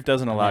 and grief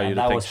doesn't allow And you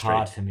to that think was straight.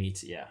 hard for me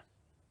to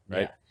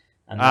Right. Yeah.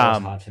 And that was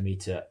Um, hard for me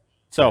to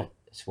So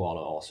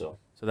swallow also.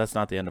 that's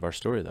not the end of our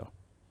story though.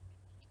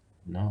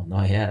 No,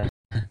 not yet.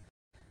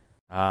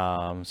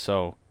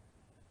 So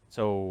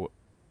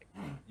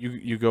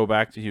you go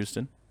back to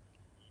Houston.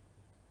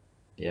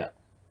 Yeah.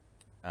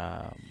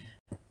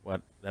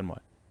 What then?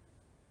 What?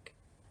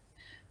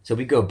 So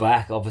we go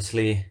back.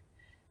 Obviously,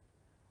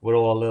 we're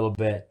all a little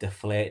bit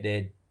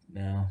deflated,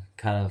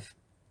 kind of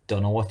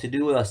don't know what to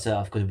do with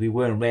ourselves because we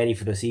weren't ready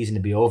for the season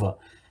to be over.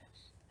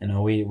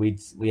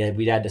 We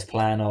had this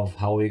plan of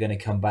how we were going to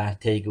come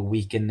back, take a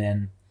week, and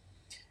then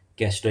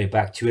get straight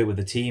back to it with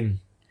the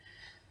team.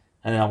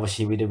 And then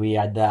obviously we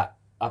had that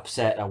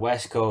upset at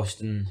West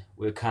Coast, and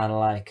we were kind of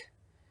like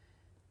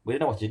we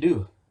didn't know what to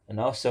do,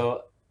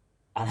 So,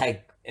 and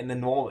like in the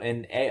normal,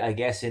 I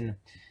guess in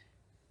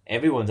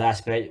everyone's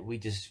aspect, we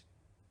just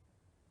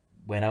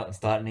went out and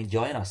started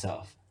enjoying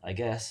ourselves. I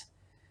guess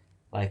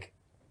like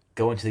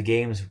going to the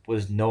games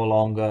was no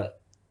longer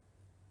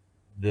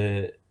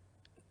the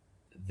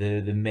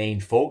the main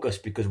focus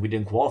because we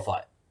didn't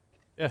qualify.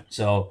 Yeah.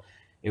 So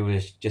it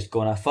was just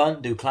go and have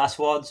fun, do class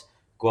wads,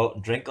 go out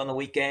and drink on the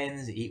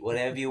weekends, eat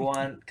whatever you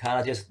want, kind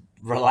of just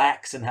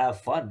relax and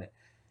have fun.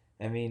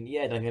 I mean,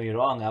 yeah, don't get me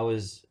wrong. I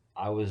was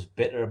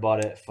bitter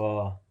about it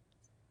for.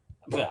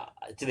 Well,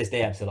 to this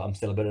day, I'm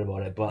still bitter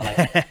about it. But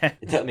like,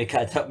 it took me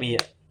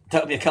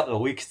a couple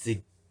of weeks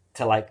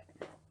to like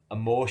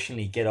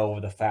emotionally get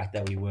over the fact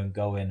that we weren't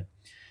going.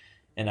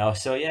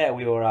 So yeah,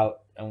 we were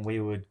out and we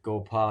would go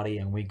party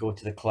and we'd go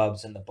to the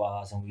clubs and the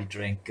bars and we'd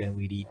drink and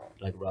we'd eat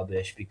like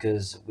rubbish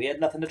because we had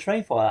nothing to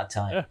train for at that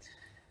time. Yeah.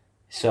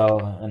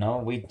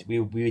 So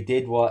we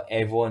did what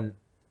everyone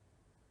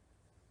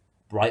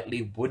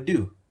rightly would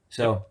do.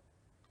 So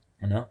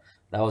that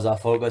was our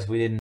focus.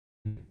 We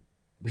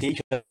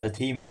each had a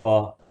team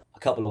for a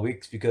couple of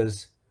weeks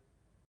because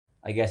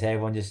I guess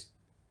everyone just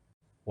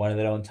wanted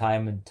their own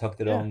time and took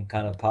their own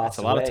kind of path. That's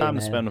a lot of time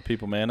to spend with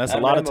people, man. That's a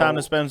lot of time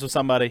to spend with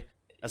somebody.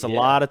 That's a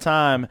lot of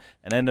time,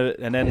 and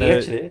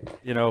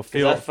then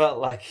feel. I felt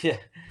like like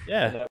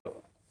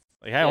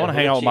hey, I want to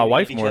hang out with my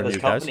wife more than you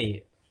guys.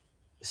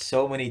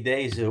 So many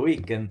days a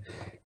week, and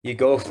you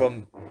go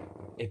from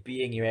it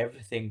being your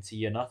everything to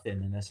your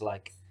nothing, and it's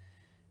like,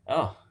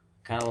 oh,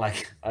 kind of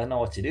like I don't know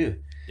what to do.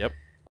 Yep.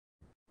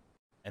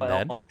 And but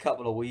then a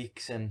couple of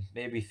weeks, and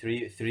maybe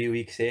three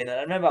weeks in, and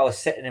I remember I was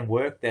sitting in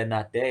work then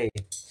that day,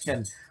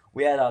 and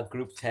we had our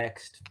group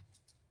text,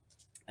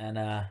 and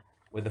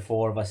with the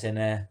four of us in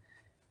there.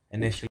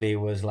 Initially, it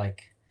was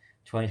like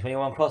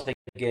 2021 CrossFit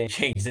Games,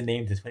 changed the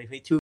name to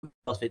 2022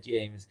 CrossFit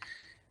Games,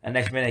 and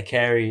next minute,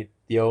 Carrie,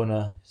 the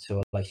owner,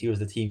 so like she was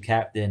the team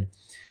captain,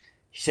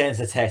 she sends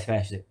a text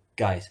message,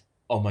 guys.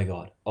 Oh my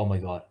god!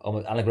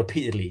 And like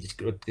repeatedly,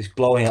 just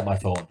blowing up my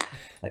phone,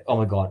 like oh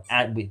my god!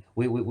 And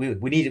we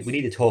need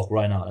to talk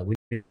right now.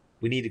 Like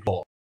we need to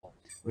call.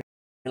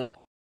 Go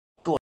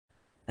on.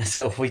 And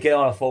so if we get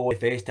on a 4-way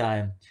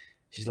FaceTime,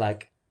 she's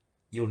like,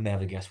 "You'll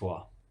never guess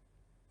what."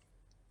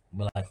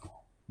 We're like,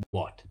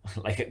 "What?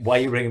 Like, why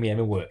are you ringing me? I'm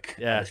in work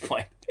at this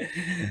point."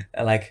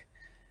 And like,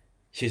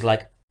 she's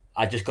like,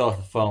 "I just got off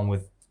the phone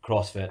with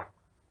CrossFit.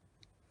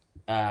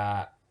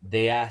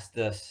 They asked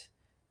us."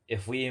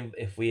 If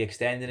we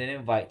extended an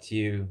invite to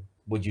you,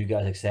 would you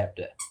guys accept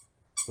it?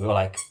 We were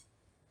like,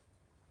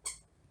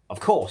 of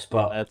course,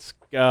 but let's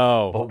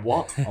go. But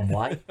what and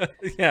why?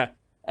 Yeah.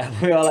 And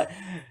we were like,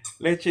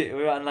 literally,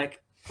 we were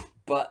like,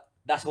 but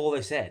that's all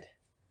they said.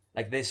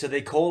 Like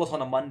they called us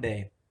on a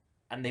Monday,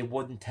 and they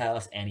wouldn't tell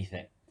us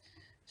anything.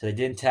 So they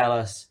didn't tell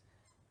us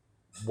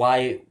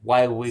why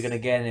were we gonna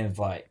get an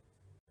invite,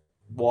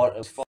 what it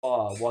was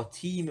for, what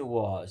team it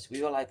was.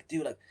 We were like,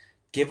 dude, like,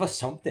 give us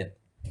something.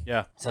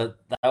 Yeah. So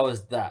that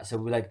was that. So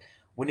we're like,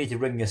 we need to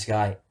ring this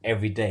guy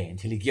every day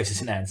until he gives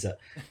us an answer.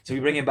 So we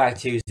bring him back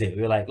Tuesday.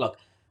 We were like, look,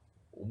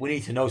 we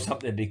need to know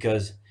something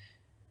because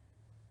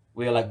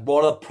we were like,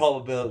 what are the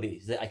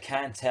probabilities that I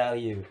can't tell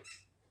you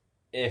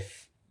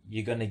if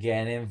you're gonna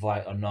get an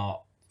invite or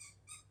not,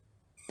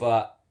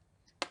 but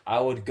I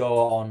would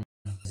go on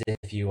as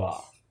if you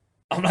are.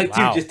 I'm like,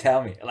 dude, just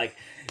tell me. Like,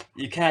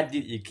 you can't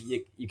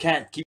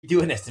keep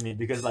doing this to me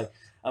because like.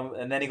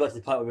 And then he got to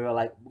the point where we were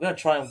like, we're going to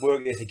try and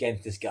work this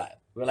against this guy.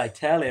 We were like,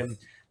 tell him,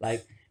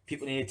 like,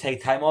 people need to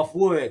take time off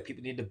work.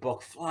 People need to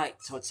book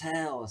flights,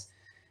 hotels.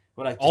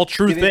 We're like, all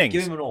true things.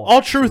 Give him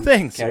all true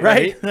things,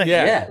 right?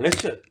 Yeah,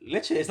 literally.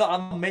 It's not,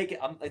 I'm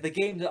like, the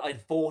games are in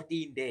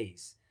 14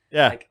 days.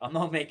 Yeah. Like, I'm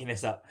not making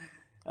this up.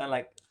 And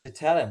like, to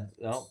tell him,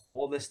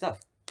 all this stuff.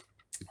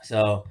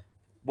 So,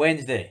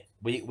 Wednesday,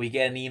 we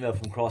get an email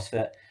from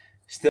CrossFit.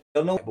 Still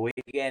no, but we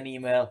get an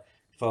email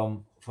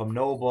from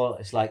Noble.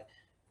 It's like,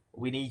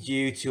 we need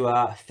you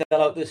to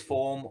fill out this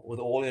form with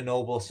all your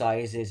Noble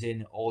sizes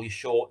in, all your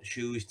short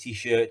shoes,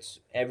 t-shirts,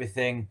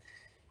 everything.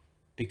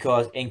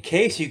 Because in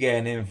case you get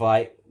an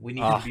invite, we need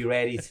to be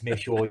ready to make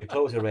sure your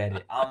clothes are ready.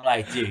 I'm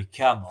like, dude,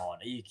 come on.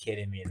 Are you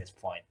kidding me at this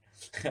point?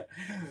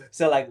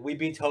 So, like, we've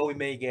been told we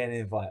may get an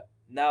invite.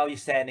 Now you're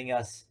sending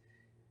us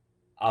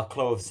our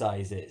clothes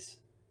sizes,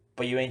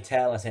 but you ain't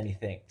telling us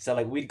anything. So,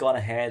 like, we'd gone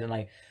ahead and,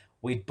 like,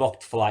 we'd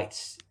booked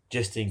flights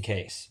just in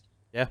case.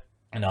 Yeah.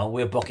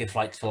 We're booking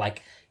flights for,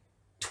 like,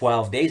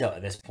 12 days out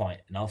at this point.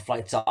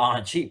 Flights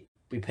aren't cheap.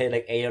 We pay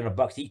like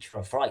 $800 each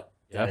for a flight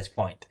at this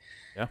point.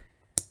 Yeah.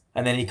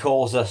 And then he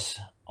calls us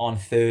on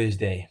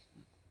Thursday.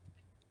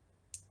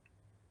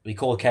 We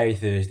call Carrie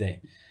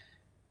Thursday.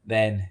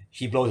 Then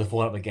she blows the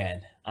phone up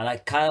again. And I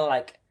kind of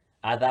like,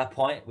 at that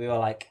point, we were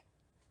like,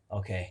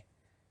 okay,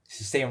 It's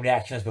the same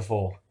reaction as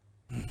before.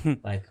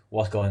 Like,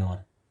 what's going on?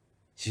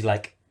 She's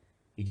like,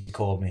 he just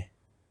called me.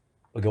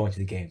 We're going to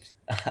the games.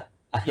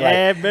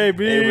 Yeah, Like,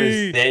 baby. it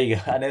was there you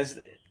go,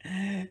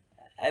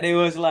 and it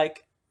was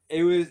like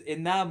it was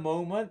in that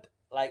moment,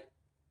 like,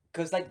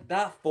 because like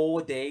that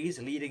 4 days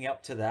leading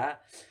up to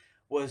that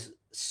was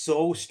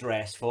so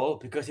stressful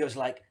because it was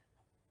like,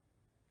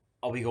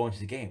 are we going to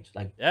the games?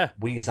 Like, Yeah.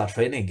 we need to start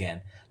training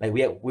again. Like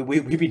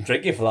we've been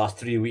drinking for the last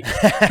 3 weeks.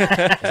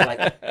 It's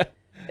like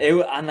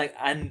and like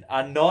and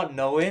not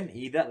knowing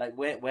either. Like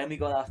when we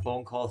got that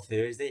phone call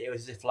Thursday, it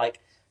was just like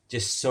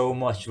just so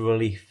much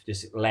relief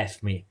just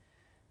left me.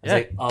 I was Yeah.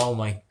 like, oh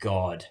my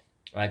god,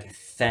 like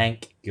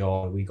thank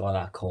God we got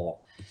that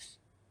call.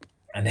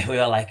 And then we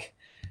were like,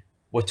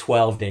 we're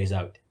 12 days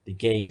out. The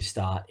games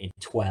start in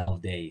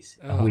 12 days,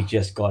 and we Ugh.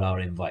 just got our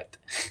invite.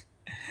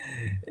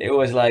 It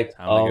was like,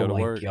 Time to go oh to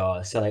my work.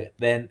 god. So like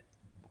then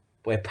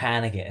we're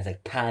panicking. It's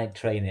like panic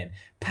training,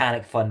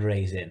 panic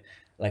fundraising.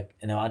 Like,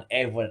 you know, and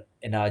everyone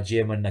in our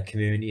gym and the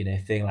community and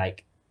everything,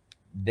 like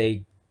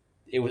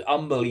it was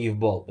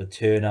unbelievable the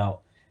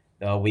turnout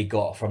that we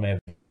got from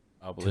everyone.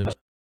 I'll believe it.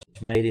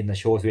 Made in the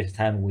short period of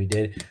time we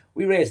did.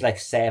 We raised like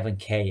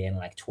 7K in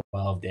like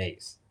 12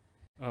 days.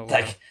 Oh, wow.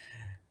 Like,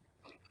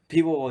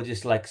 people were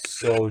just like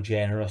so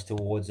generous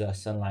towards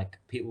us, and like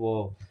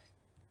people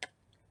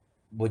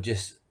were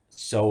just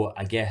so,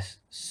 I guess,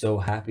 so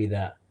happy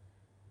that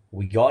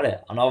we got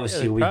it. And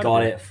obviously they're we proud of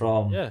got you. it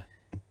from Yeah.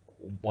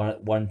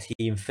 one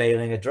team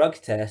failing a drug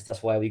test.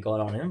 That's why we got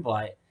our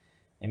invite.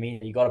 I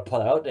mean, you got to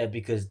put it out there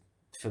because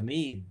for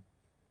me,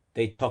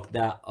 they took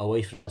that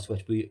away from us,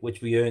 which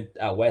we earned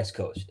at West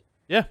Coast.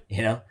 Yeah.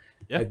 You know,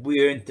 Yeah. like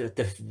we earned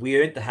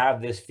to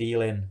have this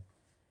feeling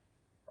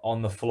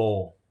on the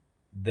floor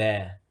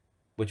there,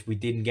 which we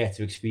didn't get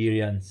to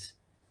experience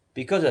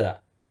because of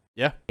that.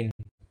 Yeah.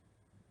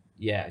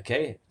 Yeah.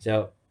 Okay.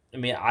 So I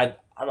mean, I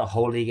don't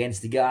hold it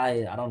against the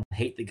guy. I don't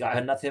hate the guy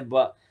or nothing,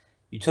 but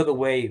you took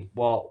away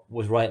what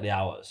was rightly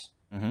ours.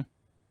 Mhm.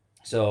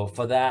 So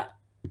for that,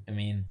 I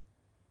mean,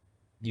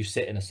 you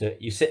sit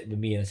with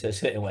me in a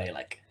certain way,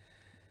 like.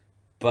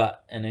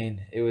 But I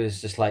mean, it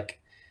was just like,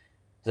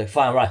 it's like,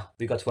 fine, right,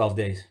 we got 12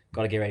 days,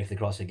 got to get ready for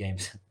the CrossFit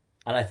Games,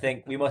 and I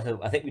think we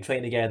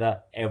trained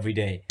together every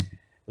day,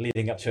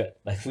 leading up to it.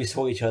 Like, we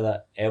saw each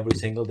other every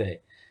single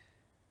day,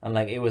 and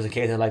like it was a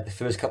case of like the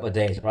first couple of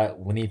days, right?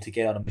 We need to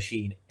get on a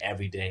machine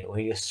every day.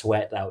 We need to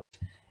sweat out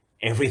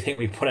everything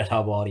we put in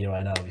our body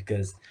right now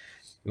because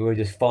we were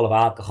just full of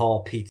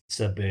alcohol,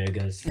 pizza,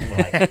 burgers.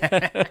 Like,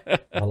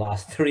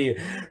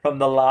 from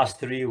the last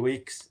 3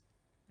 weeks,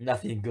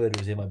 nothing good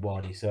was in my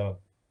body. So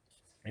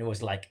it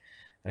was like,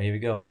 oh, here we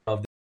go.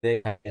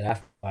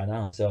 After by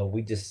now, so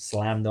we just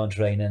slammed on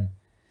training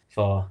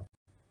for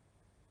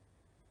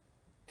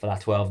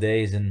that 12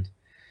 days, and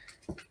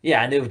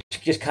yeah, and it was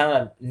just kind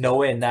of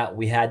knowing that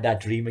we had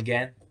that dream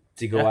again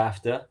to go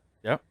after.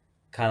 Yep.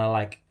 Kind of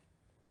like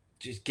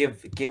just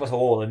give us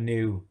all a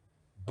new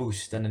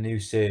boost and a new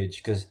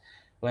surge because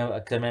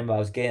I remember I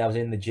was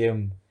in the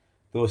gym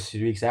those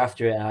 3 weeks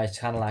after it, and I was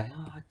kind of like,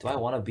 oh, do I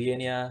want to be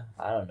in here?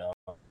 I don't know.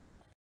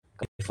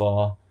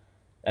 Before,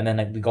 and then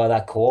like we got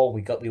that call,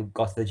 we got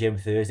to the gym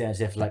Thursday, and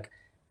as if like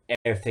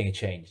everything had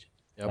changed.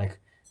 Yep. Like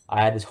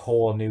I had this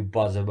whole new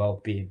buzz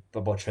about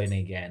training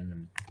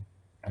again,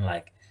 and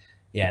like,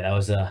 yeah, that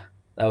was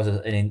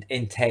an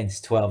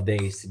intense 12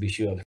 days to be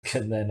sure.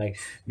 And then like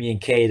me and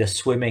Kate are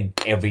swimming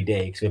every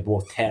day because we're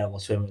both terrible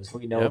swimmers.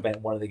 We know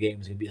about one of the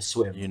games would be a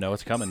swim. You know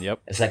it's coming.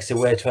 Yep. It's like, so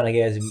we're trying to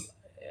get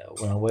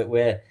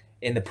we're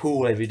in the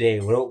pool every day.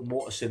 We're open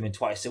water swimming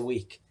twice a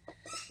week.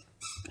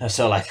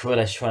 So like we're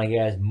just trying to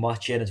get as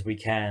much in as we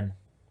can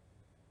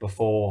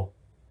before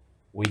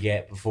we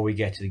get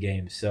to the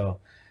games.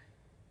 So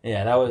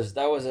yeah, that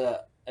was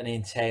an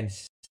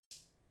intense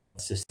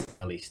system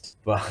at least.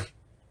 But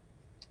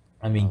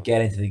I mean,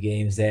 getting to the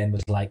games then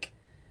was like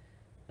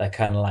that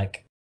kind of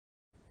like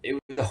it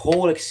was the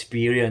whole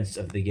experience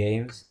of the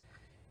games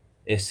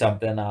is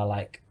something I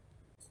like.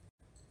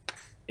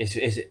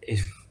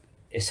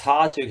 It's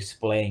hard to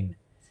explain,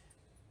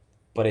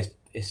 but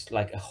it's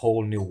like a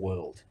whole new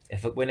world.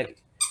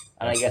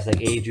 And I guess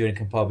like Adrian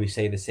can probably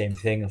say the same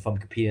thing from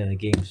competing in the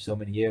games for so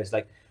many years.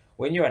 Like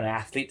when you're an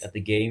athlete at the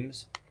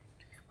games,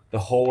 the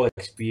whole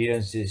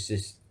experience is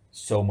just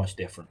so much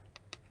different.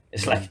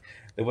 It's like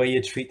the way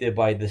you're treated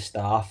by the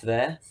staff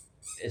there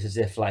is as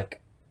if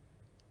like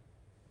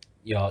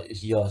you're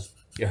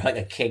like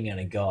a king and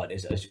a god.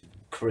 It's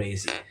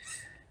crazy.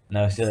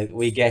 No, so like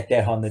we get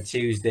there on the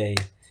Tuesday.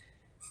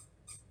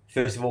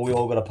 First of all, we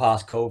all got to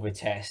pass COVID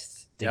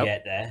tests to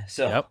get there.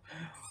 So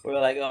we were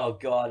like, oh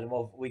god,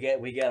 well, we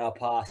get our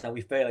pass and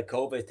we fail a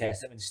COVID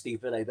test, something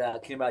stupid like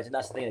that. Can you imagine?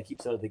 That's the thing that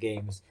keeps us out of the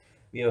games.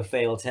 We have a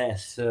failed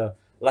test. So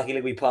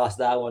luckily we passed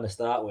that one to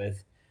start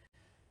with.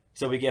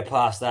 So we get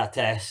past that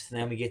test,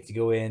 and then we get to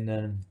go in,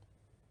 and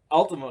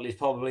ultimately it's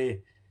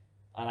probably,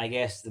 and I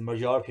guess the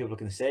majority of people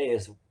can say,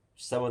 is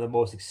some of the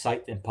most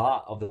exciting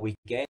part of the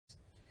weekend,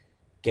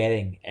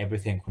 getting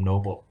everything from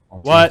Noble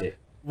on Tuesday.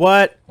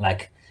 What?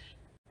 Like,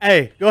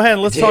 Hey, go ahead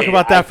and let's talk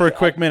about that for a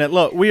quick minute.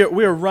 Look, we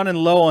are running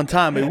low on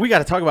time, but we got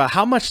to talk about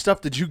how much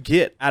stuff did you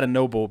get out of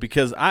Noble?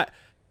 Because I'm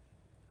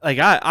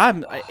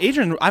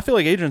Adrian. I feel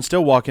like Adrian's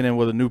still walking in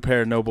with a new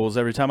pair of Nobles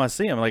every time I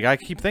see him. Like I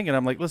keep thinking,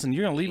 I'm like, listen,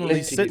 you're gonna leave them at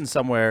least sitting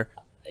somewhere,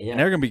 and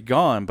they're gonna be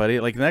gone,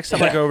 buddy. Like the next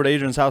time I go over to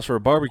Adrian's house for a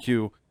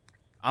barbecue,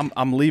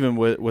 I'm leaving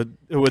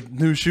with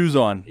new shoes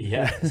on,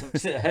 Yeah.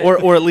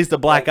 or at least a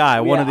black eye,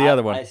 one or the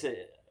other one.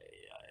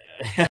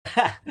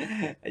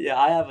 Yeah,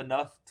 I have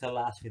enough to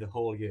last me the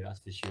whole year,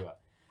 that's for sure.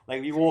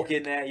 Like you walk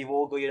in there, you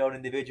all got your own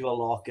individual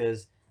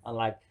lockers, and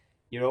like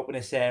your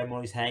opening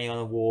ceremony's hanging on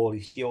the wall,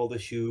 you see all the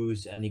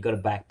shoes, and you got a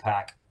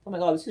backpack. I'm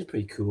like, oh, this is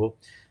pretty cool.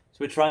 So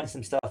we're trying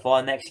some stuff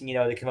on. Next thing you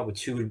know, they come up with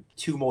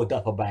two more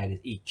duffel bags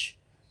each.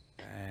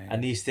 Dang.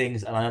 And these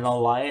things, and I'm not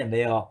lying,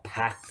 they are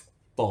packed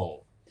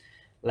full.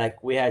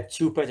 Like we had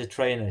 2 pairs of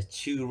trainers,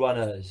 2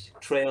 runners,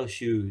 trail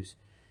shoes,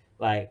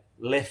 like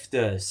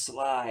lifters,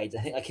 slides.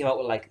 I think I came out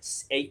with like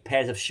 8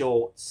 pairs of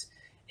shorts,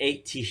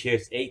 8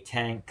 t-shirts, 8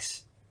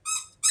 tanks,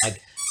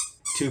 like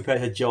 2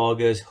 pairs of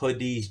joggers,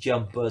 hoodies,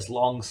 jumpers,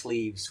 long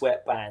sleeves,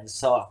 sweatbands,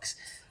 socks.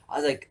 I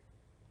was like,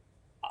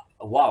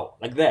 wow,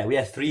 like there, we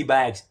had 3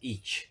 bags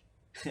each.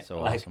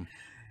 So like, awesome.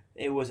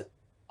 It was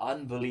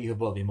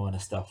unbelievable the amount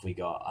of stuff we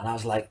got. And I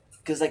was like,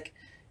 because like,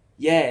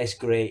 yeah, it's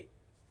great.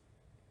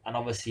 And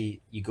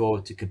obviously you go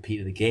to compete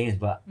at the games,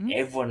 but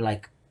everyone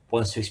like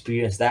wants to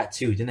experience that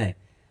too, don't they?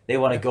 They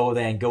want to go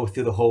there and go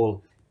through the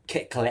whole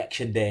kit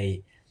collection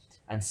day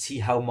and see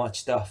how much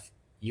stuff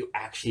you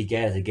actually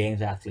get as a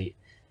games athlete.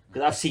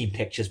 Because I've seen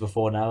pictures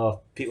before now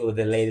of people with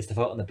their latest stuff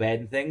out on the bed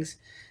and things.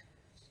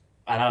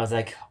 And I was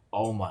like,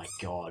 oh my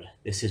God,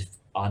 this is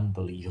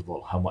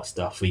unbelievable how much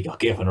stuff we got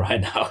given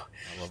right now.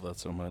 I love that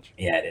so much.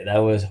 Yeah, that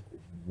was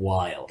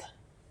wild.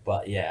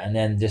 But yeah, and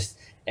then just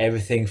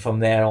everything from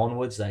there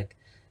onwards, like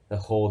the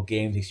whole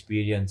games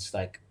experience,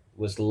 like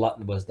was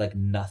like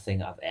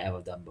nothing I've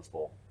ever done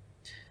before.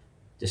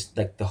 Just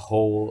like the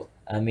whole,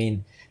 I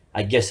mean,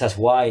 I guess that's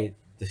why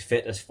the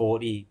Fittest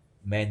 40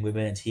 men,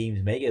 women, and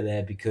teams make it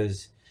there,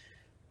 because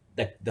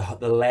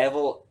the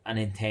level and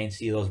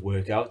intensity of those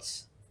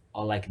workouts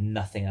are like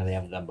nothing I've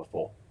ever done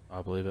before.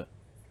 I believe it.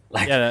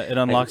 Like, Yeah, it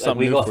unlocks something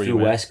we new got for through you,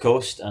 man. West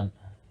Coast, and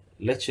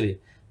literally,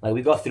 like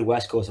we got through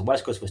West Coast, and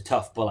West Coast was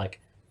tough, but like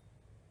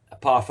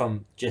apart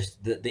from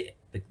just the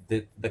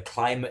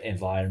climate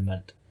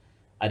environment,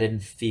 I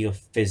didn't feel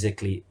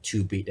physically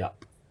too beat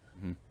up.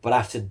 Mhm. But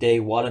after day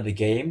 1 of the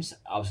games,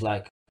 I was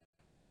like,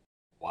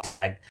 wow,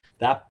 like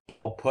that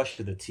push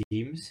to the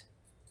teams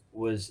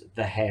was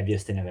the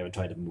heaviest thing I've ever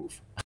tried to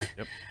move.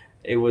 Yep.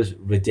 It was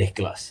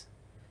ridiculous.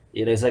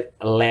 It is like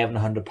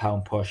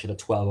 1,100-pound push and a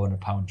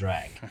 1,200-pound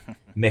drag,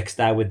 mixed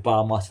out with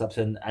bar muscle-ups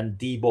and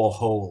D-ball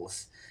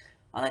holes.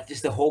 And like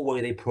just the whole way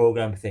they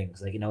program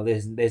things, like, you know,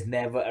 there's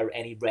never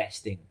any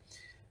resting.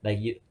 Like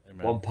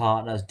Amen. one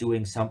partner's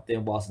doing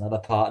something whilst another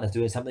partner's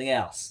doing something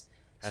else.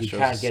 So you Castro's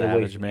can't a get away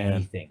savage from man.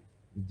 anything.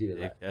 Dude,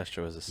 Jake like,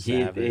 Castro is a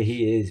savage.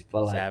 he is,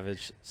 but like,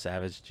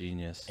 savage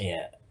genius.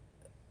 yeah,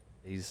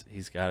 He's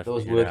got it.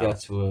 those figured out.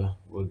 workouts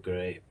were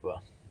great, but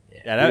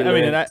Yeah, that, we I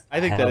mean, learned and I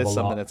think a that hell is of a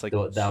something lot that's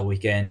like. that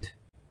weekend.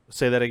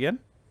 Say that again.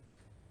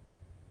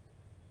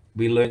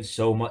 We learned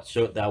so much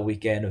that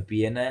weekend of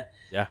being there.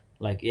 Yeah.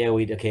 Like, yeah,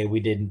 we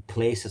didn't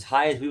place as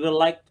high as we would have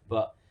liked,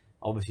 but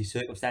obviously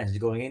circumstances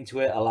going into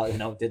it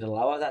didn't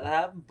allow that to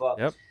happen. But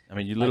Yep. I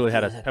mean, you literally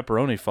had a there's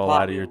pepperoni fall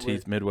out of your probably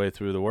teeth midway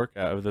through the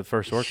workout, of the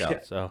first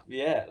workout. So.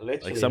 yeah,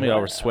 literally. some of y'all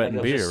were I sweating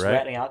was just beer, right?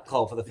 Sweating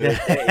alcohol for the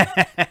first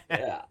day.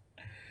 Yeah.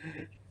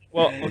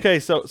 Well, okay,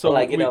 so So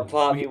like, you we, know,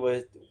 part of me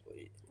was.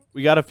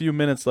 we got a few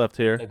minutes left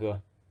here.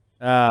 Go.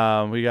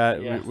 We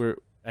got Yeah. we're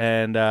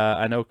and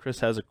I know Chris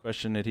has a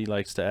question that he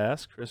likes to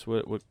ask. Chris,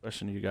 what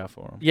question do you got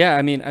for him? Yeah,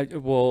 I mean,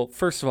 well,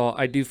 first of all,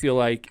 I do feel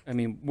like, I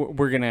mean,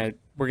 we're gonna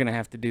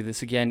have to do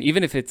this again,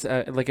 even if it's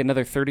like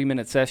another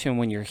 30-minute session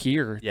when you're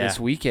here this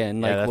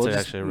weekend. Yeah, Like, that's we'll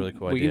actually a really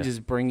cool we idea. can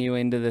just bring you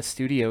into the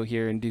studio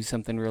here and do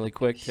something really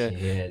quick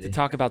to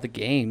talk about the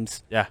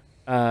games. Yeah.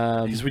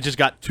 Um, Because we just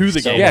got to the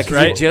So games, yeah, much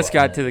because we right? just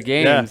got to the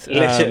games.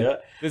 Literally.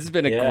 This has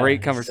been a Yeah,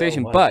 great so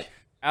conversation, much. but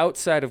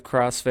outside of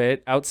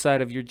CrossFit, outside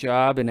of your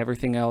job and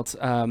everything else,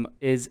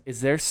 is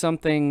there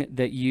something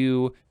that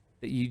you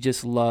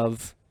just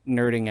love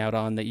nerding out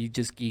on, that you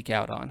just geek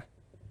out on?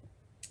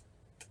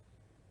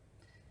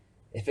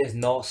 If it's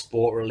not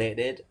sport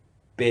related,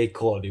 big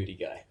Call of Duty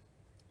guy.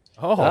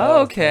 Oh, Oh, Call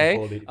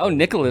okay. of Duty Oh, with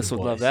Nicholas the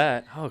would love boys.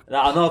 that. oh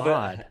No,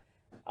 God.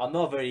 I'm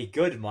not very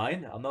good,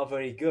 mine. I'm not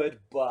very good,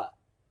 but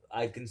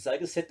I can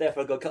sit there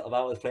for a good couple of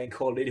hours playing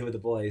Call of Duty with the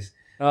boys.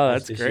 Oh,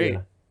 that's for great.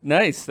 sure.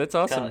 Nice. That's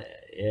awesome.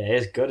 Yeah,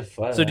 it's good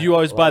fun. So do you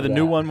always buy Love the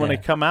new that. one when Yeah.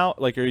 they come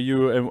out? Like, are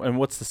you and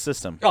what's the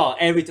system? Oh,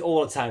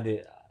 all the time,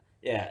 dude.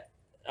 Yeah,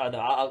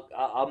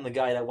 I'm the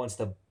guy that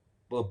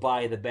will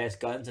buy the best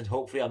guns, and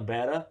hopefully I'm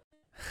better.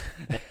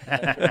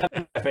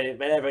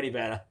 Never any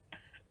better.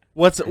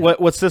 What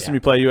system Yeah.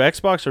 you play? You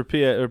Xbox or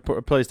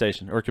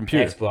PlayStation or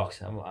computer?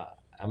 Xbox.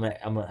 I'm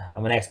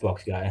an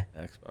Xbox guy.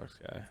 Xbox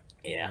guy.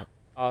 Yeah,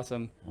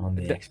 Awesome. on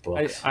the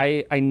Xbox.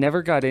 I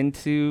never got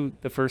into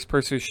the first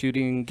person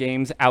shooting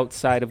games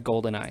outside of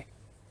GoldenEye.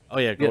 Oh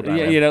yeah, Yeah,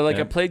 GoldenEye. you know, like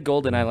yeah. I played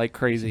GoldenEye like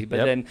crazy, but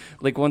Yep. then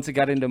like once it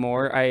got into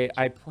more, I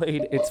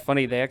played. It's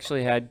funny, they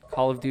actually had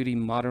Call of Duty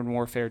Modern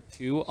Warfare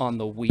 2 on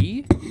the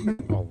Wii,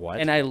 Oh what?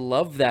 and I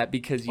love that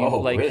because you Oh,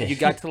 like really? you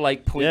got to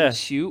like point Yeah, and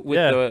shoot with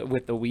yeah.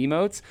 the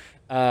Wiimotes.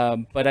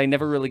 But I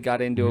never really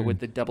got into it with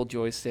the double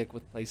joystick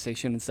with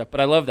PlayStation and stuff.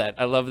 But I love that.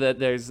 I love that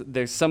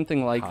there's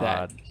something like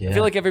that. God. I Yeah.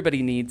 feel like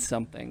everybody needs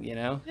something, you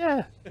know?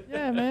 Yeah,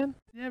 yeah, man.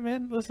 Yeah,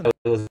 man. Listen,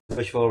 Those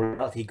virtual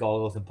reality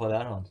goggles and put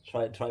that on.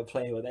 Try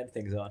playing with them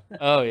things on.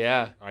 Oh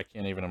yeah. I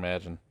can't even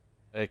imagine.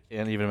 I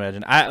can't even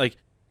imagine. I like,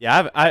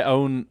 yeah, I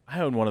own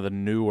one of the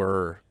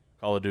newer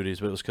Call of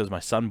Duties, but it was because my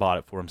son bought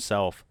it for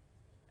himself,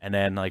 and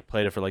then like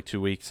played it for like 2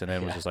 weeks, and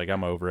then was Yeah. just like,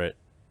 I'm over it.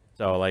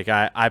 So like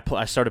I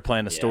started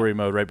playing the story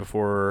mode right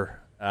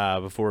before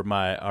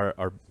my our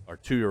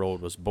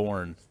 2-year-old was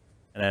born,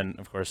 and then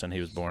of course then he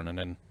was born, and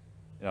then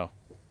you know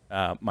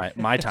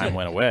my time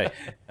went away.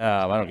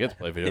 I don't get to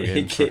play video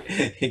games.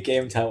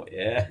 Game time.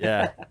 Yeah.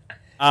 Yeah.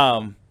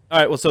 All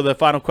right. Well, so the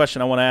final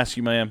question I want to ask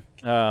you, ma'am,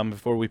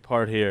 before we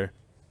part here,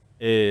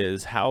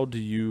 is how do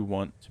you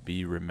want to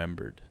be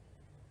remembered?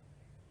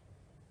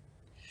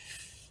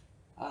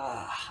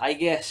 I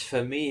guess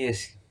for me,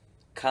 it's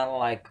kind of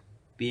like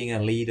being a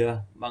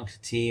leader amongst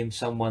a team,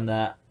 someone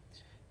that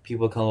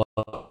people can look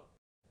to,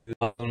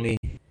 not only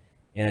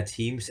in a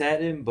team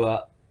setting,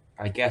 but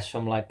I guess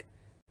from like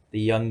the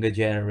younger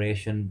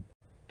generation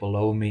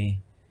below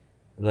me,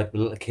 like the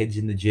little kids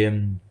in the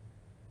gym,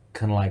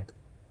 can like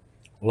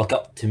look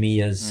up to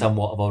me as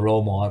somewhat of a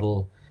role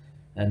model,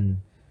 and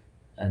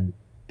and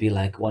be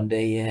like, one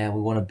day, yeah, we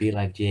want to be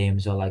like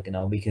James, or like,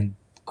 we can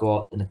go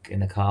out in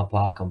the car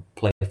park and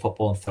play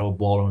football and throw a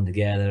ball on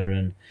together,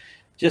 and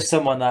just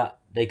someone that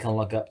they can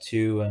look up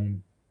to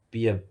and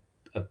be a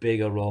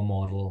bigger role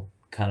model,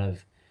 kind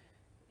of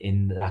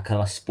in that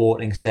kind of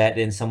sporting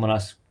setting, someone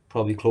that's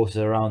probably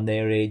closer around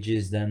their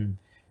ages than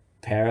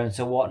parents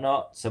or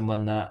whatnot,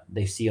 someone that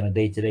they see on a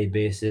day-to-day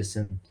basis,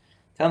 and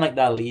kind of like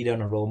that leader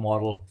and a role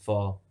model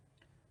for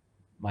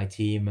my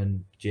team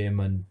and Jim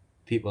and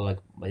people like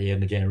my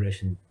younger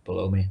generation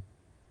below me.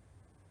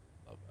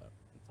 Love that.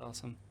 That's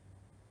awesome.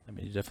 I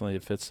mean, definitely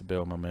it fits the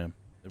bill, my man.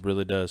 It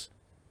really does.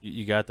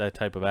 You got that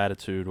type of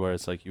attitude where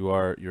it's like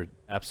you're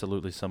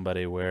absolutely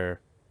somebody where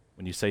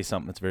when you say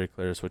something, it's very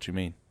clear it's what you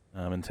mean.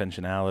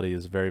 Intentionality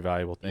is a very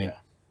valuable thing.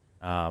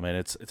 And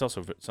it's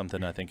also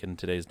something I think in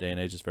today's day and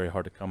age is very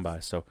hard to come by.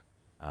 So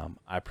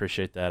I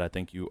appreciate that. I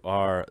think you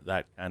are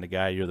that kind of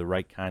guy. You're the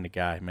right kind of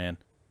guy, man.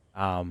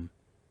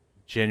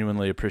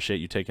 Genuinely appreciate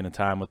you taking the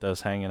time with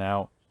us, hanging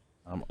out.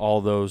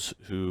 All those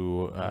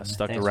who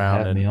stuck Thanks for around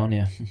having and me on,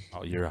 yeah.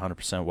 oh, you're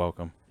 100%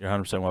 welcome. You're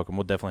 100% welcome.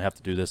 We'll definitely have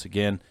to do this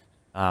again.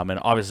 And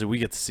obviously we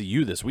get to see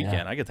you this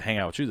weekend. I get to hang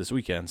out with you this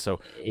weekend. So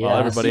while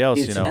everybody else,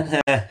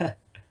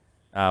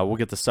 we'll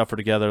get to suffer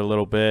together a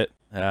little bit.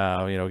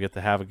 Get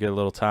to have a good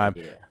little time.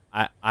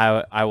 Yeah.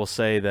 I will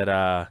say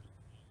that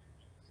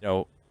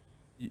your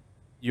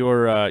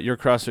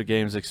CrossFit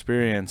Games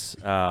experience.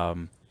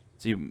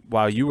 See,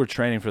 while you were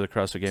training for the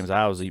CrossFit Games,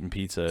 I was eating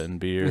pizza and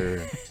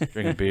beer, and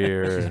drinking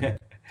beer, and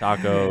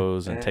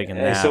tacos, and taking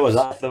naps. So was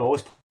that for the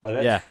most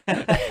part. Yeah.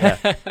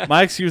 Yeah.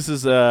 My excuse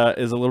is a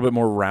little bit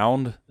more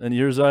round than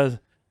yours was.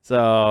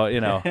 So,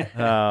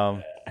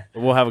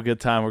 we'll have a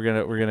good time. We're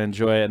gonna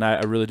enjoy it, and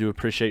I really do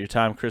appreciate your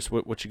time. Chris,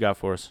 what you got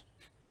for us?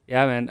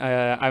 Yeah, man.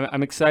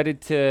 I'm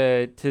excited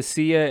to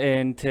see you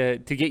and to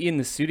get you in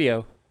the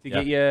studio, to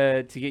get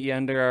you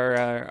under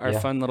our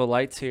fun little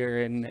lights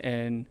here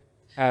and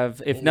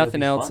have, if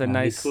nothing else, a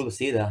nice, It'd be cool to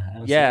see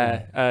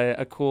that.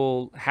 a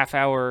cool half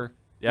hour,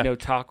 Yeah.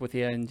 talk with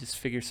you and just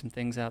figure some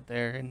things out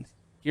there and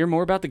hear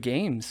more about the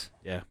games.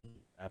 Yeah,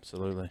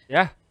 absolutely.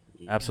 Yeah.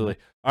 Absolutely.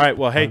 All right.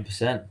 Well, hey,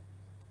 100%.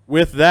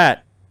 with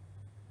that,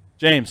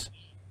 James,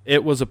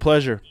 it was a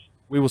pleasure.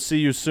 We will see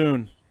you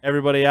soon.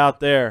 Everybody out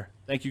there,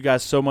 thank you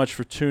guys so much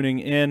for tuning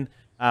in.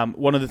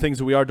 One of the things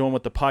that we are doing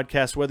with the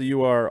podcast, whether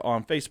you are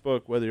on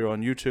Facebook, whether you're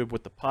on YouTube,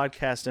 with the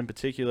podcast in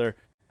particular,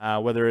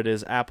 whether it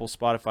is Apple,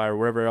 Spotify, or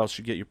wherever else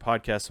you get your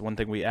podcasts, the one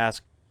thing we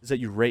ask is that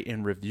you rate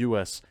and review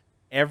us.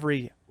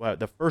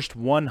 The first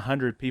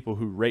 100 people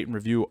who rate and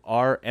review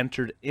are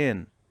entered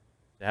in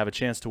to have a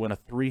chance to win a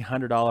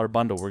 $300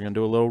 bundle. We're going to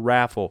do a little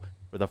raffle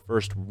for the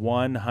first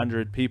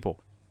 100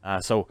 people.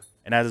 And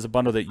that is a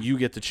bundle that you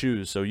get to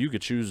choose. So you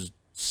could choose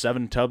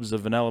 7 tubs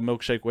of vanilla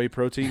milkshake whey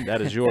protein.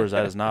 That is yours.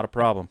 That is not a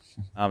problem.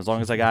 As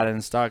long as I got it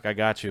in stock, I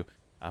got you.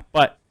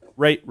 But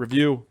rate,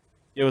 review,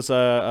 give us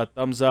a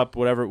thumbs up,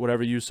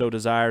 whatever you so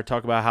desire.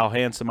 Talk about how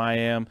handsome I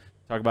am.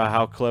 Talk about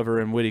how clever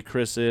and witty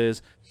Chris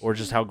is, or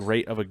just how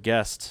great of a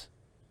guest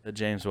that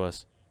James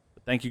was.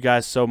 But thank you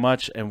guys so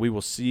much, and we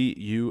will see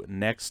you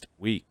next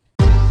week.